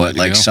for. But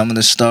like some of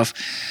the stuff,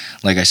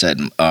 like I said,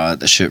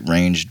 the shit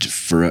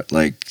ranges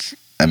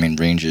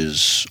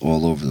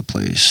all over the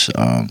place.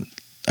 I'm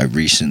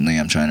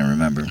trying to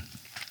remember,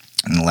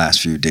 in the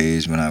last few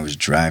days when I was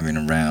driving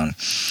around,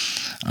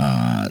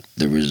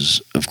 there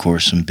was, of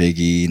course, some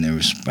Biggie, and there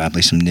was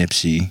probably some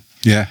Nipsey.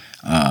 Yeah.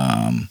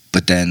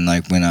 But then,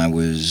 like, when I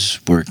was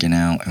working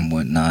out and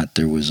whatnot,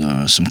 there was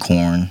some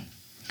Korn,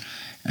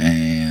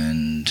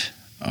 and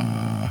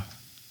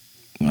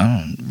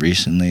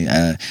recently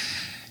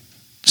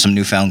some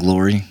Newfound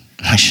Glory.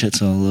 My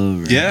shit's all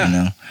over.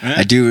 Yeah.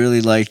 I do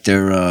really like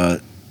their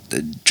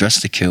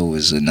Dress to Kill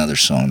was another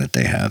song that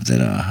they have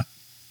that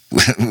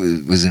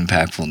was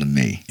impactful to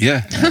me.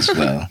 Yeah, as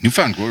well.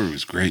 Newfound Glory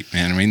was great,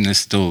 man. I mean, they're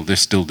still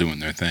doing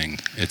their thing.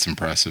 It's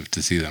impressive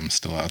to see them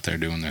still out there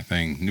doing their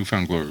thing.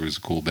 Newfound Glory was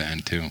a cool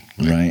band too.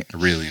 Right. I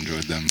really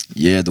enjoyed them.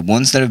 Yeah, the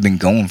ones that have been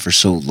going for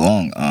so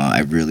long,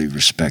 I really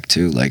respect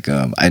too. Like,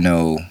 I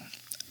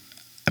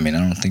I mean, I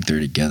don't think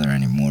they're together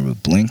anymore,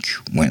 but Blink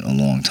went a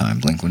long time.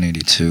 Blink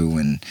 182,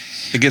 and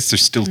I guess they're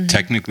still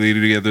technically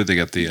together. They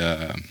got the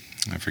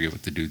I forget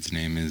what the dude's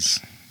name is.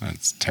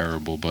 That's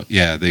terrible, but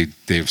yeah,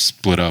 they've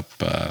split up.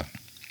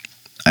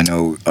 I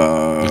know.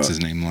 What's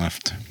his name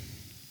left?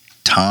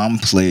 Tom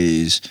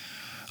plays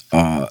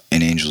in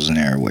Angels and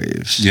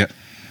Airwaves. Yeah.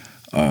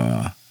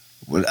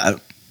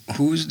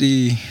 Who's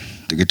the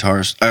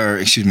guitarist? Or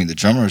excuse me, the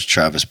drummer is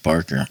Travis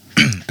Barker,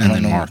 and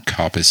then Mark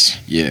Hoppus.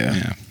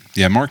 Yeah.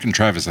 Yeah, Mark and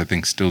Travis, I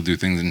think, still do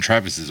things, and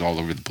Travis is all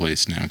over the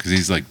place now because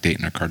he's like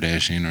dating a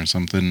Kardashian or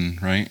something,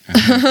 right? I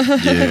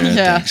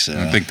think so.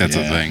 I think that's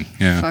a thing.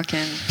 Yeah.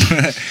 Fucking.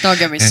 Don't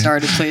get me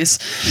started, please.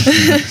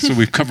 So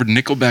we've covered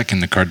Nickelback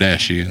and the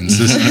Kardashians.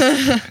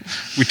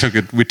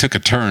 We took a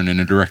turn in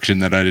a direction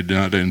that I did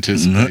not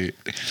anticipate.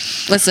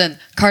 Listen,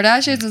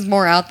 Kardashians is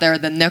more out there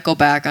than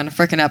Nickelback on a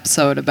freaking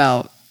episode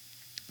about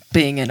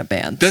being in a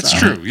band. That's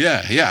true.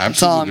 Yeah, absolutely.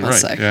 That's all I'm gonna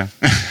say. Yeah.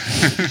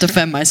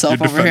 Defend myself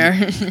over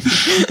here.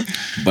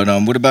 But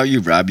what about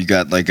you, Rob? You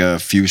got like a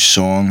few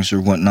songs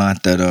or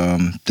whatnot that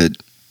that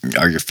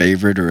are your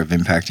favorite or have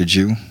impacted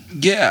you?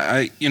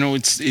 Yeah,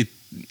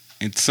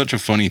 it's such a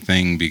funny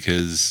thing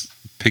because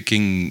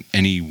picking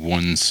any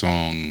one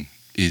song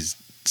is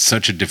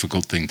such a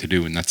difficult thing to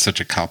do, and that's such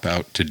a cop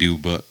out to do.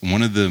 But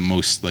one of the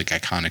most like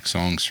iconic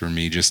songs for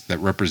me, just that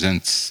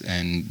represents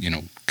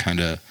and kind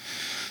of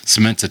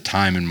cements a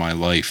time in my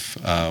life,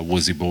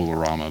 was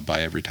Ebola-Rama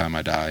by Every Time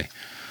I Die.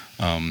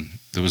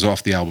 It was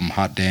off the album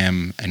Hot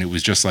Damn, and it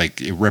was just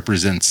like, it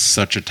represents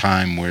such a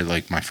time where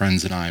like my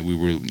friends and I, we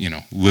were,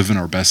 living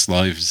our best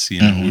lives.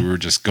 We were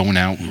just going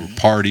out, we were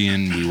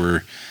partying, we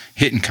were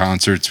hitting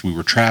concerts, we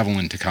were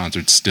traveling to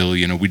concerts still.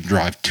 We'd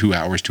drive 2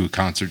 hours to a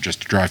concert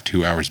just to drive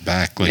 2 hours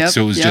back.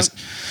 So it was just,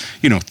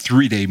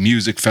 3-day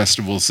music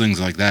festivals, things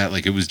like that.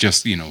 Like it was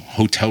just,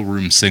 hotel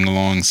room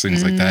sing-alongs,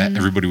 things like that.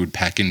 Everybody would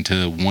pack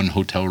into one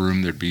hotel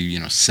room. There'd be,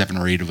 7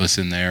 or 8 of us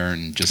in there,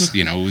 and just,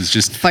 it was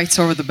just fights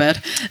over the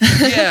bed.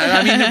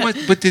 Yeah, I mean,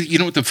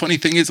 what the funny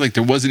thing is, like,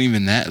 there wasn't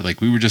even that. Like,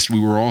 we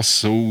were all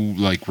so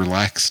like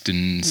relaxed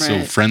and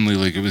so friendly.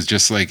 Like it was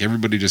just like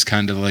everybody just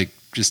kind of like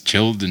just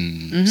chilled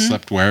and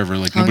slept wherever.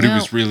 Like nobody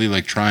was really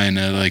like trying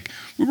to like.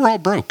 We were all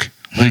broke.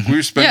 Like we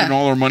were spending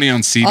all our money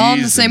on CDs, all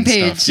on the same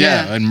page,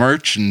 stuff. And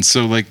merch, and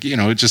so like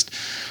it just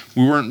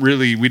we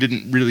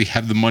didn't really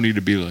have the money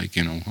to be like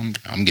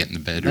I'm getting to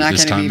bed or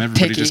this time.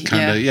 Everybody picky,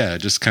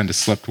 just kind of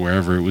slept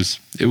wherever. It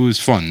was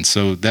fun.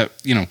 So that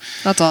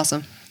that's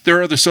awesome. There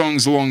are other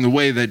songs along the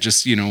way that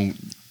just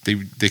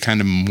they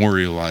kind of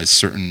memorialize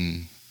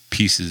certain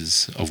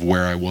pieces of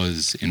where I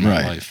was in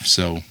my life.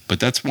 So, but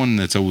that's one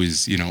that's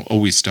always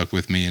stuck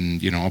with me,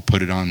 and I'll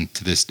put it on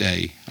to this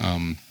day.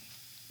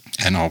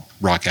 And I'll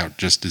rock out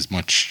just as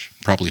much,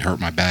 probably hurt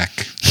my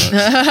back. But,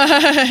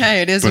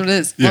 hey, it is what it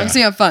is. As long as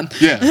you have fun.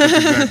 Yeah, that's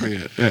exactly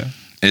it. Yeah.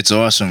 It's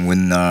awesome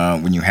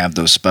when you have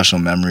those special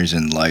memories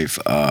in life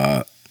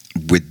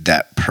with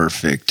that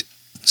perfect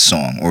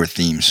song or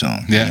theme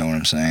song. Yeah. You know what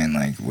I'm saying?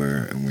 Like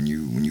when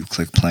you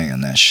click play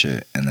on that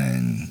shit and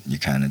then you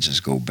kind of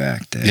just go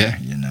back there,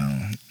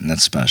 and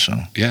that's special.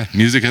 Yeah,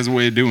 music has a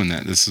way of doing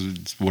that. This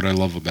is what I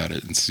love about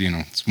it. It's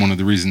it's one of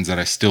the reasons that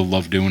I still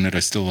love doing it.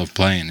 I still love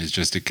playing, is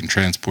just it can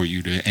transport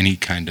you to any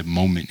kind of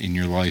moment in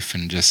your life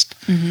and just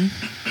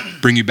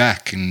bring you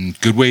back in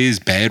good ways,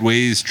 bad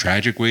ways,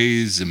 tragic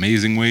ways,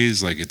 amazing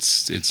ways. Like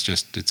it's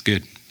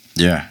good.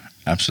 Yeah,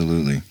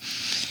 absolutely.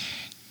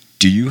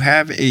 Do you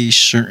have a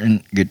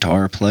certain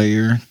guitar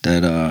player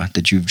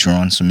that you've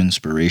drawn some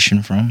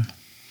inspiration from?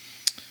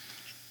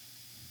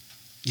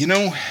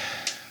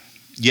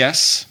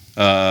 Yes.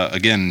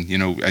 Again,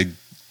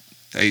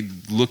 I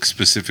look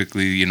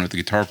specifically, the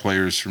guitar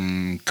players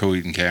from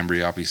Coheed and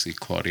Cambria, obviously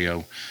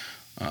Claudio,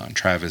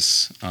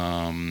 Travis,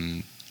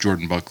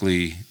 Jordan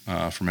Buckley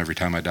from Every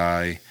Time I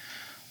Die,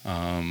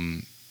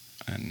 and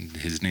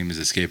his name is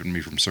escaping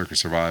me from Circus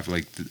Survive.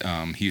 Like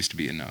he used to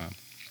be in a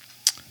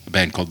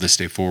band called This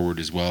Day Forward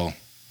as well.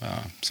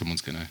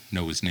 Someone's gonna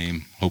know his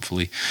name,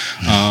 hopefully.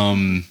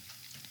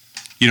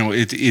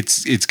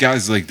 It's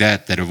guys like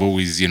that have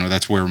always,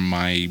 that's where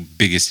my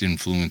biggest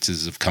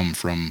influences have come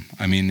from.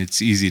 I mean,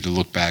 it's easy to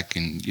look back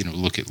and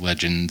look at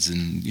legends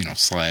and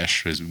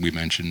Slash, as we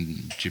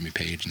mentioned, Jimmy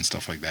Page and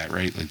stuff like that,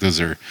 right? Like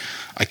those are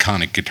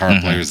iconic guitar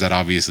players that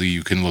obviously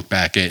you can look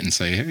back at and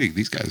say, hey,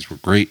 these guys were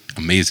great,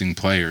 amazing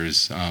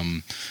players.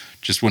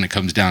 Just when it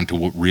comes down to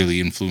what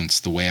really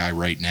influenced the way I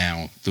write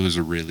now, those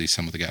are really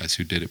some of the guys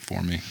who did it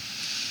for me.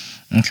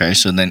 Okay,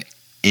 so then,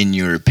 in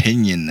your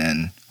opinion,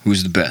 then,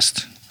 who's the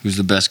best? Who's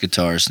the best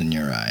guitarist in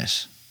your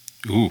eyes?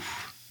 Ooh.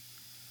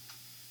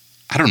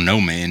 I don't know,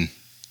 man.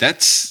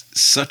 That's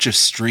such a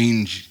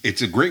strange...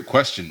 It's a great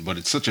question, but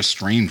it's such a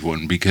strange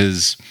one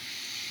because,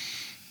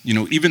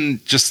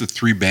 even just the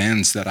 3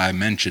 bands that I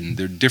mentioned,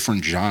 they're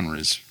different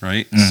genres,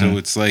 right? So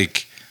it's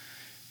like,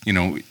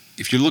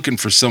 if you're looking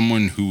for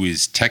someone who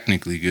is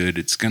technically good,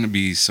 it's going to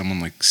be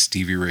someone like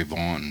Stevie Ray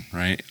Vaughan,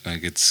 right?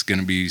 Like it's going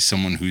to be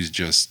someone who's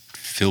just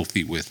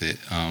filthy with it.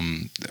 I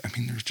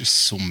mean, there's just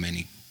so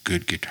many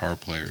good guitar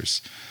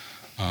players.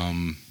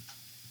 I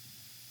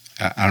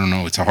I don't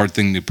know. It's a hard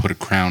thing to put a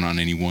crown on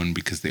anyone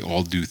because they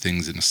all do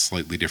things in a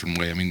slightly different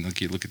way. I mean, like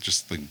you look at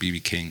just like B.B.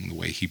 King, the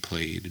way he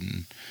played,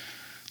 and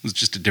it was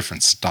just a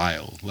different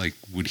style. Like,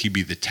 would he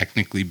be the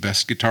technically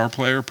best guitar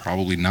player?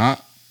 Probably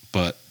not.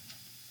 But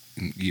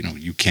you know,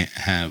 you can't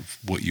have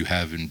what you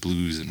have in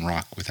blues and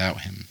rock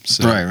without him.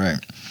 So, Right.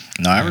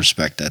 No, I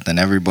respect that. Then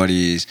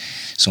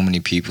so many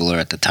people are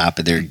at the top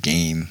of their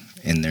game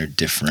in their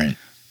different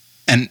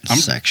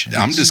sections.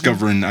 I'm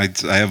discovering, I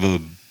have a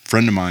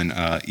friend of mine,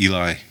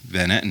 Eli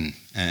Van Etten,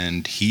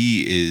 and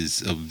he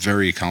is a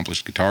very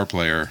accomplished guitar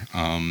player.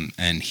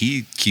 And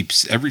he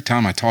keeps, every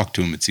time I talk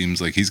to him, it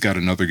seems like he's got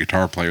another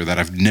guitar player that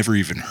I've never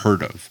even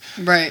heard of.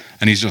 Right.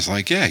 And he's just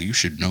like, yeah, you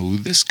should know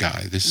this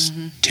guy, this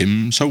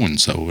Tim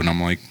so-and-so. And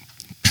I'm like,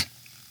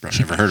 I've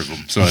never heard of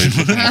him. So I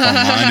look him up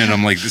online, and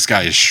I'm like, this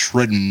guy is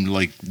shredding,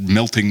 like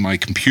melting my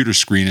computer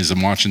screen as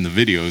I'm watching the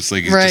video. It's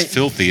like, it's just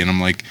filthy. And I'm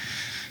like,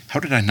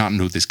 how did I not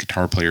know this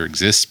guitar player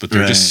exists? But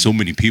there are just so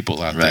many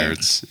people out there.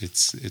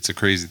 It's a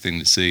crazy thing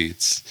to see.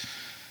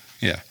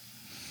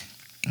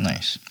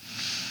 Nice.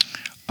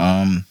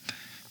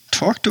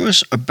 Talk to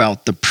us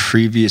about the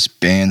previous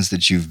bands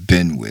that you've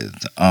been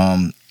with.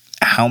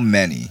 How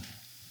many?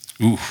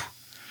 Ooh,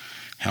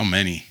 how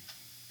many?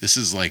 This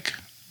is like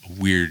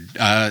weird.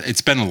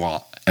 It's been a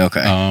lot.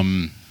 Okay.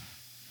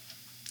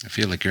 I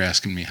feel like you're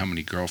asking me how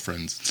many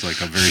girlfriends. It's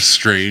like a very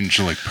strange,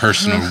 like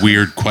personal,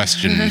 weird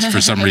question.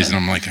 For some reason,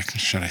 I'm like,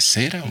 should I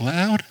say it out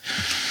loud?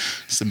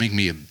 Does that make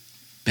me a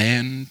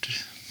band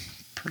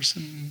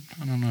person?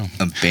 I don't know.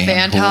 A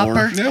band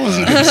hopper? That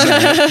wasn't good.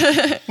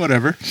 Sorry.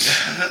 Whatever.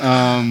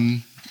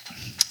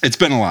 It's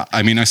been a lot.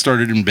 I mean, I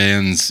started in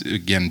bands,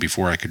 again,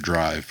 before I could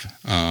drive.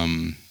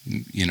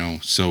 You know,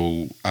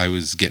 so I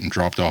was getting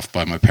dropped off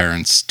by my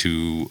parents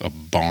to a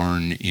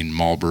barn in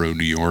Marlboro,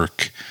 New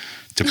York,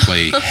 to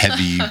play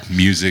heavy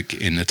music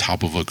in the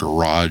top of a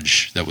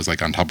garage that was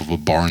like on top of a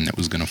barn that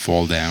was going to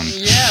fall down.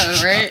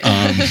 Yeah, right.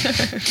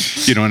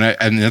 You know,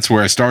 and that's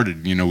where I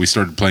started. You know, we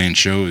started playing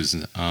shows.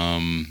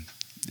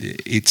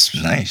 It's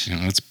nice. You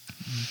know, it's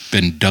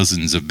been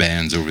dozens of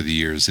bands over the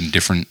years in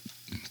different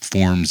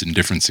forms and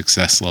different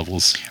success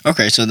levels.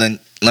 Okay, so then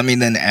let me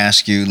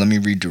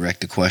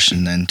redirect the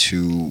question then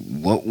to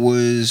what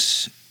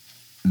was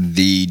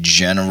the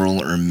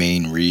general or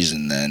main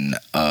reason then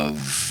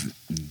of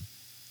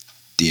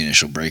the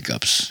initial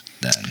breakups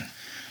then?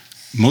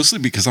 Mostly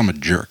because I'm a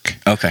jerk.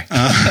 Okay.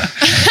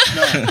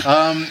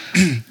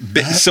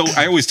 So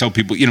I always tell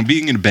people, you know,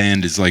 being in a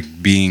band is like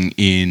being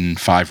in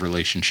 5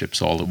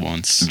 relationships all at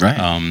once.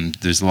 Right.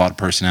 There's a lot of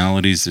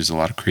personalities. There's a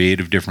lot of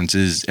creative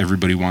differences.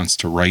 Everybody wants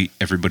to write.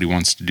 Everybody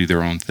wants to do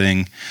their own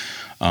thing.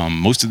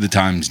 Most of the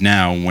times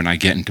now when I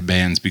get into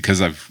bands, because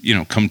I've, you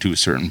know, come to a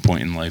certain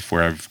point in life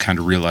where I've kind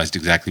of realized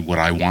exactly what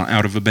I want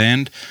out of a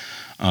band,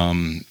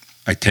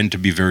 I tend to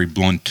be very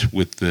blunt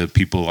with the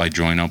people I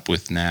join up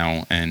with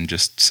now and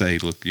just say,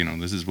 look, you know,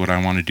 this is what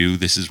I want to do.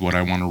 This is what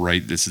I want to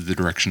write. This is the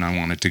direction I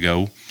want it to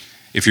go.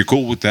 If you're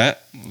cool with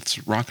that,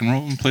 let's rock and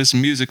roll and play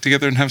some music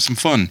together and have some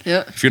fun.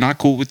 Yep. If you're not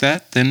cool with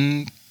that,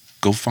 then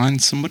go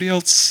find somebody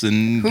else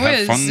and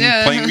have fun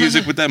playing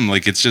music with them.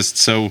 Like, it's just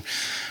so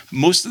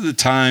most of the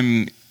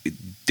time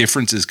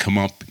differences come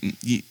up.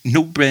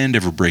 No band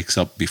ever breaks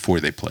up before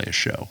they play a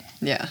show.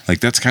 Yeah. Like,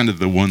 that's kind of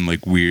the one,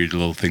 like, weird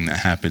little thing that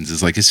happens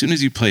is, like, as soon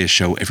as you play a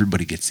show,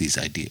 everybody gets these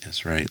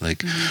ideas, right?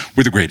 Like,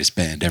 we're the greatest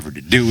band ever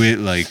to do it.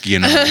 Like, you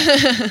know,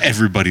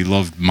 everybody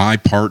loved my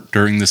part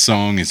during the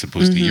song as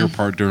opposed to your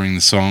part during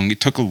the song.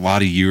 It took a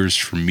lot of years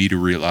for me to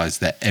realize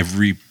that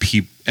every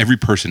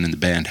person in the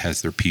band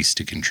has their piece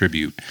to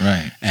contribute.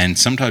 Right. And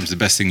sometimes the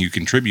best thing you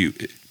can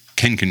contribute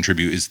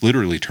is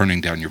literally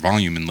turning down your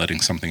volume and letting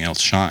something else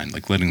shine,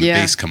 like letting the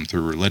bass come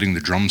through or letting the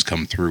drums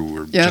come through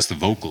or just the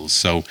vocals.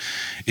 So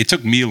it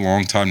took me a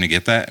long time to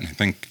get that. And I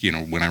think, you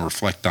know, when I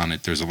reflect on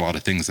it, there's a lot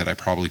of things that I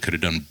probably could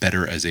have done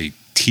better as a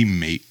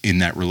teammate in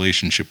that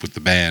relationship with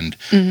the band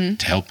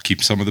to help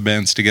keep some of the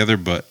bands together.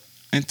 But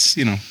it's,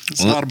 you know,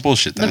 it's a lot of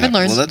bullshit that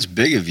happens. Well, that's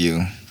big of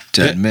you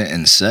to admit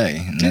and say.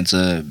 And it's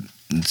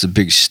a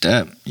big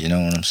step. You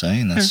know what I'm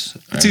saying?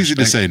 It's easy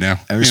to say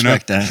now. I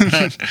respect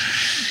that.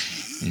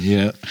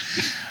 Yeah.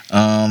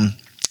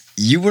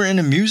 You were in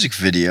a music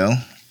video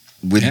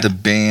with the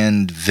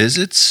band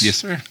Visits? Yes,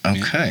 sir.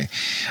 Okay.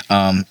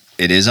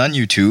 It is on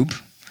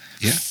YouTube.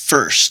 Yeah.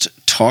 First,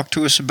 talk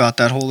to us about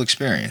that whole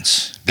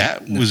experience.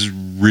 That was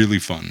really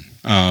fun.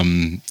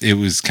 It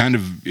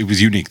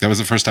was unique. That was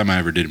the first time I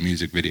ever did a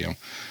music video.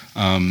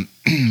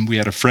 We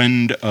had a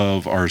friend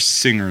of our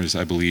singers,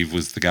 I believe,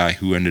 was the guy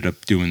who ended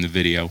up doing the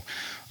video.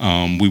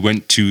 We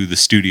went to the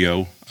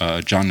studio.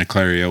 John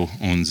Niclario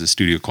owns a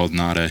studio called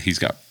Nada. He's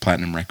got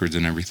platinum records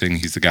and everything.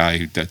 He's the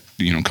guy that,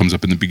 you know, comes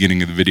up in the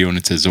beginning of the video and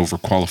it says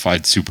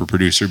overqualified super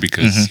producer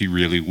because he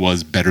really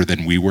was better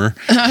than we were.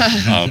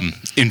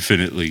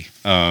 Infinitely.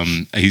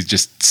 He's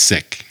just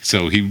sick.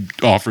 So he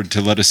offered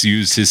to let us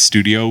use his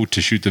studio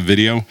to shoot the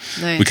video.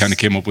 Nice. We kind of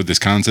came up with this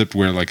concept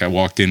where, like, I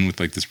walked in with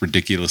like this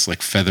ridiculous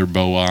like feather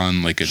bow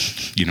on, like a,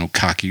 you know,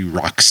 cocky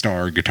rock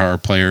star guitar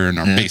player, and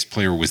our bass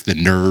player was the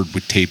nerd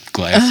with taped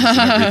glasses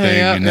and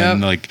everything. And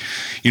then like,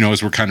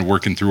 as we're kind of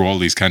working through all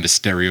these kind of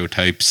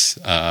stereotypes,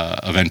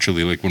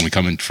 eventually, like when we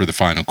come in for the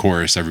final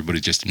chorus,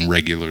 everybody's just in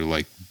regular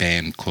like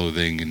band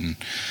clothing, and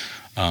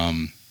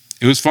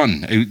it was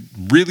fun.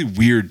 Really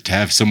weird to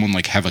have someone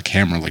like have a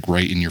camera like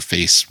right in your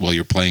face while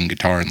you're playing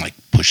guitar and like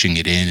pushing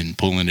it in and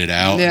pulling it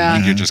out. Yeah.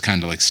 And you're just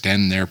kind of like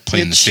standing there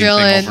playing You're the same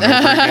thing over and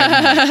over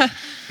again. Like,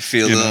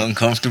 Feel a little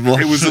uncomfortable.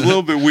 it was a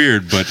little bit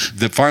weird, but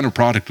the final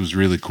product was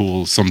really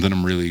cool. Something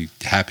I'm really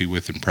happy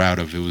with and proud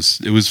of. It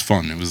was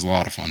fun. It was a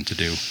lot of fun to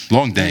do.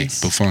 Long day,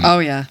 Nice. but fun. Oh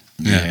yeah.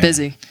 Yeah.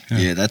 Busy.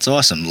 Yeah, that's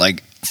awesome.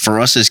 Like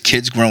for us as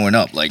kids growing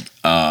up, like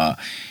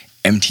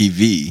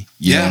MTV,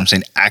 you know what I'm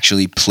saying,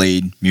 actually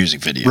played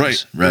music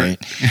videos. Right.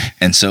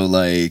 And so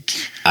like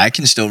I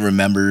can still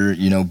remember,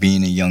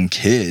 being a young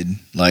kid,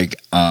 like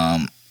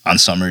on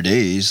summer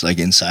days, like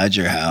inside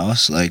your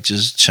house, like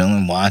just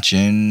chilling,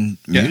 watching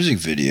music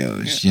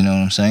videos, you know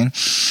what I'm saying?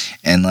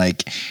 And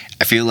like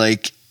I feel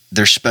like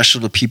they're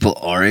special to people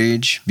our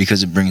age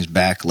because it brings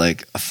back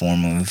like a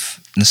form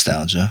of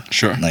nostalgia.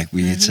 Sure. Like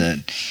we had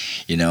said,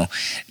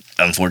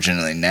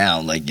 unfortunately now,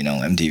 like,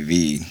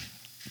 MTV,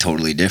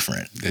 totally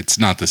different. It's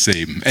not the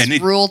same. And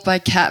Ruled by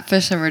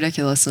catfish and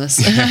ridiculousness.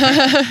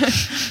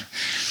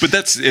 but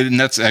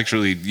that's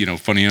actually,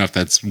 funny enough,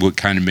 that's what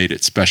kind of made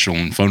it special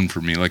and fun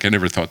for me. Like I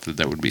never thought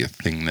that would be a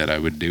thing that I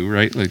would do,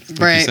 right? Like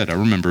you said, I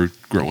remember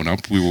growing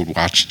up, we would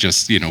watch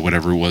just,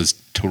 whatever it was,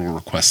 Total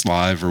Request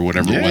Live or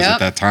whatever it was at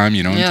that time.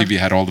 MTV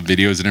had all the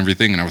videos and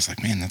everything, and I was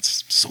like, man,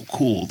 that's so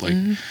cool. Like,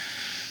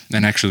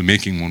 and actually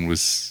making one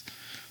was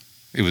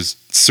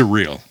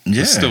surreal.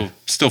 Yeah. But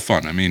still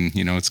fun. I mean,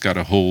 it's got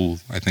a whole,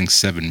 I think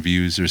 7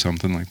 views or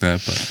something like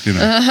that,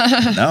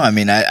 but No, I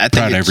mean, I think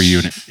proud of every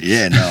unit.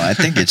 Yeah, no, I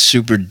think it's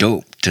super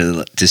dope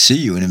to see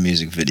you in a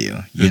music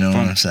video. You know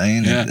what I'm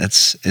saying? Yeah.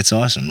 It's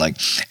awesome. Like,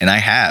 and I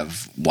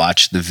have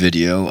watched the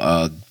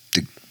video.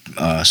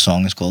 The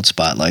song is called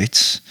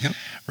Spotlights. Yep.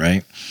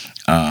 Right.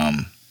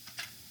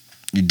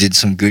 You did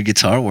some good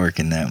guitar work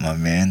in that, my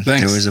man.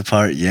 Thanks. There was a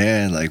part,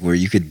 like where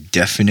you could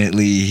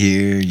definitely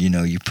hear,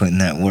 you putting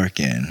that work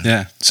in.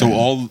 Yeah. So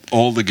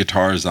all the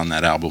guitars on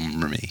that album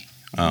were me.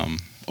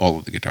 All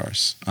of the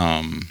guitars.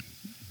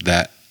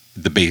 That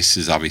the bass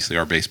is obviously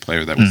our bass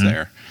player that was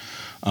there.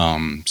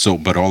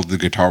 But all the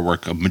guitar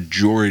work, a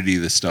majority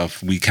of the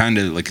stuff, we kind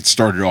of like it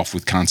started off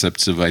with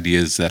concepts of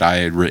ideas that I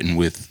had written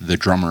with the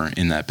drummer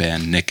in that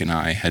band. Nick and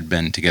I had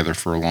been together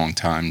for a long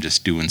time,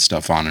 just doing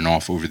stuff on and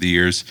off over the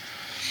years.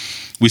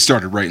 We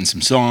started writing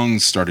some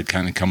songs, started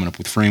kind of coming up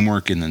with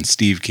framework, and then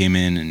Steve came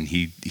in and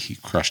he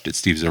crushed it.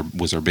 Steve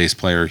was our bass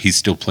player. He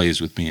still plays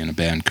with me in a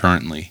band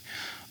currently,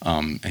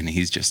 and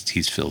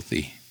he's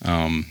filthy.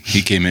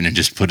 He came in and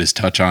just put his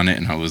touch on it,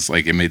 and I was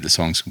like, it made the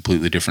songs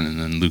completely different. And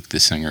then Luke, the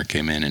singer,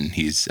 came in, and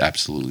he's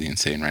absolutely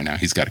insane right now.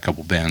 He's got a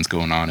couple bands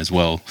going on as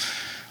well.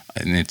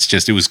 And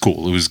it was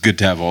cool. It was good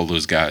to have all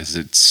those guys.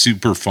 It's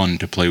super fun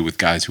to play with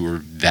guys who are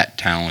that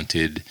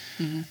talented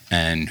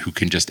and who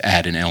can just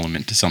add an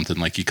element to something.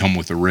 Like you come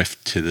with a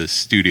riff to the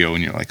studio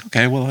and you're like,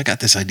 okay, well, I got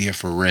this idea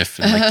for a riff.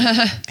 And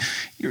like,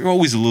 you're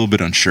always a little bit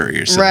unsure of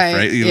yourself,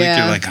 right?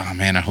 You're like, oh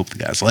man, I hope the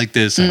guys like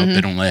this. I hope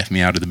they don't laugh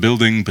me out of the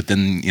building. But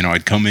then,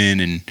 I'd come in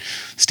and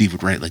Steve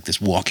would write like this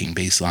walking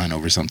bass line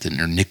over something,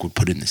 or Nick would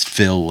put in this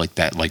fill like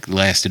that, like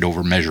lasted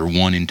over measure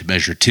 1 into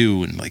measure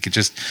 2. And like,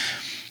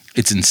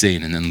 it's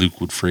insane. And then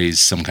Luke would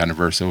phrase some kind of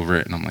verse over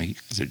it, and I'm like, you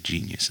guys are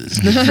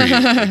geniuses.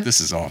 Like,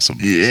 this is awesome.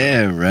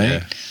 Yeah, right.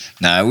 Yeah.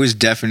 No, it was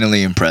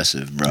definitely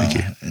impressive, bro. Thank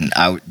you.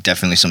 And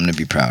definitely something to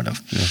be proud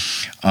of.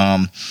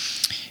 Yeah.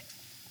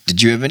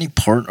 Did you have any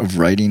part of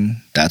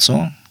writing that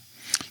song?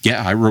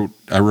 Yeah, I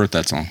wrote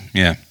that song.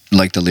 Yeah.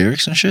 Like the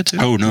lyrics and shit too?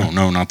 Oh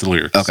no, not the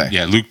lyrics. Okay.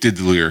 Yeah, Luke did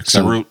the lyrics.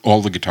 So, I wrote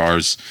all the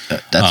guitars.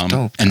 That's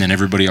dope. And then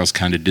everybody else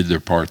kind of did their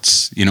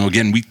parts.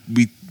 Again,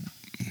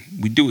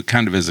 we do it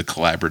kind of as a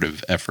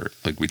collaborative effort.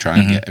 Like we try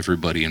and get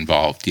everybody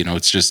involved.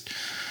 It's just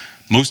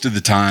most of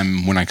the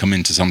time when I come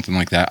into something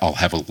like that, I'll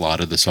have a lot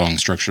of the song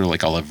structure.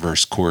 Like I'll have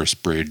verse, chorus,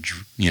 bridge.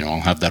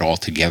 I'll have that all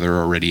together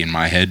already in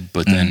my head.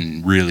 But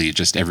then really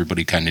just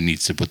everybody kind of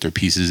needs to put their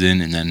pieces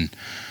in. And then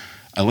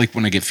I like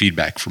when I get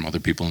feedback from other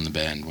people in the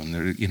band when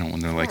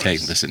they're like, hey,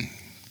 listen,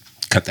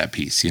 cut that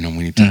piece. We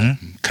need to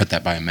cut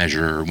that by a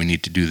measure, or we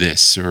need to do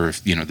this. Or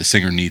if, the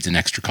singer needs an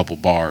extra couple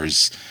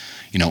bars,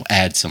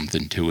 add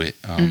something to it.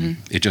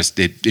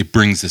 It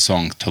brings the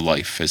song to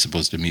life as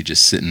opposed to me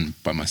just sitting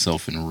by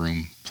myself in a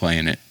room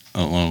playing it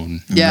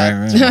alone. Yeah.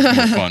 Right. It's much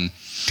more fun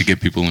to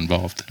get people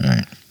involved.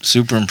 Right.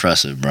 Super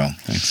impressive, bro.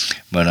 Thanks.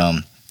 But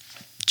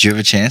did you have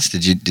a chance?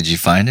 Did you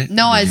find it?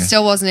 No, I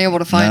still wasn't able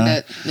to find No?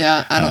 it.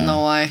 Yeah, I don't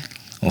know why.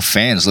 Well,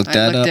 fans, look I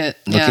that looked up. it,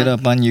 Look it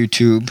up on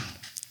YouTube.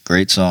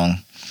 Great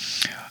song.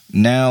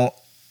 Now,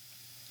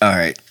 all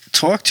right,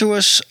 talk to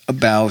us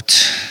about.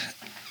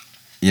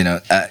 You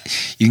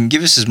can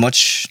give us as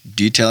much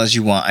detail as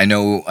you want. I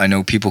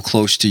know people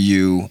close to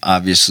you,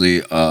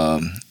 obviously,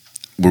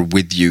 were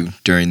with you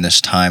during this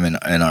time and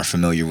are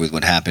familiar with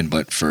what happened,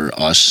 but for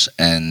us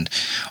and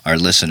our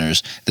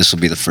listeners, this will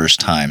be the first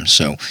time.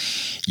 So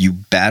you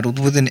battled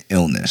with an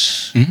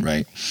illness,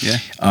 right? Yeah.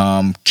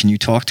 Can you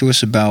talk to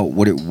us about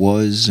what it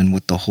was and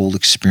what the whole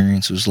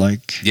experience was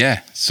like?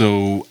 Yeah.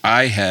 So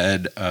I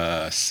had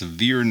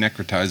severe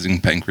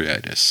necrotizing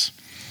pancreatitis.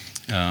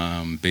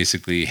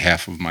 Basically,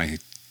 half of my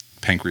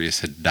pancreas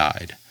had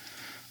died.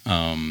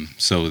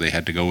 So they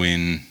had to go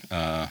in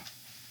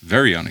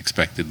very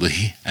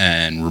unexpectedly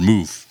and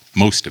remove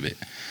most of it.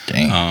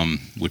 Dang.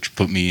 Which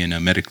put me in a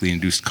medically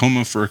induced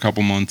coma for a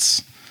couple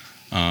months.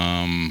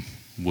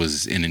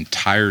 Was an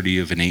entirety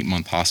of an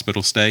 8-month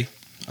hospital stay.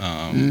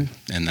 And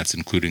that's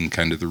including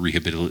kind of the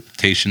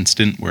rehabilitation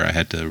stint where I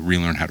had to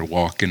relearn how to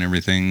walk and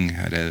everything.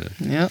 Had a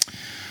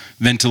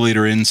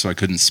ventilator in, so I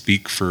couldn't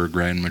speak for a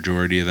grand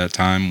majority of that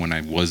time when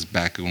I was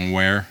back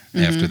aware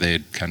after they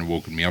had kind of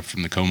woken me up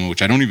from the coma,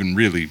 which I don't even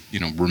really,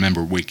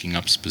 remember waking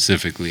up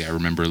specifically. I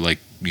remember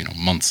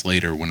months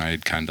later when I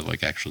had kind of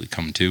actually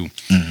come to.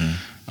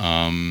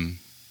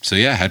 So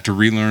yeah, I had to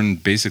relearn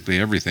basically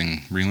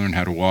everything. Relearn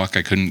how to walk.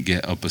 I couldn't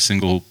get up a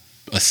single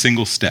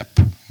step.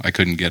 I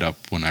couldn't get up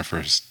when I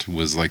first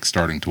was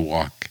starting to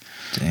walk.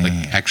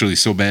 Dang. Actually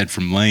so bad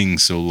from laying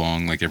so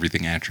long,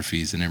 everything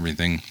atrophies and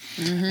everything.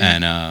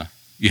 And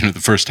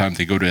the first time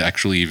they go to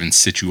actually even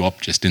sit you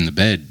up just in the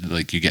bed,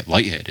 you get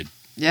lightheaded.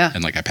 Yeah.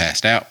 And I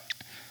passed out.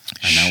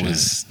 And that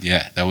was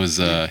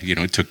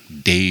it took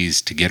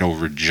days to get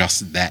over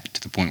just that,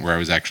 to the point where I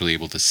was actually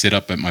able to sit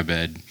up at my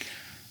bed,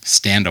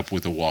 stand up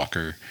with a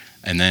walker,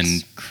 and then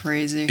It's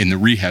crazy. in the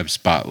rehab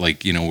spot,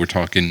 we're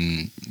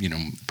talking,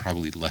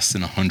 probably less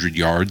than 100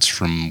 yards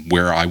from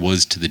where I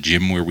was to the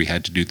gym where we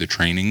had to do the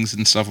trainings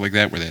and stuff like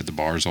that, where they had the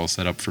bars all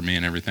set up for me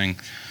and everything.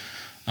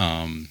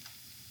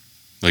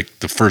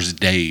 The first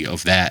day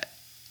of that,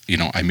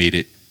 I made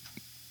it,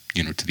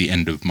 to the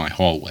end of my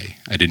hallway.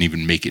 I didn't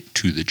even make it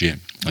to the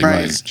gym. It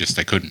was just,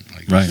 I couldn't.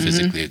 It was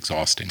physically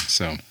exhausting.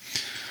 So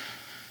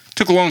it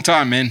took a long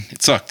time, man.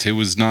 It sucked. It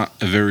was not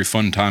a very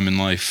fun time in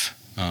life.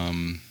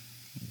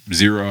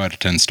 0 out of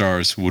 10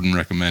 stars. Wouldn't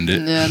recommend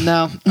it. Yeah,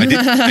 no. I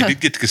did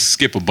get to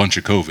skip a bunch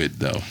of COVID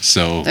though.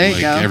 So There you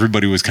go.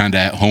 everybody was kind of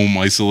at home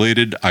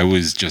isolated. I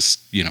was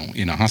just,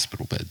 in a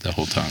hospital bed the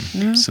whole time.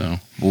 Yeah. So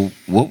Well,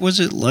 what was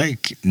it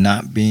like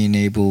not being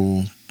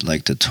able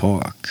to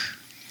talk?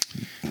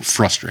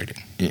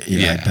 frustrating.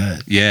 Yeah, I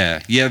bet.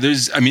 Yeah.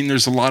 There's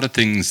a lot of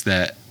things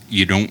that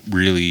you don't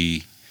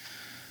really,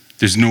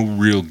 there's no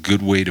real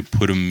good way to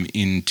put them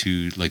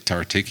into, to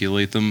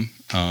articulate them.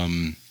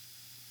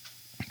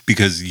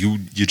 Because you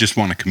just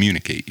want to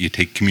communicate. You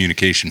take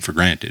communication for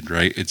granted,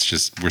 right? It's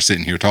just, we're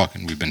sitting here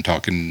talking. We've been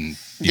talking,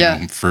 you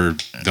know, for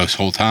this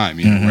whole time.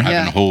 We're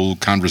having a whole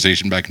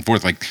conversation back and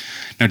forth.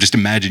 Now just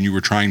imagine you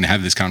were trying to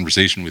have this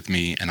conversation with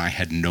me and I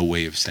had no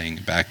way of saying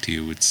it back to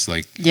you. It's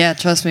Yeah,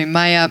 trust me.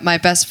 My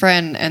best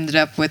friend ended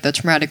up with a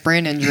traumatic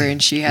brain injury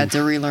and she had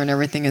to relearn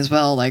everything as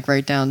well.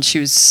 Right down, she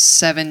was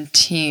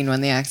 17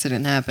 when the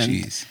accident happened.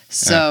 Jeez.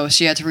 So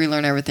she had to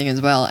relearn everything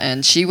as well.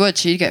 And she'd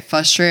get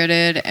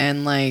frustrated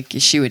and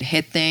she would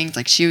hit things.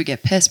 She would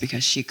get pissed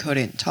because she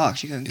couldn't talk.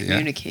 She couldn't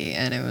communicate.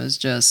 And it was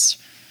just,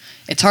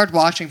 it's hard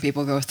watching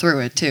people go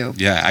through it too.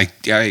 Yeah,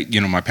 I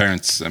my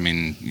parents,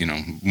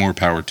 more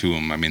power to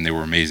them. They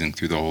were amazing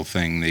through the whole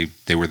thing.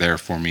 They were there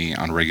for me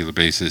on a regular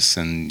basis.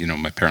 And,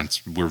 my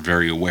parents were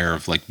very aware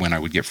of when I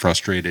would get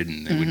frustrated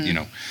and they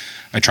would,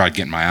 I tried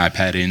getting my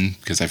iPad in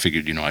because I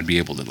figured, I'd be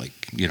able to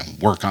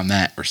work on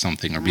that or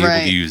something or be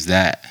able to use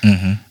that.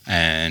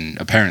 And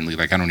apparently,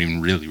 I don't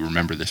even really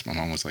remember this. My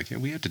mom was like, yeah,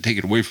 we had to take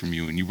it away from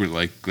you. And you were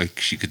like we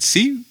could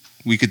see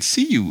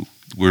you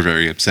were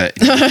very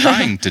upset. You were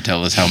trying to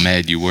tell us how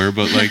mad you were,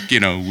 but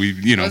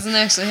it wasn't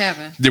actually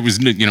happening. There was,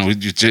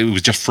 it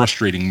was just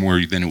frustrating more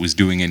than it was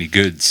doing any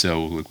good.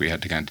 So we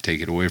had to kind of take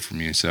it away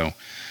from you. So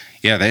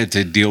yeah, they had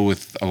to deal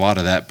with a lot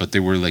of that, but they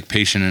were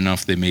patient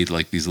enough. They made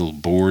these little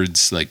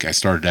boards. I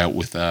started out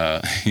with,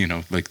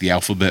 the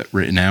alphabet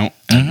written out.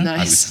 Nice. I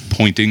was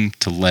pointing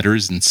to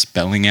letters and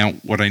spelling out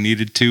what I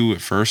needed to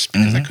at first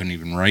because I couldn't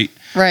even write.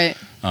 Right.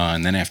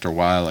 And then after a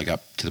while, I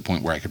got to the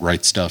point where I could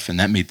write stuff, and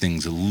that made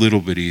things a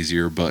little bit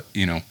easier. But,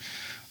 I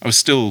was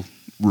still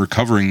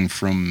recovering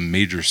from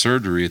major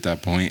surgery at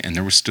that point, and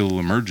there were still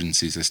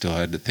emergencies. I still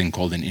had a thing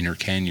called an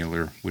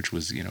intercannular, which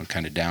was,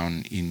 kind of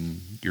down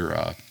in your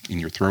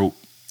throat.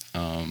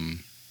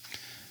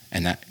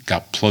 And that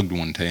got plugged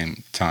one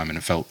time, and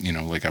it felt,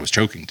 like I was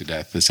choking to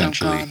death,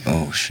 essentially.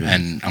 Oh, shit.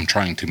 And I'm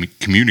trying to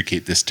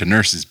communicate this to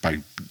nurses by,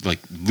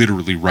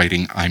 literally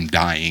writing, I'm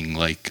dying,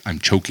 I'm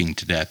choking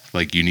to death.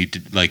 You need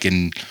to,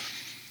 and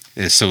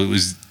so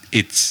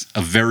it's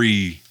a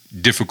very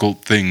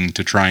difficult thing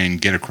to try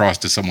and get across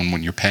to someone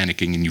when you're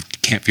panicking and you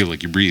can't feel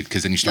like you breathe,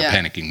 because then you start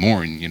panicking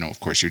more, and, of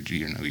course, you're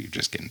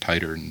just getting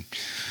tighter. And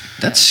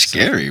that's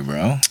scary,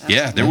 bro.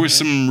 Yeah, there were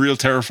some real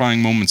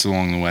terrifying moments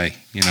along the way.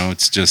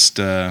 It's just,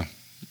 it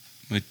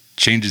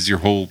changes your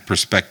whole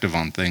perspective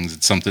on things.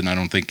 It's something I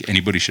don't think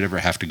anybody should ever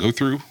have to go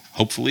through,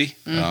 hopefully.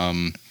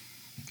 Again,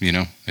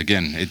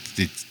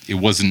 it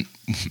wasn't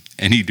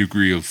any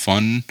degree of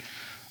fun,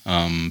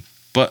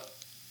 But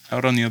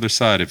out on the other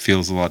side, it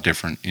feels a lot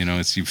different. You know,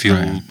 you feel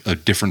Right. a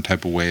different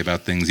type of way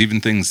about things, even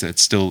things that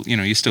still,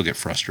 you still get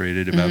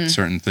frustrated about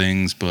certain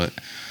things, but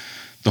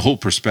the whole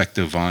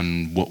perspective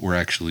on what we're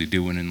actually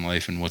doing in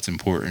life and what's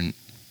important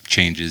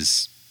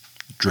changes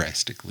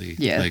drastically.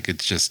 Yeah. Like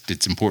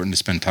it's important to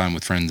spend time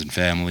with friends and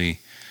family,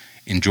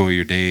 enjoy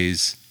your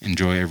days,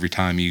 enjoy every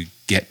time you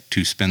get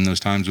to spend those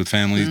times with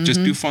family.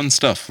 Just do fun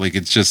stuff. Like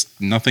it's just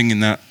nothing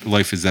in that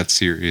life is that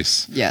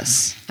serious.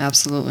 Yes,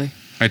 absolutely.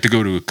 I had to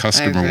go to a I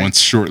customer agree. once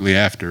shortly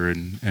after,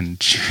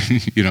 and she,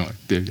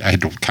 I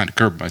had to kind of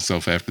curb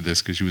myself after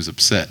this because she was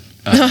upset.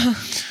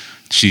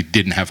 She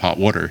didn't have hot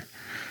water,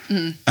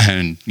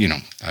 and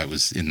I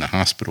was in the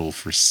hospital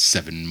for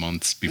 7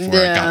 months before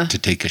I Yeah. got to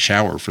take a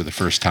shower for the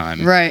first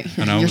time. Right.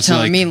 And I You're was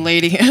telling like, me,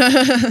 lady.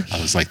 I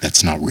was like,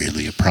 that's not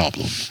really a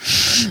problem,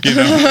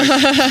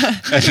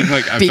 and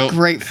like I Be felt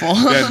grateful.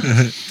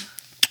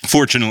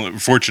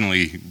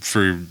 Fortunately,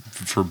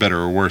 for better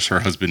or worse, her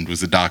husband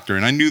was a doctor,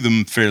 and I knew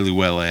them fairly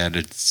well. I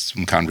had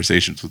some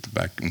conversations with them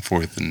back and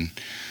forth, and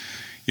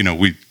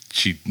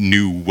she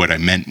knew what I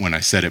meant when I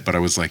said it. But I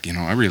was like,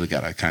 I really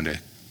gotta kind of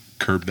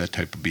curb that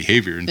type of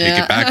behavior and take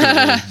it back a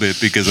little bit,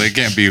 because I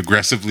can't be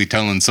aggressively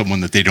telling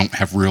someone that they don't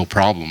have real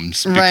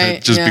problems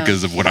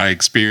because of what I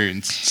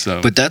experienced.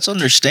 So, But that's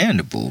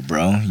understandable,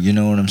 bro. You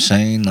know what I'm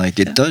saying? Like,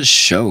 it does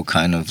show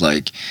kind of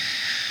like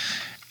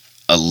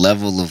a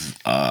level of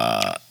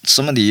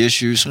some of the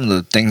issues, some of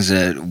the things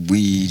that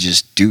we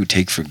just do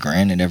take for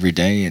granted every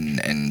day and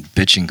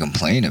bitch and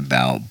complain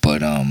about.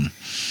 But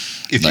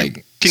if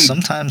like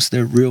sometimes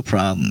they're real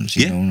problems.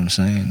 You know what I'm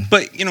saying?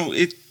 But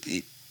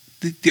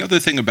the other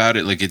thing about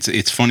it, like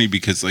it's funny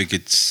because like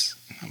it's,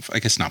 I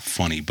guess not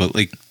funny, but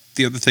like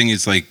the other thing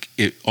is like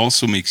it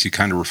also makes you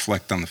kind of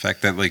reflect on the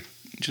fact that like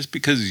just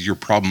because your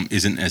problem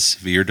isn't as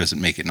severe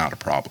doesn't make it not a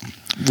problem.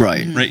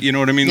 Right. Right. You know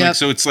what I mean? Yep. Like,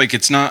 so it's like,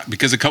 it's not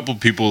because a couple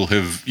people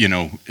have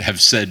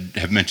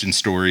mentioned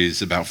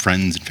stories about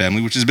friends and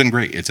family, which has been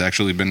great. It's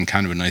actually been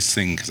kind of a nice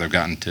thing because I've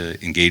gotten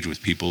to engage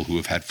with people who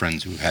have had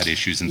friends who have had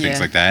issues and things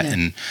like that.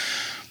 Yeah.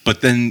 But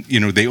then,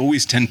 they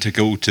always tend to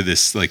go to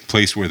this like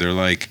place where they're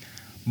like,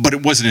 but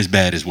it wasn't as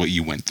bad as what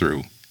you went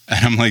through.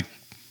 And I'm like,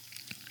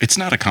 it's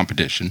not a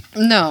competition.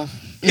 No.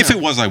 If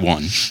it was, I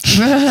won.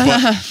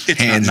 But it's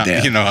Hands not,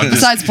 down. I'm just,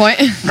 Besides point.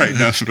 right.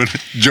 No, but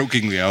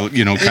jokingly, I'll, kind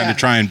Yeah. of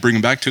try and bring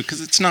them back to it because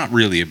it's not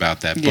really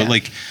about that. Yeah. But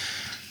like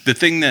the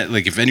thing that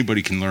like, if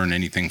anybody can learn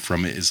anything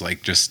from it is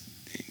like, just,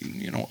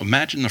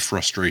 imagine the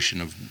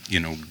frustration of,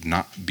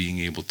 not being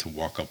able to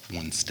walk up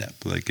one step.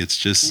 Like it's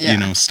just,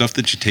 stuff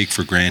that you take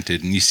for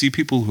granted. And you see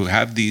people who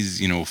have these,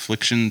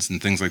 afflictions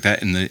and things like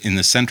that. In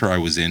the center I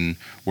was in,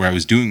 where I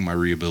was doing my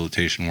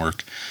rehabilitation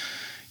work,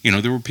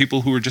 there were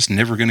people who were just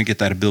never going to get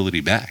that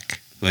ability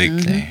back. Like,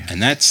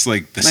 and that's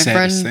like the My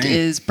saddest friend thing.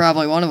 is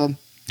probably one of them.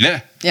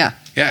 Yeah. Yeah.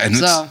 Yeah. And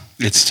So-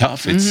 it's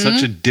tough. It's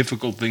such a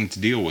difficult thing to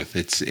deal with.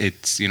 It's,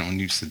 and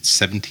you said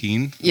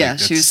 17. Yeah, Like,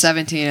 she was that's-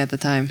 17 at the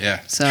time.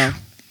 Yeah. So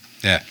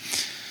Yeah.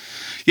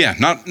 Yeah.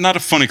 Not a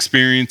fun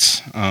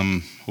experience.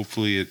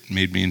 Hopefully it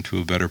made me into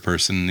a better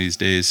person these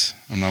days.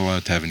 I'm not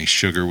allowed to have any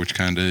sugar, which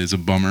kind of is a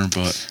bummer,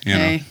 but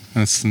Hey.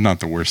 that's not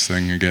the worst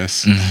thing, I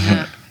guess.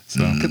 yeah.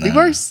 So Could be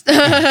worse.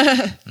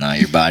 Nah,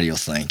 your body will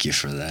thank you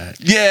for that.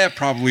 yeah,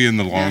 probably in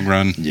the long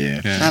run.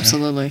 Yeah.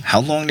 Absolutely. How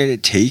long did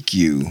it take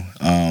you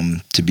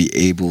to be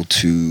able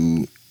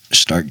to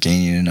start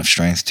gaining enough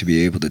strength to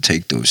be able to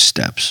take those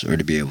steps or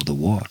to be able to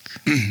walk?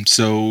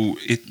 So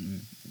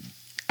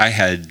I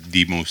had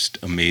the most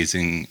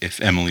amazing,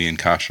 if Emily and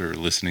Kasha are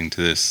listening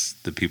to this,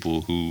 the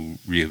people who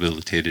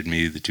rehabilitated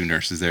me, the two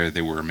nurses there,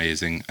 they were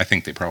amazing. I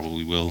think they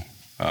probably will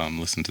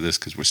listen to this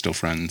because we're still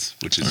friends,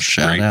 which is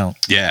Shout great. out.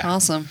 Yeah.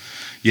 Awesome.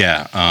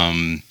 Yeah.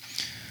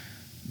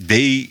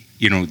 They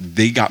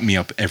got me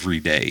up every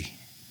day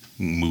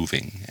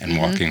moving and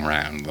walking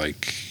around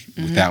like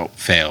without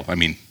fail. I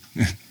mean,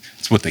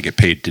 it's what they get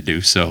paid to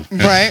do. So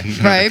Right,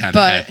 they right, kinda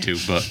but- had to,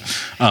 but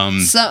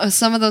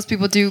Some of those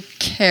people do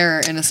care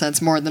in a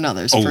sense more than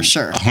others, for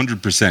sure.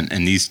 100%.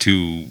 And these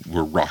two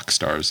were rock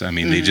stars. I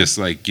mean, they just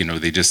like,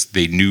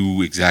 they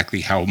knew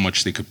exactly how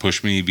much they could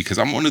push me, because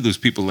I'm one of those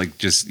people like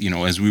just,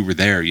 as we were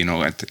there,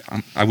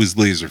 I was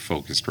laser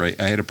focused, right?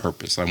 I had a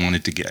purpose. I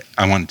wanted to get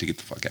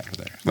the fuck out of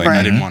there. Like I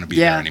Right. didn't want to be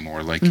Yeah. there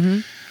anymore. Like,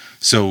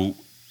 so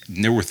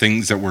there were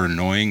things that were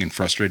annoying and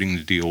frustrating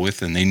to deal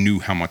with, and they knew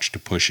how much to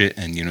push it.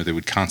 And, they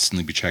would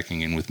constantly be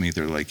checking in with me.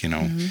 They're like,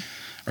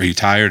 are you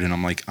tired? And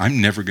I'm like, I'm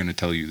never going to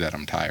tell you that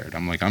I'm tired.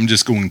 I'm like, I'm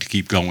just going to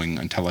keep going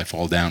until I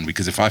fall down,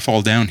 because if I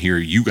fall down here,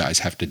 you guys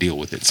have to deal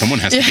with it. Someone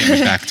has to get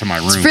me back to my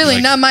room. It's really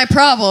Like, not my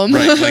problem.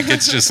 right. Like,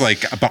 it's just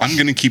like, but I'm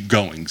going to keep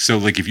going. So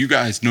like, if you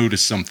guys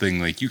notice something,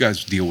 like you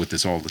guys deal with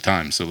this all the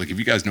time. So like, if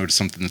you guys notice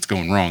something that's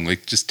going wrong,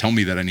 like just tell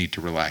me that I need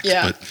to relax.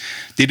 Yeah. But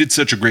they did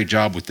such a great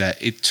job with that.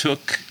 It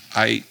took,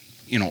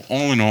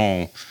 all in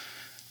all,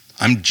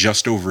 I'm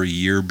just over a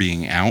year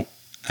being out,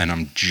 and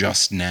I'm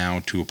just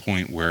now to a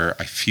point where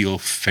I feel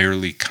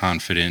fairly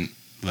confident.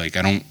 Like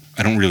I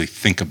don't really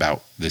think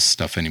about this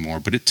stuff anymore,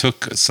 but it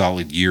took a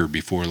solid year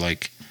before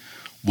like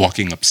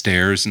walking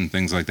upstairs and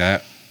things like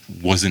that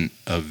wasn't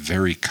a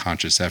very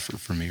conscious effort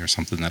for me or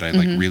something that I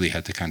like really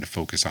had to kind of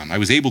focus on. I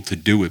was able to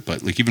do it,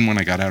 but like even when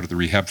I got out of the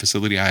rehab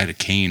facility, I had a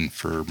cane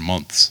for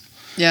months.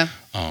 Yeah.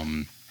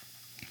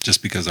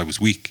 Just because I was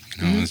weak,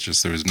 you know, it's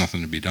just, there was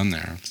nothing to be done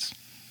there.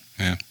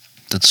 Yeah.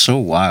 That's so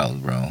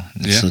wild, bro.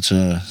 It's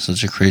Yeah.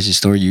 such a crazy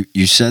story.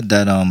 You said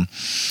that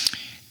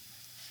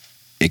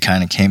it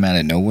kind of came out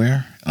of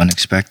nowhere,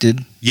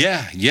 unexpected.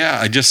 Yeah.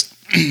 I just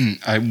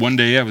one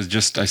day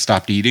I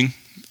stopped eating.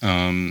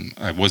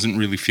 I wasn't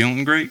really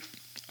feeling great.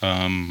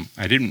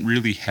 I didn't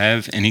really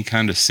have any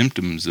kind of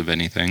symptoms of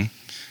anything.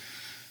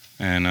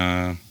 And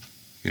I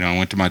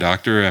went to my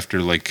doctor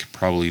after like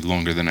probably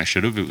longer than I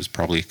should have. It was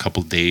probably a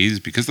couple days,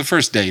 because the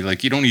first day,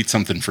 like, you don't eat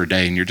something for a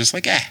day and you're just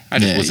like, I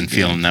just wasn't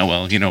feeling that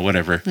well,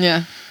 whatever.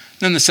 Yeah.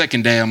 Then the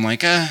second day I'm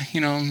like,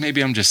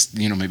 maybe I'm just,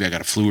 maybe I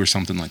got a flu or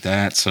something like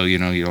that. So,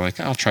 you're like,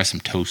 I'll try some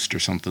toast or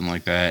something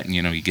like that. And,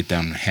 you get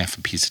down to half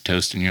a piece of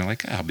toast and you're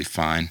like, I'll be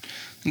fine.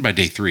 And by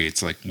day 3,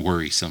 it's like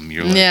worrisome.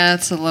 You're like, yeah,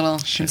 it's a little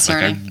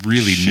concerning. Like, I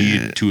really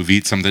need to have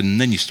eaten something. And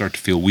then you start to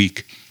feel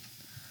weak.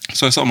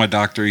 So I saw my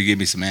doctor. He gave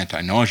me some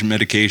anti-nausea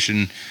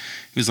medication.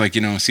 He was like,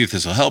 see if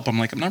this will help. I'm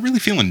like, I'm not really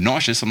feeling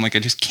nauseous. I'm like, I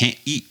just can't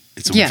eat.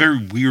 It's a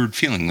very weird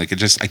feeling. Like, I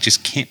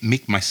just can't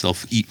make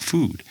myself eat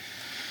food.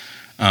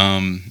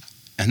 And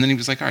then he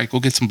was like, all right, go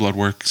get some blood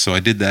work. So I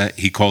did that.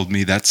 He called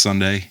me that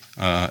Sunday,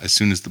 as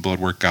soon as the blood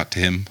work got to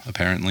him,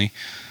 apparently.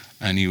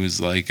 And he was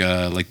like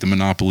the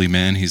Monopoly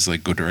man. He's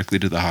like, go directly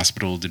to the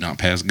hospital. Do not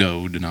pass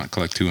go. Do not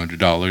collect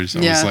 $200.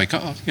 I was like,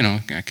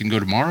 I can go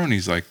tomorrow. And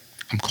he's like,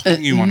 I'm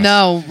calling you on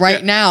now.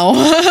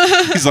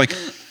 He's like,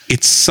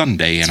 it's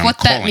Sunday and I'm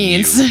calling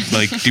you.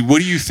 Like, what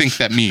do you think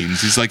that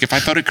means? He's like, if I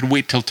thought it could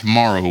wait till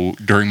tomorrow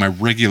during my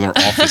regular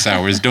office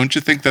hours, don't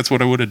you think that's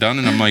what I would have done?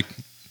 And I'm like,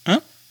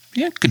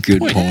 yeah,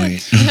 good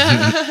point.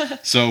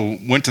 So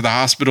went to the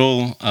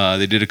hospital.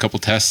 They did a couple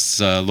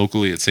tests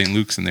locally at St.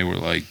 Luke's, and they were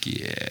like,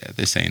 yeah,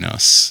 this ain't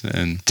us.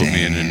 And put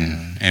me in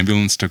an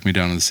ambulance, took me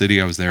down to the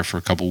city. I was there for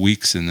a couple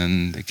weeks, and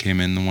then they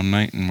came in the one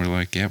night and were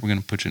like, yeah, we're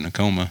going to put you in a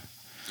coma.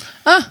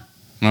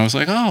 And I was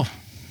like, oh,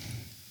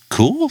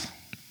 cool.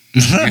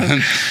 You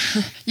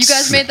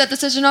guys made that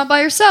decision all by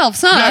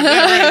yourselves, huh?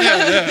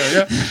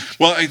 Yeah.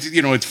 Well,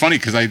 it's funny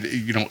because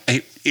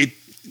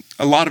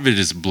a lot of it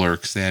is a blur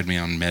because they had me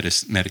on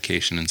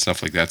medication and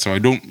stuff like that. So I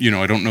don't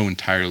know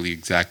entirely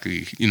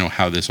exactly,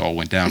 how this all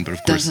went down. But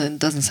of course,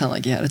 doesn't sound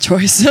like you had a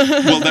choice.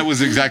 Well, that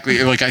was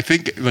exactly like, I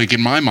think, like,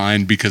 in my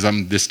mind, because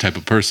I'm this type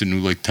of person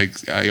who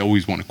I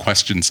always want to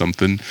question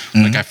something.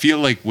 Like, I feel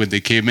like when they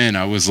came in,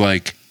 I was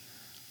like,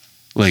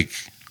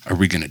 are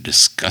we going to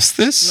discuss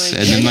this?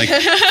 And then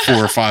 4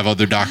 or 5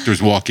 other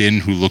doctors walk in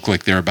who look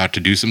like they're about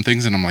to do some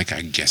things. And I'm like,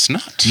 I guess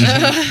not.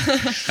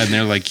 And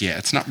they're like, yeah,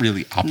 it's not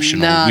really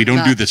optional. We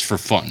don't do this for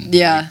fun.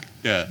 Yeah.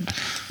 Yeah.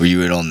 Were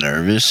you at all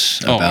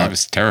nervous? I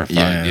was terrified.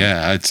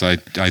 Yeah.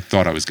 I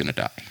thought I was going to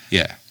die.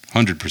 Yeah.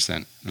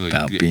 100%.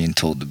 About being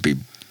told to be.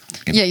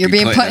 You're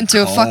being put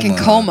into a fucking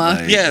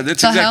coma. Yeah,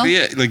 that's exactly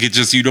it. Like, it's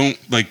just, you don't,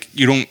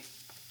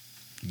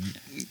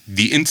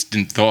 the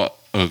instant thought,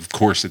 of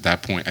course, at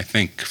that point, I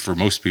think for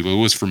most people,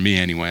 it was for me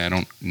anyway. I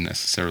don't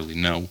necessarily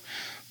know,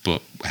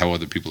 but how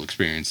other people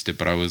experienced it.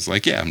 But I was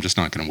like, I'm just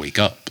not going to wake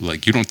up.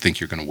 Like, you don't think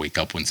you're going to wake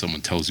up when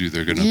someone tells you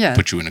they're going to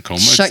put you in a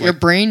coma. Shut your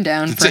brain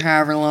down for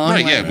however long.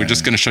 Right, we're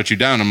just going to shut you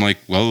down. I'm like,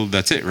 well,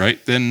 that's it,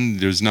 right? Then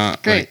there's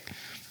not. Great.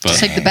 Just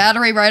take the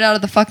battery right out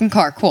of the fucking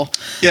car. Cool.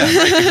 Yeah,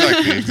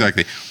 right,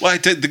 exactly. Well,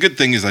 the good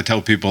thing is I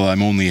tell people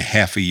I'm only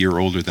half a year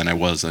older than I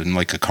was. I'm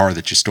like a car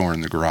that you store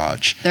in the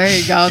garage. There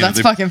you go. That's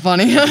fucking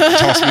funny.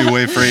 Tossed me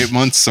away for 8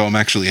 months, so I'm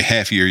actually a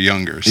half year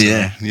younger.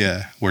 So,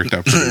 worked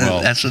out pretty well.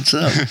 That's what's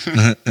up.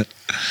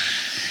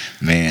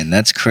 Man,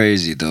 that's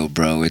crazy though,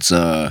 bro. It's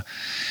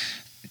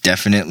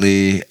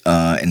definitely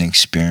an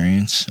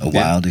experience, a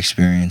wild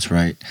experience,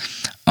 right?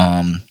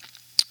 I'm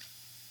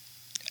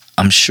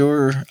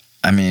sure.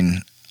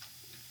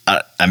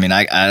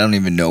 I don't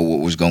even know what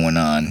was going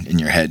on in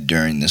your head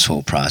during this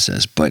whole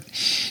process, but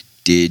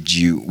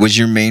was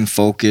your main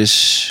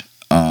focus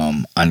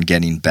on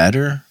getting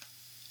better?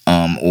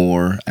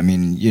 Or,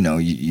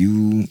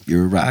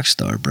 you're a rock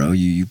star, bro.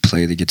 You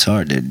play the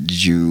guitar.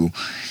 Did you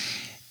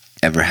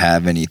ever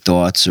have any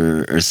thoughts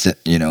or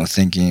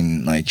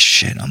thinking like,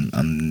 shit,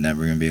 I'm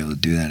never going to be able to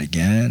do that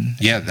again?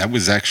 Yeah, that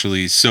was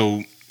actually,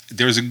 so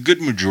there's a good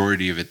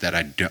majority of it that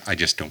I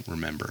just don't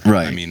remember.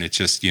 Right. I mean, it's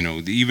just,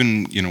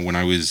 even, when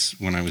I was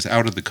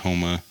out of the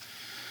coma,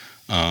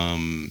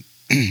 and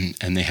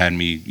they had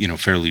me,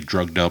 fairly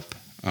drugged up,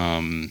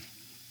 and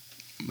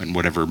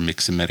whatever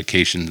mix of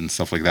medications and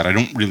stuff like that. I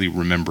don't really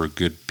remember a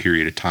good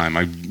period of time.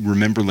 I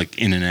remember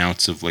in and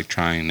outs of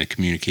trying to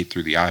communicate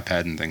through the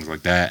iPad and things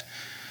like that.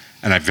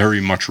 And I very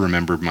much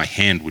remember my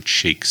hand would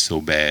shake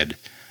so bad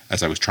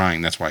as I was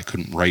trying. That's why I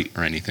couldn't write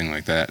or anything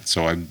like that.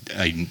 So I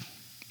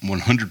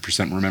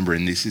 100% remember,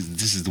 and this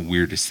is the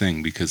weirdest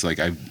thing, because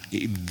I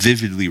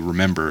vividly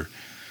remember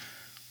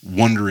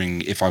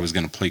wondering if I was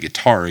going to play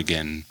guitar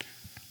again.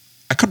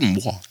 I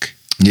couldn't walk.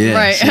 Yeah.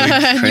 Right. so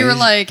And you were crazy.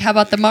 like, how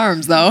about the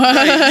arms, though?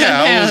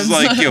 Yeah, I Hands. was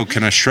like, yo,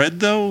 can I shred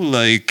though?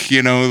 Like,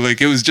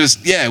 like it was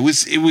just, yeah, it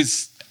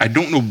was, I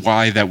don't know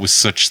why that was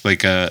such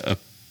like a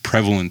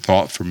prevalent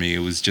thought for me. It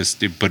was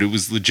just, but it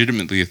was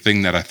legitimately a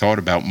thing that I thought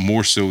about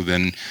more so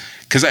than,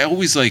 because I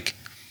always like,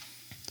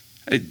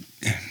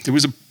 there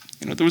was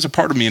a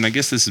part of me, and I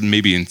guess this is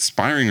maybe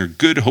inspiring or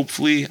good,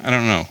 hopefully. I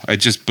don't know.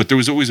 But there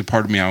was always a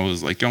part of me I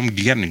was like, I'm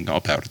getting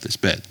up out of this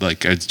bed.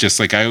 Like, it's just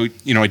like, I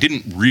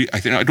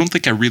don't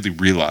think I really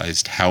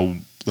realized how,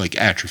 like,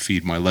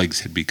 atrophied my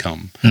legs had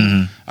become.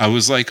 Mm-hmm. I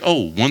was like,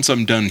 oh, once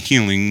I'm done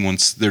healing,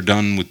 once they're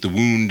done with the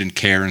wound and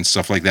care and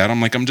stuff like that,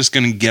 I'm like, I'm just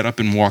going to get up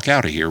and walk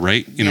out of here,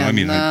 right?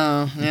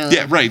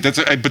 Yeah, right.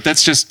 But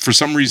that's just, for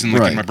some reason,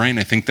 like, Right. in my brain,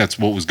 I think that's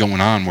what was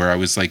going on, where I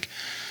was like,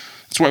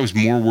 that's why I was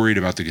more worried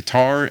about the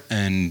guitar,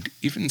 and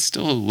even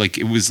still, like,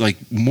 it was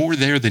like more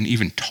there than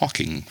even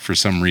talking for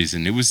some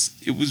reason. It was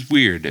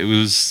weird.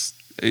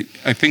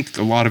 I think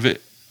a lot of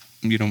it,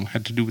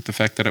 had to do with the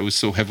fact that I was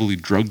so heavily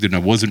drugged and I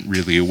wasn't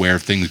really aware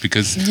of things,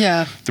 because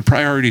the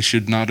priority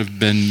should not have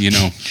been,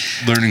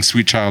 learning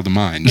Sweet Child of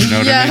Mine. You know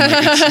what I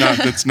mean? Like,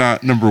 that's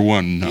not number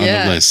one on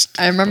the list.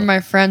 I remember my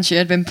friend, she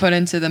had been put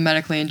into the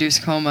medically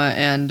induced coma,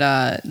 and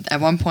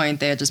at one point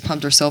they had just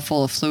pumped her so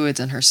full of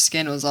fluids and her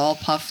skin was all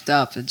puffed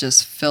up and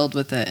just filled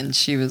with it, and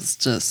she was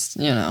just,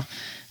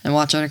 and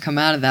watch her come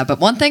out of that. But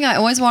one thing I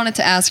always wanted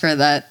to ask her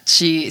that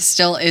she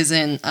still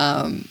isn't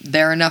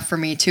there enough for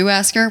me to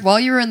ask her,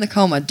 while you were in the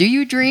coma, do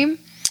you dream?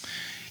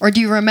 Or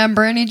do you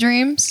remember any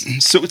dreams?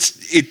 So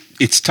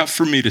it's tough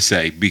for me to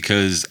say,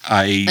 because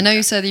I know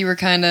you said you were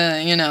kind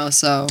of,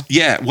 so.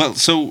 Yeah, well,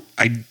 so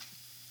I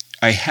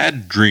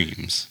had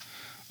dreams.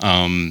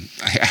 I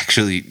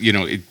actually,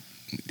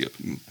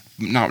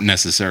 not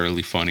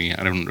necessarily funny.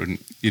 I don't know.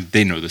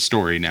 They know the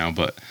story now,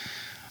 but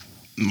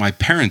my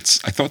parents,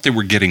 I thought they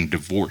were getting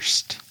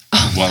divorced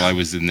while I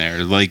was in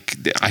there. Like,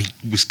 I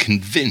was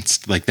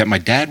convinced, like, that my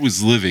dad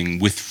was living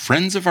with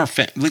friends of our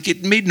family. Like,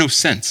 it made no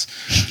sense,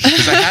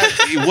 because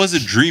it was a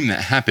dream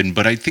that happened,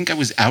 but I think I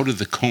was out of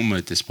the coma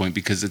at this point,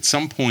 because at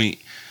some point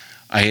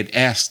I had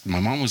asked, my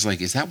mom was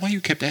like, is that why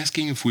you kept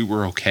asking if we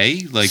were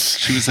okay? Like,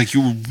 she was like,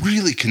 you were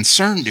really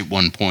concerned at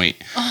one point.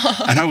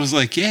 And I was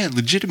like, yeah,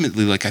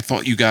 legitimately, like, I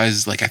thought you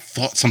guys, like, I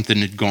thought something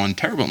had gone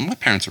terrible. And my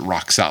parents are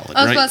rock solid,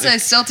 I was right? about to say,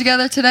 still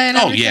together today and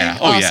everything? Yeah.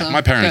 Awesome.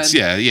 My parents,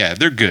 Good. yeah,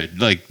 they're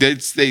good. Like,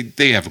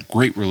 they have a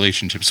great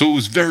relationship. So it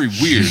was very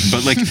weird.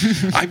 But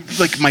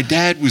like, my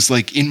dad was,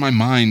 like, in my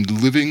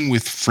mind living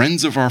with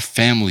friends of our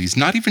families,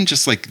 not even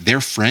just like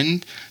their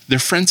friend's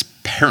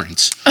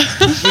parents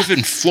who live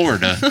in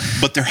Florida,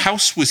 but their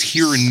house was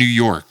here in New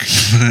York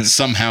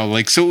somehow.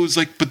 Like, so it was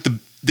like, but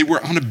they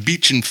were on a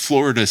beach in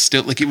Florida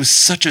still. Like, it was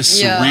such a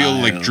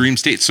surreal, like, dream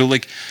state. So,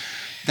 like,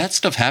 that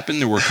stuff happened.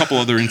 There were a couple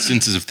other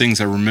instances of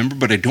things I remember,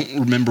 but I don't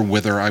remember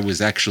whether I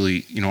was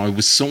actually, I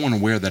was so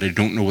unaware that I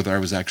don't know whether I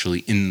was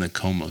actually in the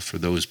coma for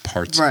those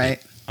parts. Right.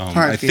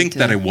 I think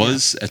that I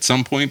was at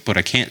some point, but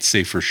I can't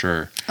say for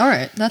sure. All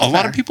right, that's a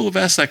lot fair. of people have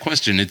asked that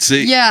question. I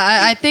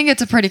think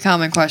it's a pretty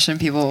common question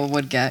people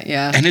would get.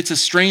 Yeah, and it's a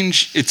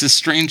strange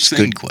thing.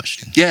 Good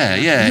question. Yeah.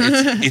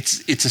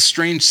 It's a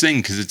strange thing,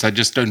 because I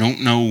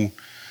don't know.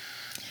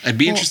 I'd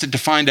be interested to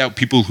find out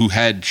people who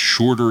had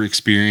shorter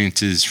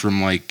experiences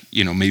from, like,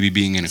 maybe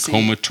being in a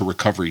coma to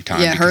recovery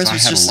time. Yeah, hers I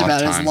was had just a lot of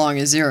about as time. long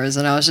as yours.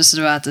 And I was just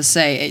about to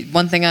say,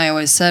 one thing I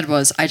always said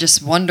was, I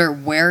just wonder,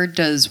 where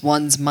does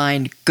one's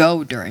mind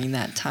go during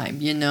that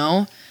time,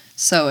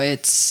 So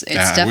it's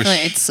definitely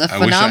it's a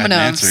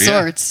phenomena of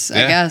sorts,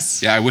 I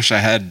guess. Yeah, I wish I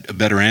had a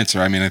better answer.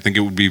 I mean, I think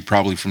it would be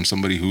probably from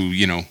somebody who,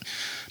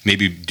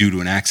 maybe due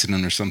to an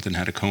accident or something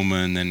had a coma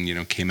and then,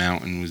 came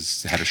out and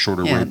had a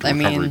shorter road to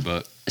recovery.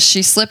 But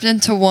she slipped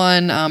into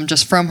one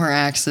just from her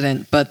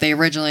accident, but they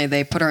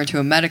put her into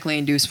a medically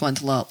induced one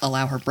to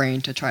allow her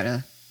brain to try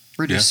to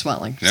reduce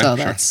swelling. Yeah, so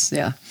sure. that's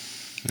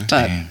but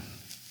Damn.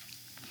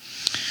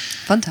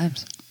 fun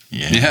times.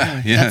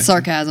 yeah. That's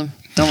sarcasm.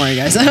 Don't worry,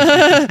 guys.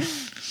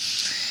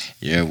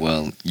 Yeah,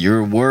 well, you're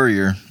a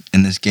warrior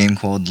in this game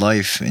called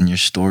life, and your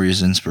story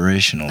is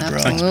inspirational, bro.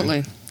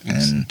 Absolutely.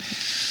 And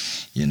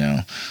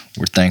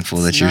we're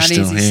thankful that It's you're not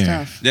still easy here.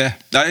 stuff. Yeah,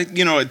 I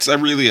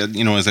really,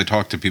 as I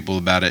talk to people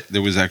about it,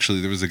 there was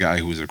a guy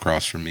who was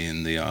across from me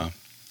in the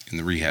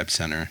rehab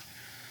center,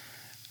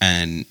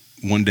 and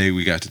one day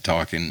we got to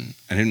talking.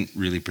 I didn't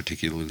really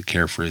particularly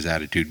care for his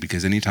attitude,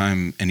 because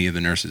anytime any of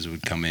the nurses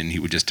would come in, he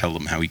would just tell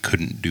them how he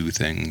couldn't do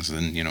things,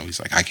 and he's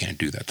like, I can't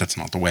do that. That's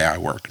not the way I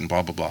work, and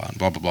blah blah blah and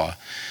blah blah blah.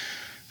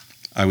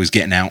 I was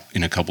getting out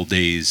in a couple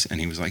days,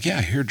 and he was like, yeah,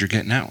 I heard you're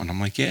getting out, and I'm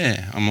like,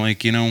 yeah. I'm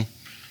like,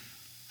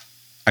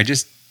 I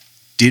just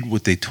did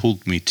what they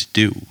told me to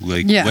do.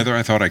 Like, whether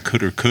I thought I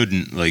could or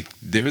couldn't, like,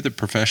 they're the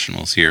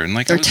professionals here. And,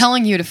 like, they're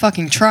telling you to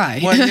fucking try.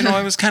 Well,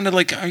 I was kind of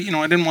like, I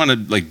didn't want to,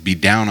 like, be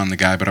down on the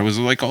guy, but I was,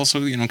 like,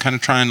 also, kind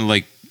of trying to,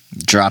 like,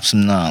 Drop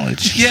some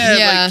knowledge.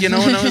 yeah. Like, and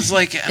I was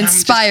like, and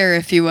inspire,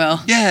 if you will.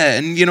 yeah.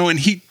 And, and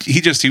he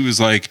was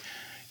like,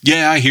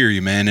 yeah, I hear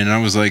you, man. And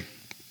I was like,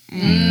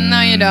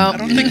 No, you I don't.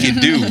 don't think you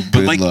do. But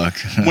Good like luck.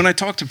 when I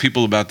talk to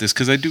people about this,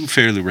 because I do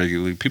fairly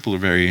regularly, people are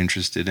very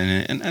interested in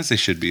it, and as they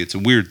should be. It's a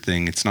weird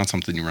thing. It's not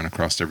something you run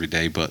across every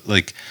day, but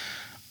like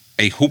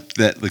I hope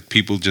that like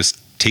people just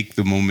take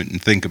the moment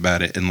and think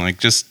about it, and like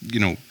just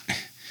you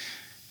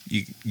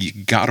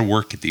got to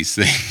work at these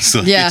things.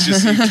 Like, Yeah. it's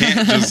just, you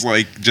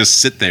can't just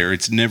sit there.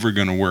 It's never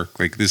going to work.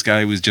 Like this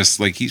guy was just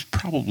like, he's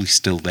probably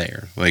still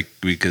there, like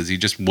because he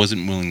just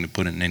wasn't willing to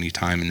put in any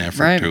time and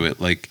effort Right. to it.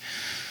 Like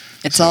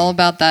It's all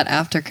about that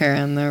aftercare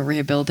and the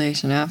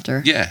rehabilitation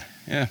after. yeah,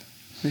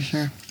 For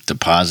sure. The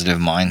positive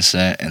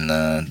mindset and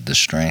the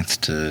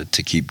strength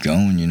to keep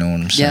going. You know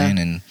what I'm Yeah. saying?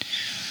 And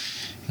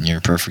you're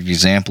a perfect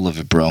example of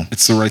it, bro.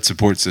 it's the right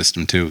support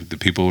system too. The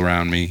people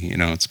around me,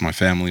 it's my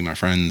family, my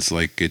friends.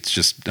 Like it's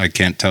just, I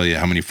can't tell you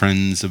how many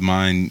friends of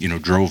mine,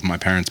 drove my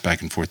parents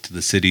back and forth to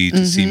the city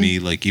to see me.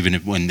 Like even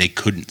when they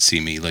couldn't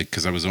see me, like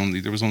because there was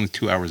only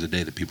 2 hours a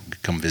day that people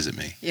could come visit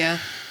me. Yeah.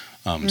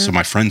 So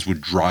my friends would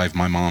drive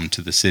my mom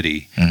to the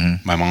city.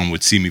 My mom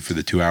would see me for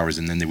the 2 hours,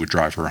 and then they would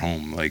drive her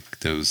home. Like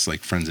those like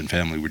friends and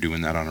family were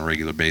doing that on a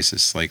regular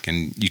basis. Like,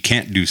 and you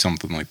can't do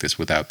something like this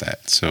without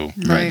that. So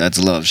Right. That's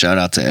love. Shout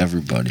out to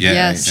everybody. Yeah.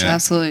 Yes, yeah.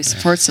 absolutely.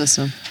 Support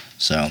system.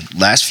 So,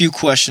 last few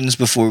questions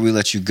before we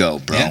let you go,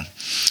 bro.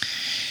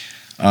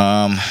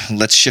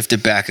 Let's shift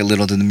it back a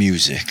little to the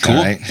music. Cool.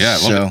 All right? Yeah,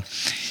 I love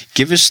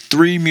give us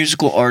 3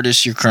 musical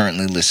artists you're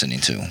currently listening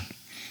to.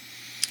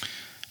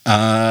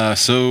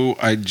 So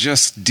I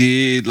just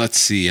did. Let's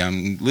see.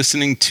 I'm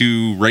listening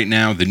to right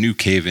now the new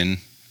Cave-In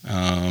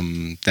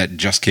that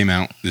just came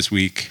out this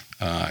week.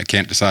 I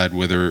can't decide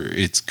whether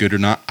it's good or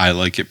not. I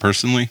like it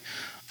personally.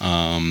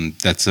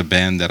 That's a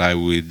band that I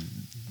would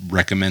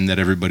recommend that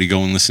everybody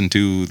go and listen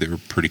to. They're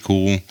pretty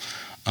cool.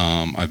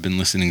 I've been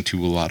listening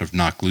to a lot of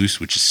Knock Loose,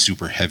 which is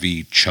super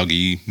heavy,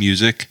 chuggy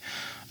music.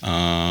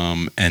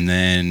 And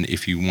then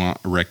if you want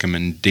a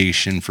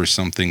recommendation for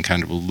something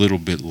kind of a little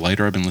bit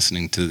lighter, I've been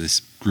listening to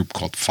this group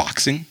called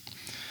Foxing.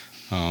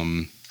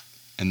 And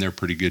they're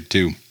pretty good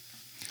too.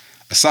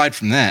 Aside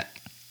from that,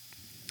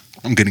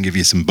 I'm going to give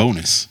you some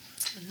bonus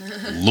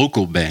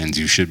local bands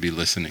you should be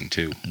listening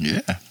to.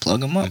 Yeah,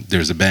 plug them up.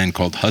 There's a band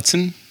called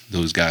Hudson.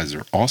 Those guys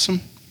are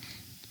awesome.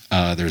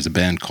 There's a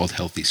band called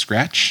Healthy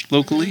Scratch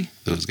locally.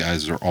 Those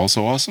guys are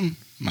also awesome.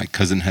 My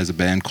cousin has a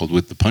band called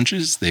With the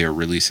Punches. They are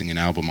releasing an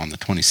album on the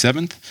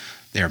 27th.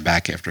 They are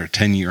back after a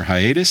 10-year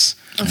hiatus.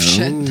 Oh,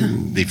 shit.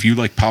 If you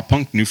like pop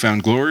punk,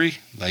 Newfound Glory,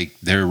 like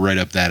they're right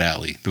up that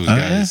alley. Those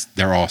guys,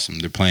 they're awesome.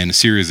 They're playing a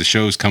series of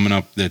shows coming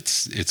up.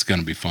 It's going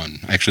to be fun.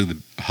 Actually,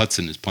 the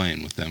Hudson is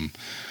playing with them.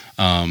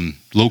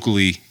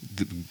 Locally,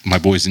 my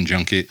boys in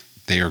Junket,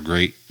 they are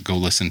great. Go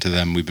listen to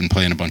them. We've been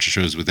playing a bunch of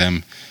shows with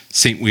them.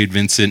 St. Wade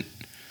Vincent.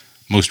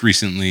 Most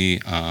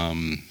recently,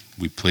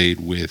 we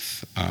played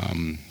with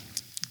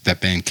that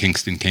band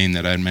Kingston Kane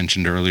that I had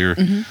mentioned earlier.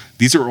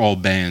 These are all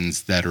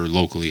bands that are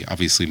locally,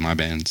 obviously my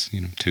bands,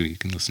 too. You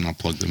can listen. I'll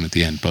plug them at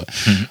the end. But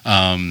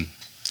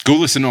go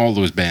listen to all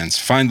those bands.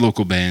 Find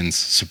local bands.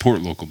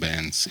 Support local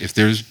bands. If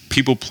there's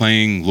people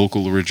playing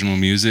local original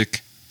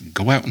music,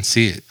 go out and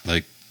see it.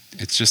 Like,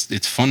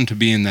 it's fun to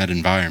be in that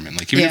environment.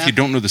 Like, even if you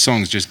don't know the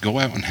songs, just go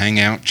out and hang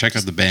out, check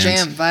out the bands.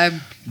 Jam,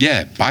 vibe.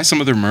 Yeah, buy some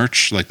of their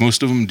merch. Like,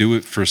 most of them do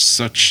it for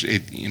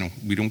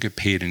we don't get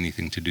paid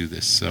anything to do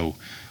this. So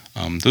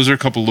those are a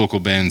couple local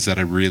bands that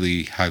I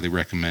really highly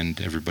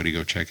recommend everybody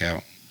go check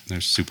out.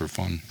 They're super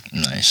fun.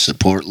 Nice.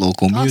 Support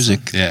local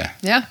music. Yeah.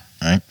 Yeah.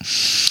 All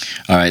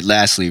right.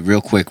 Lastly,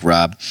 real quick,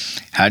 Rob,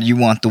 how do you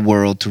want the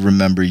world to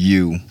remember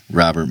you,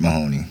 Robert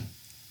Mahoney?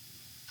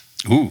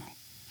 Ooh.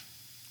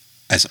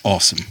 As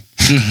awesome.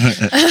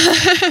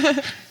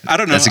 I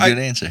don't know. That's a good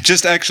answer.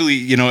 Just actually,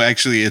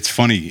 it's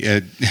funny.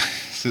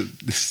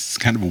 This is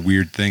kind of a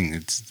weird thing.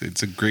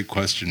 It's a great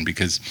question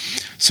because,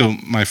 so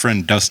my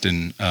friend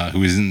Dustin,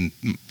 who is in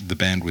the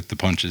band With the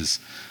Punches,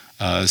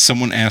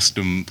 someone asked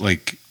him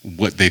like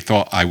what they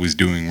thought I was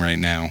doing right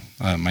now.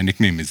 My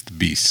nickname is The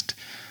Beast.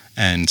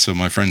 And so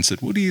my friend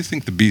said, "What do you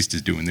think The Beast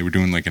is doing?" They were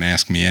doing like an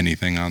Ask Me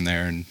Anything on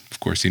there. And of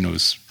course he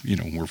knows,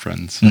 we're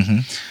friends.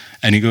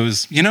 And he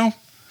goes,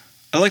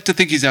 I like to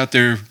think he's out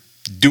there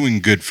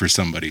doing good for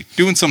somebody,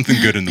 doing something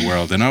good in the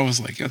world. And I was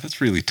like, yeah, that's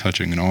really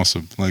touching and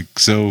awesome. Like,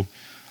 so,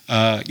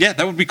 yeah,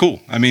 that would be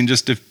cool. I mean,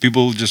 just if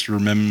people just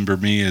remember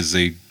me as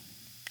a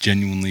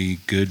genuinely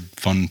good,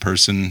 fun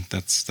person,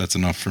 that's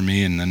enough for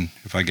me. And then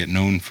if I get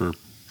known for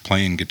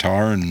playing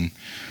guitar and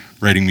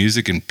writing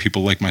music and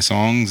people like my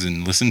songs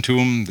and listen to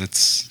them,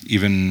 that's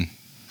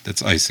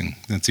icing.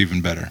 That's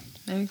even better.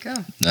 There you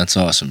go. That's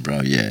awesome,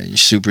 bro. Yeah, you're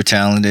super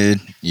talented.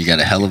 You got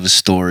a hell of a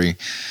story.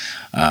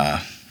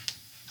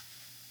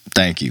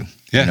 Thank you.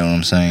 Yeah. You know what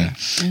I'm saying?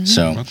 Yeah.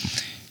 So,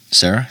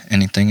 Sarah,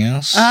 anything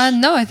else?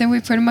 No, I think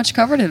we pretty much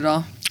covered it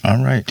all.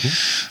 All right. Cool.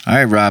 All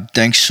right, Rob.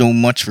 Thanks so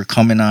much for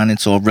coming on.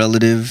 It's all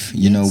relative.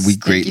 We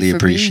greatly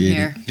appreciate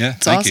it. Yeah,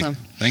 it's awesome.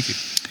 Thank you.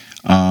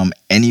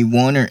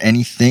 Anyone or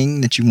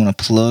anything that you want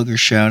to plug or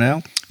shout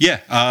out? Yeah,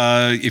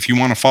 if you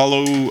want to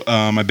follow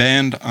my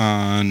band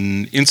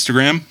on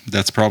Instagram,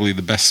 that's probably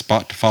the best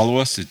spot to follow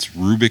us. It's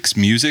Rubixx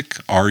Music,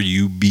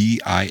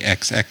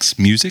 Rubixx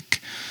Music.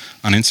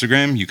 On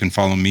Instagram, you can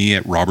follow me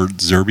at Robert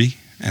Zerbe,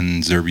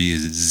 and Zerbe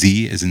is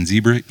Z as in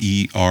zebra,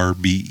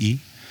 ERBE.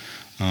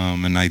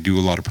 And I do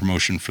a lot of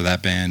promotion for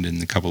that band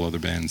and a couple other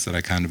bands that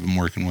I kind of am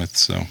working with.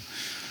 So,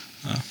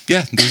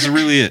 yeah, those are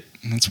really it.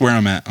 That's where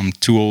I'm at. I'm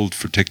too old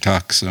for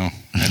TikTok, so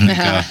I think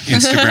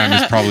Instagram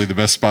is probably the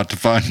best spot to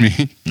find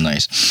me.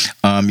 Nice.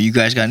 You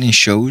guys got any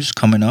shows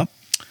coming up?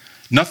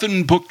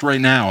 Nothing booked right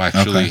now,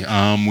 actually.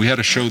 Okay. We had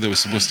a show that was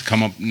supposed to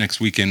come up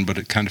next weekend, but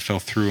it kind of fell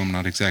through. I'm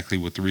not exactly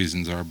what the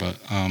reasons are, but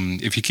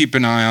if you keep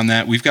an eye on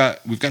that, we've got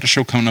a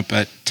show coming up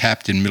at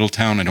Tapped in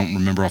Middletown. I don't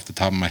remember off the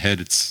top of my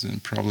head. It's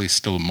probably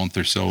still a month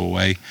or so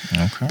away.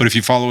 Okay. But if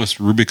you follow us,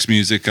 Rubixx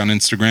Music on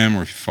Instagram,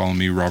 or if you follow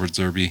me, Robert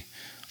Zerbe,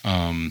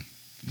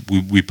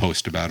 we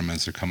post about them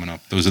as they're coming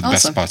up. Those are the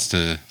best spots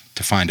to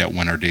find out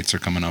when our dates are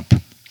coming up.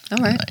 All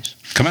right. Nice.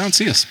 Come out and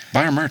see us.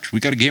 Buy our merch. We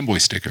got a Game Boy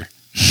sticker.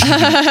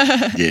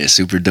 Yeah,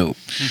 super dope.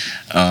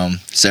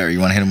 Sarah, you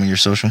want to hit them with your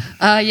social?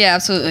 Yeah,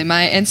 absolutely.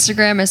 My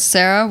Instagram is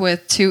Sarah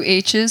with 2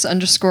 H's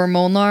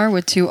 _Molnar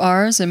with 2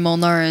 R's, and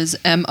Molnar is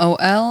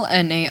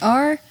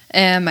MOLNAR.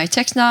 And my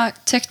TikTok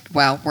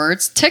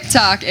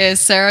is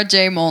Sarah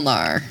J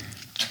Molnar.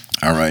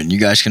 All right. You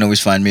guys can always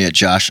find me at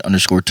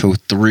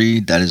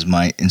Josh_Toth3. That is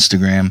my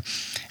Instagram.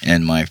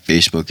 And my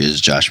Facebook is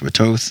Joshua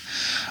Toth.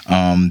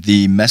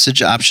 The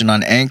message option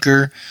on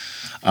Anchor,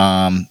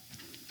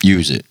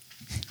 use it.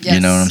 Yes,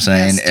 you know what I'm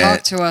saying? Yes,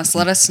 talk to us.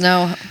 Let us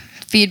know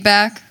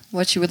feedback,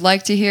 what you would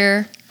like to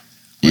hear,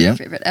 what your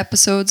favorite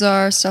episodes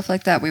are, stuff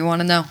like that. We want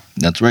to know.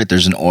 That's right.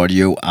 There's an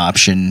audio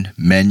option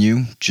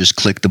menu. Just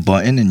click the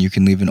button and you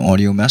can leave an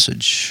audio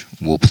message.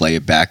 We'll play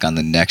it back on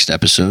the next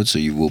episode, so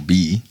you'll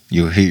hear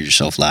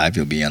yourself live.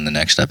 You'll be on the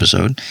next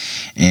episode.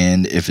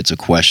 And if it's a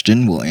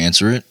question, we'll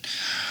answer it.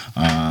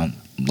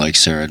 Like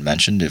Sarah had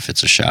mentioned, if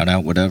it's a shout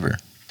out, whatever.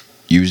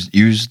 Use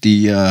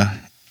the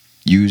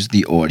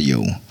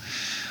audio.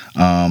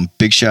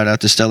 Big shout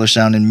out to Stellar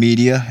Sound and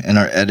Media and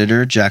our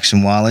editor,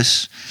 Jackson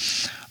Wallace.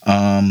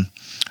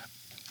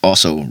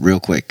 Also,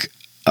 real quick,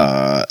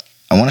 I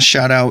want to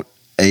shout out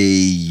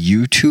a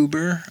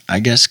YouTuber, I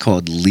guess,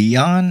 called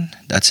Leon.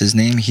 That's his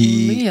name.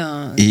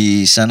 Leon.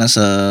 He sent us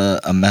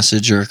a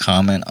message or a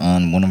comment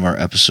on one of our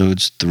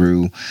episodes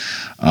through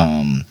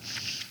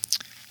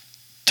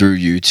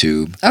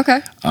YouTube.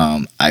 Okay.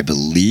 I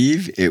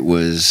believe it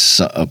was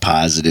a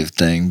positive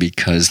thing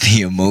because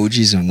the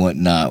emojis and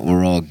whatnot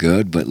were all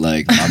good. But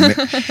like,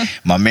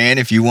 my man,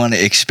 if you want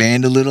to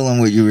expand a little on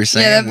what you were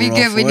saying, yeah, that'd be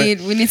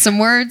good. We need some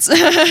words.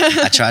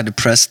 I tried to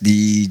press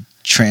the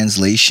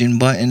translation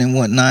button and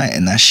whatnot,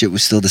 and that shit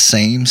was still the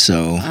same.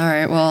 So all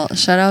right, well,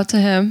 shout out to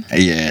him.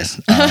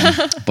 Yes.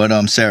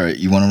 But Sarah,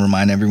 you want to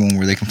remind everyone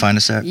where they can find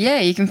us at?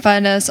 Yeah, you can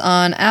find us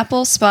on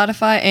Apple,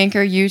 Spotify,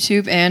 Anchor,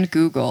 YouTube, and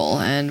Google,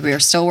 and we are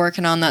still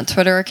working on that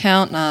Twitter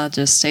account.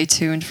 Just stay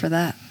tuned for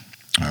that.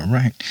 All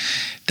right,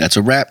 that's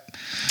a wrap.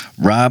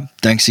 Rob,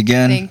 thanks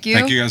again. Thank you.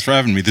 Thank you guys for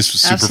having me. This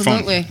was super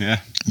Absolutely. fun.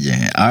 Yeah.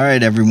 Yeah. All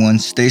right, everyone.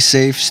 Stay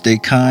safe, stay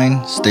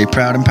kind, stay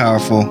proud and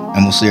powerful,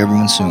 and we'll see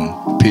everyone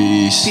soon.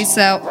 Peace. Peace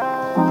out.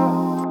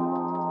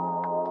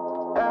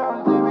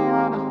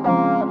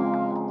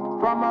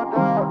 From my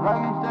dad,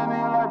 like he sent me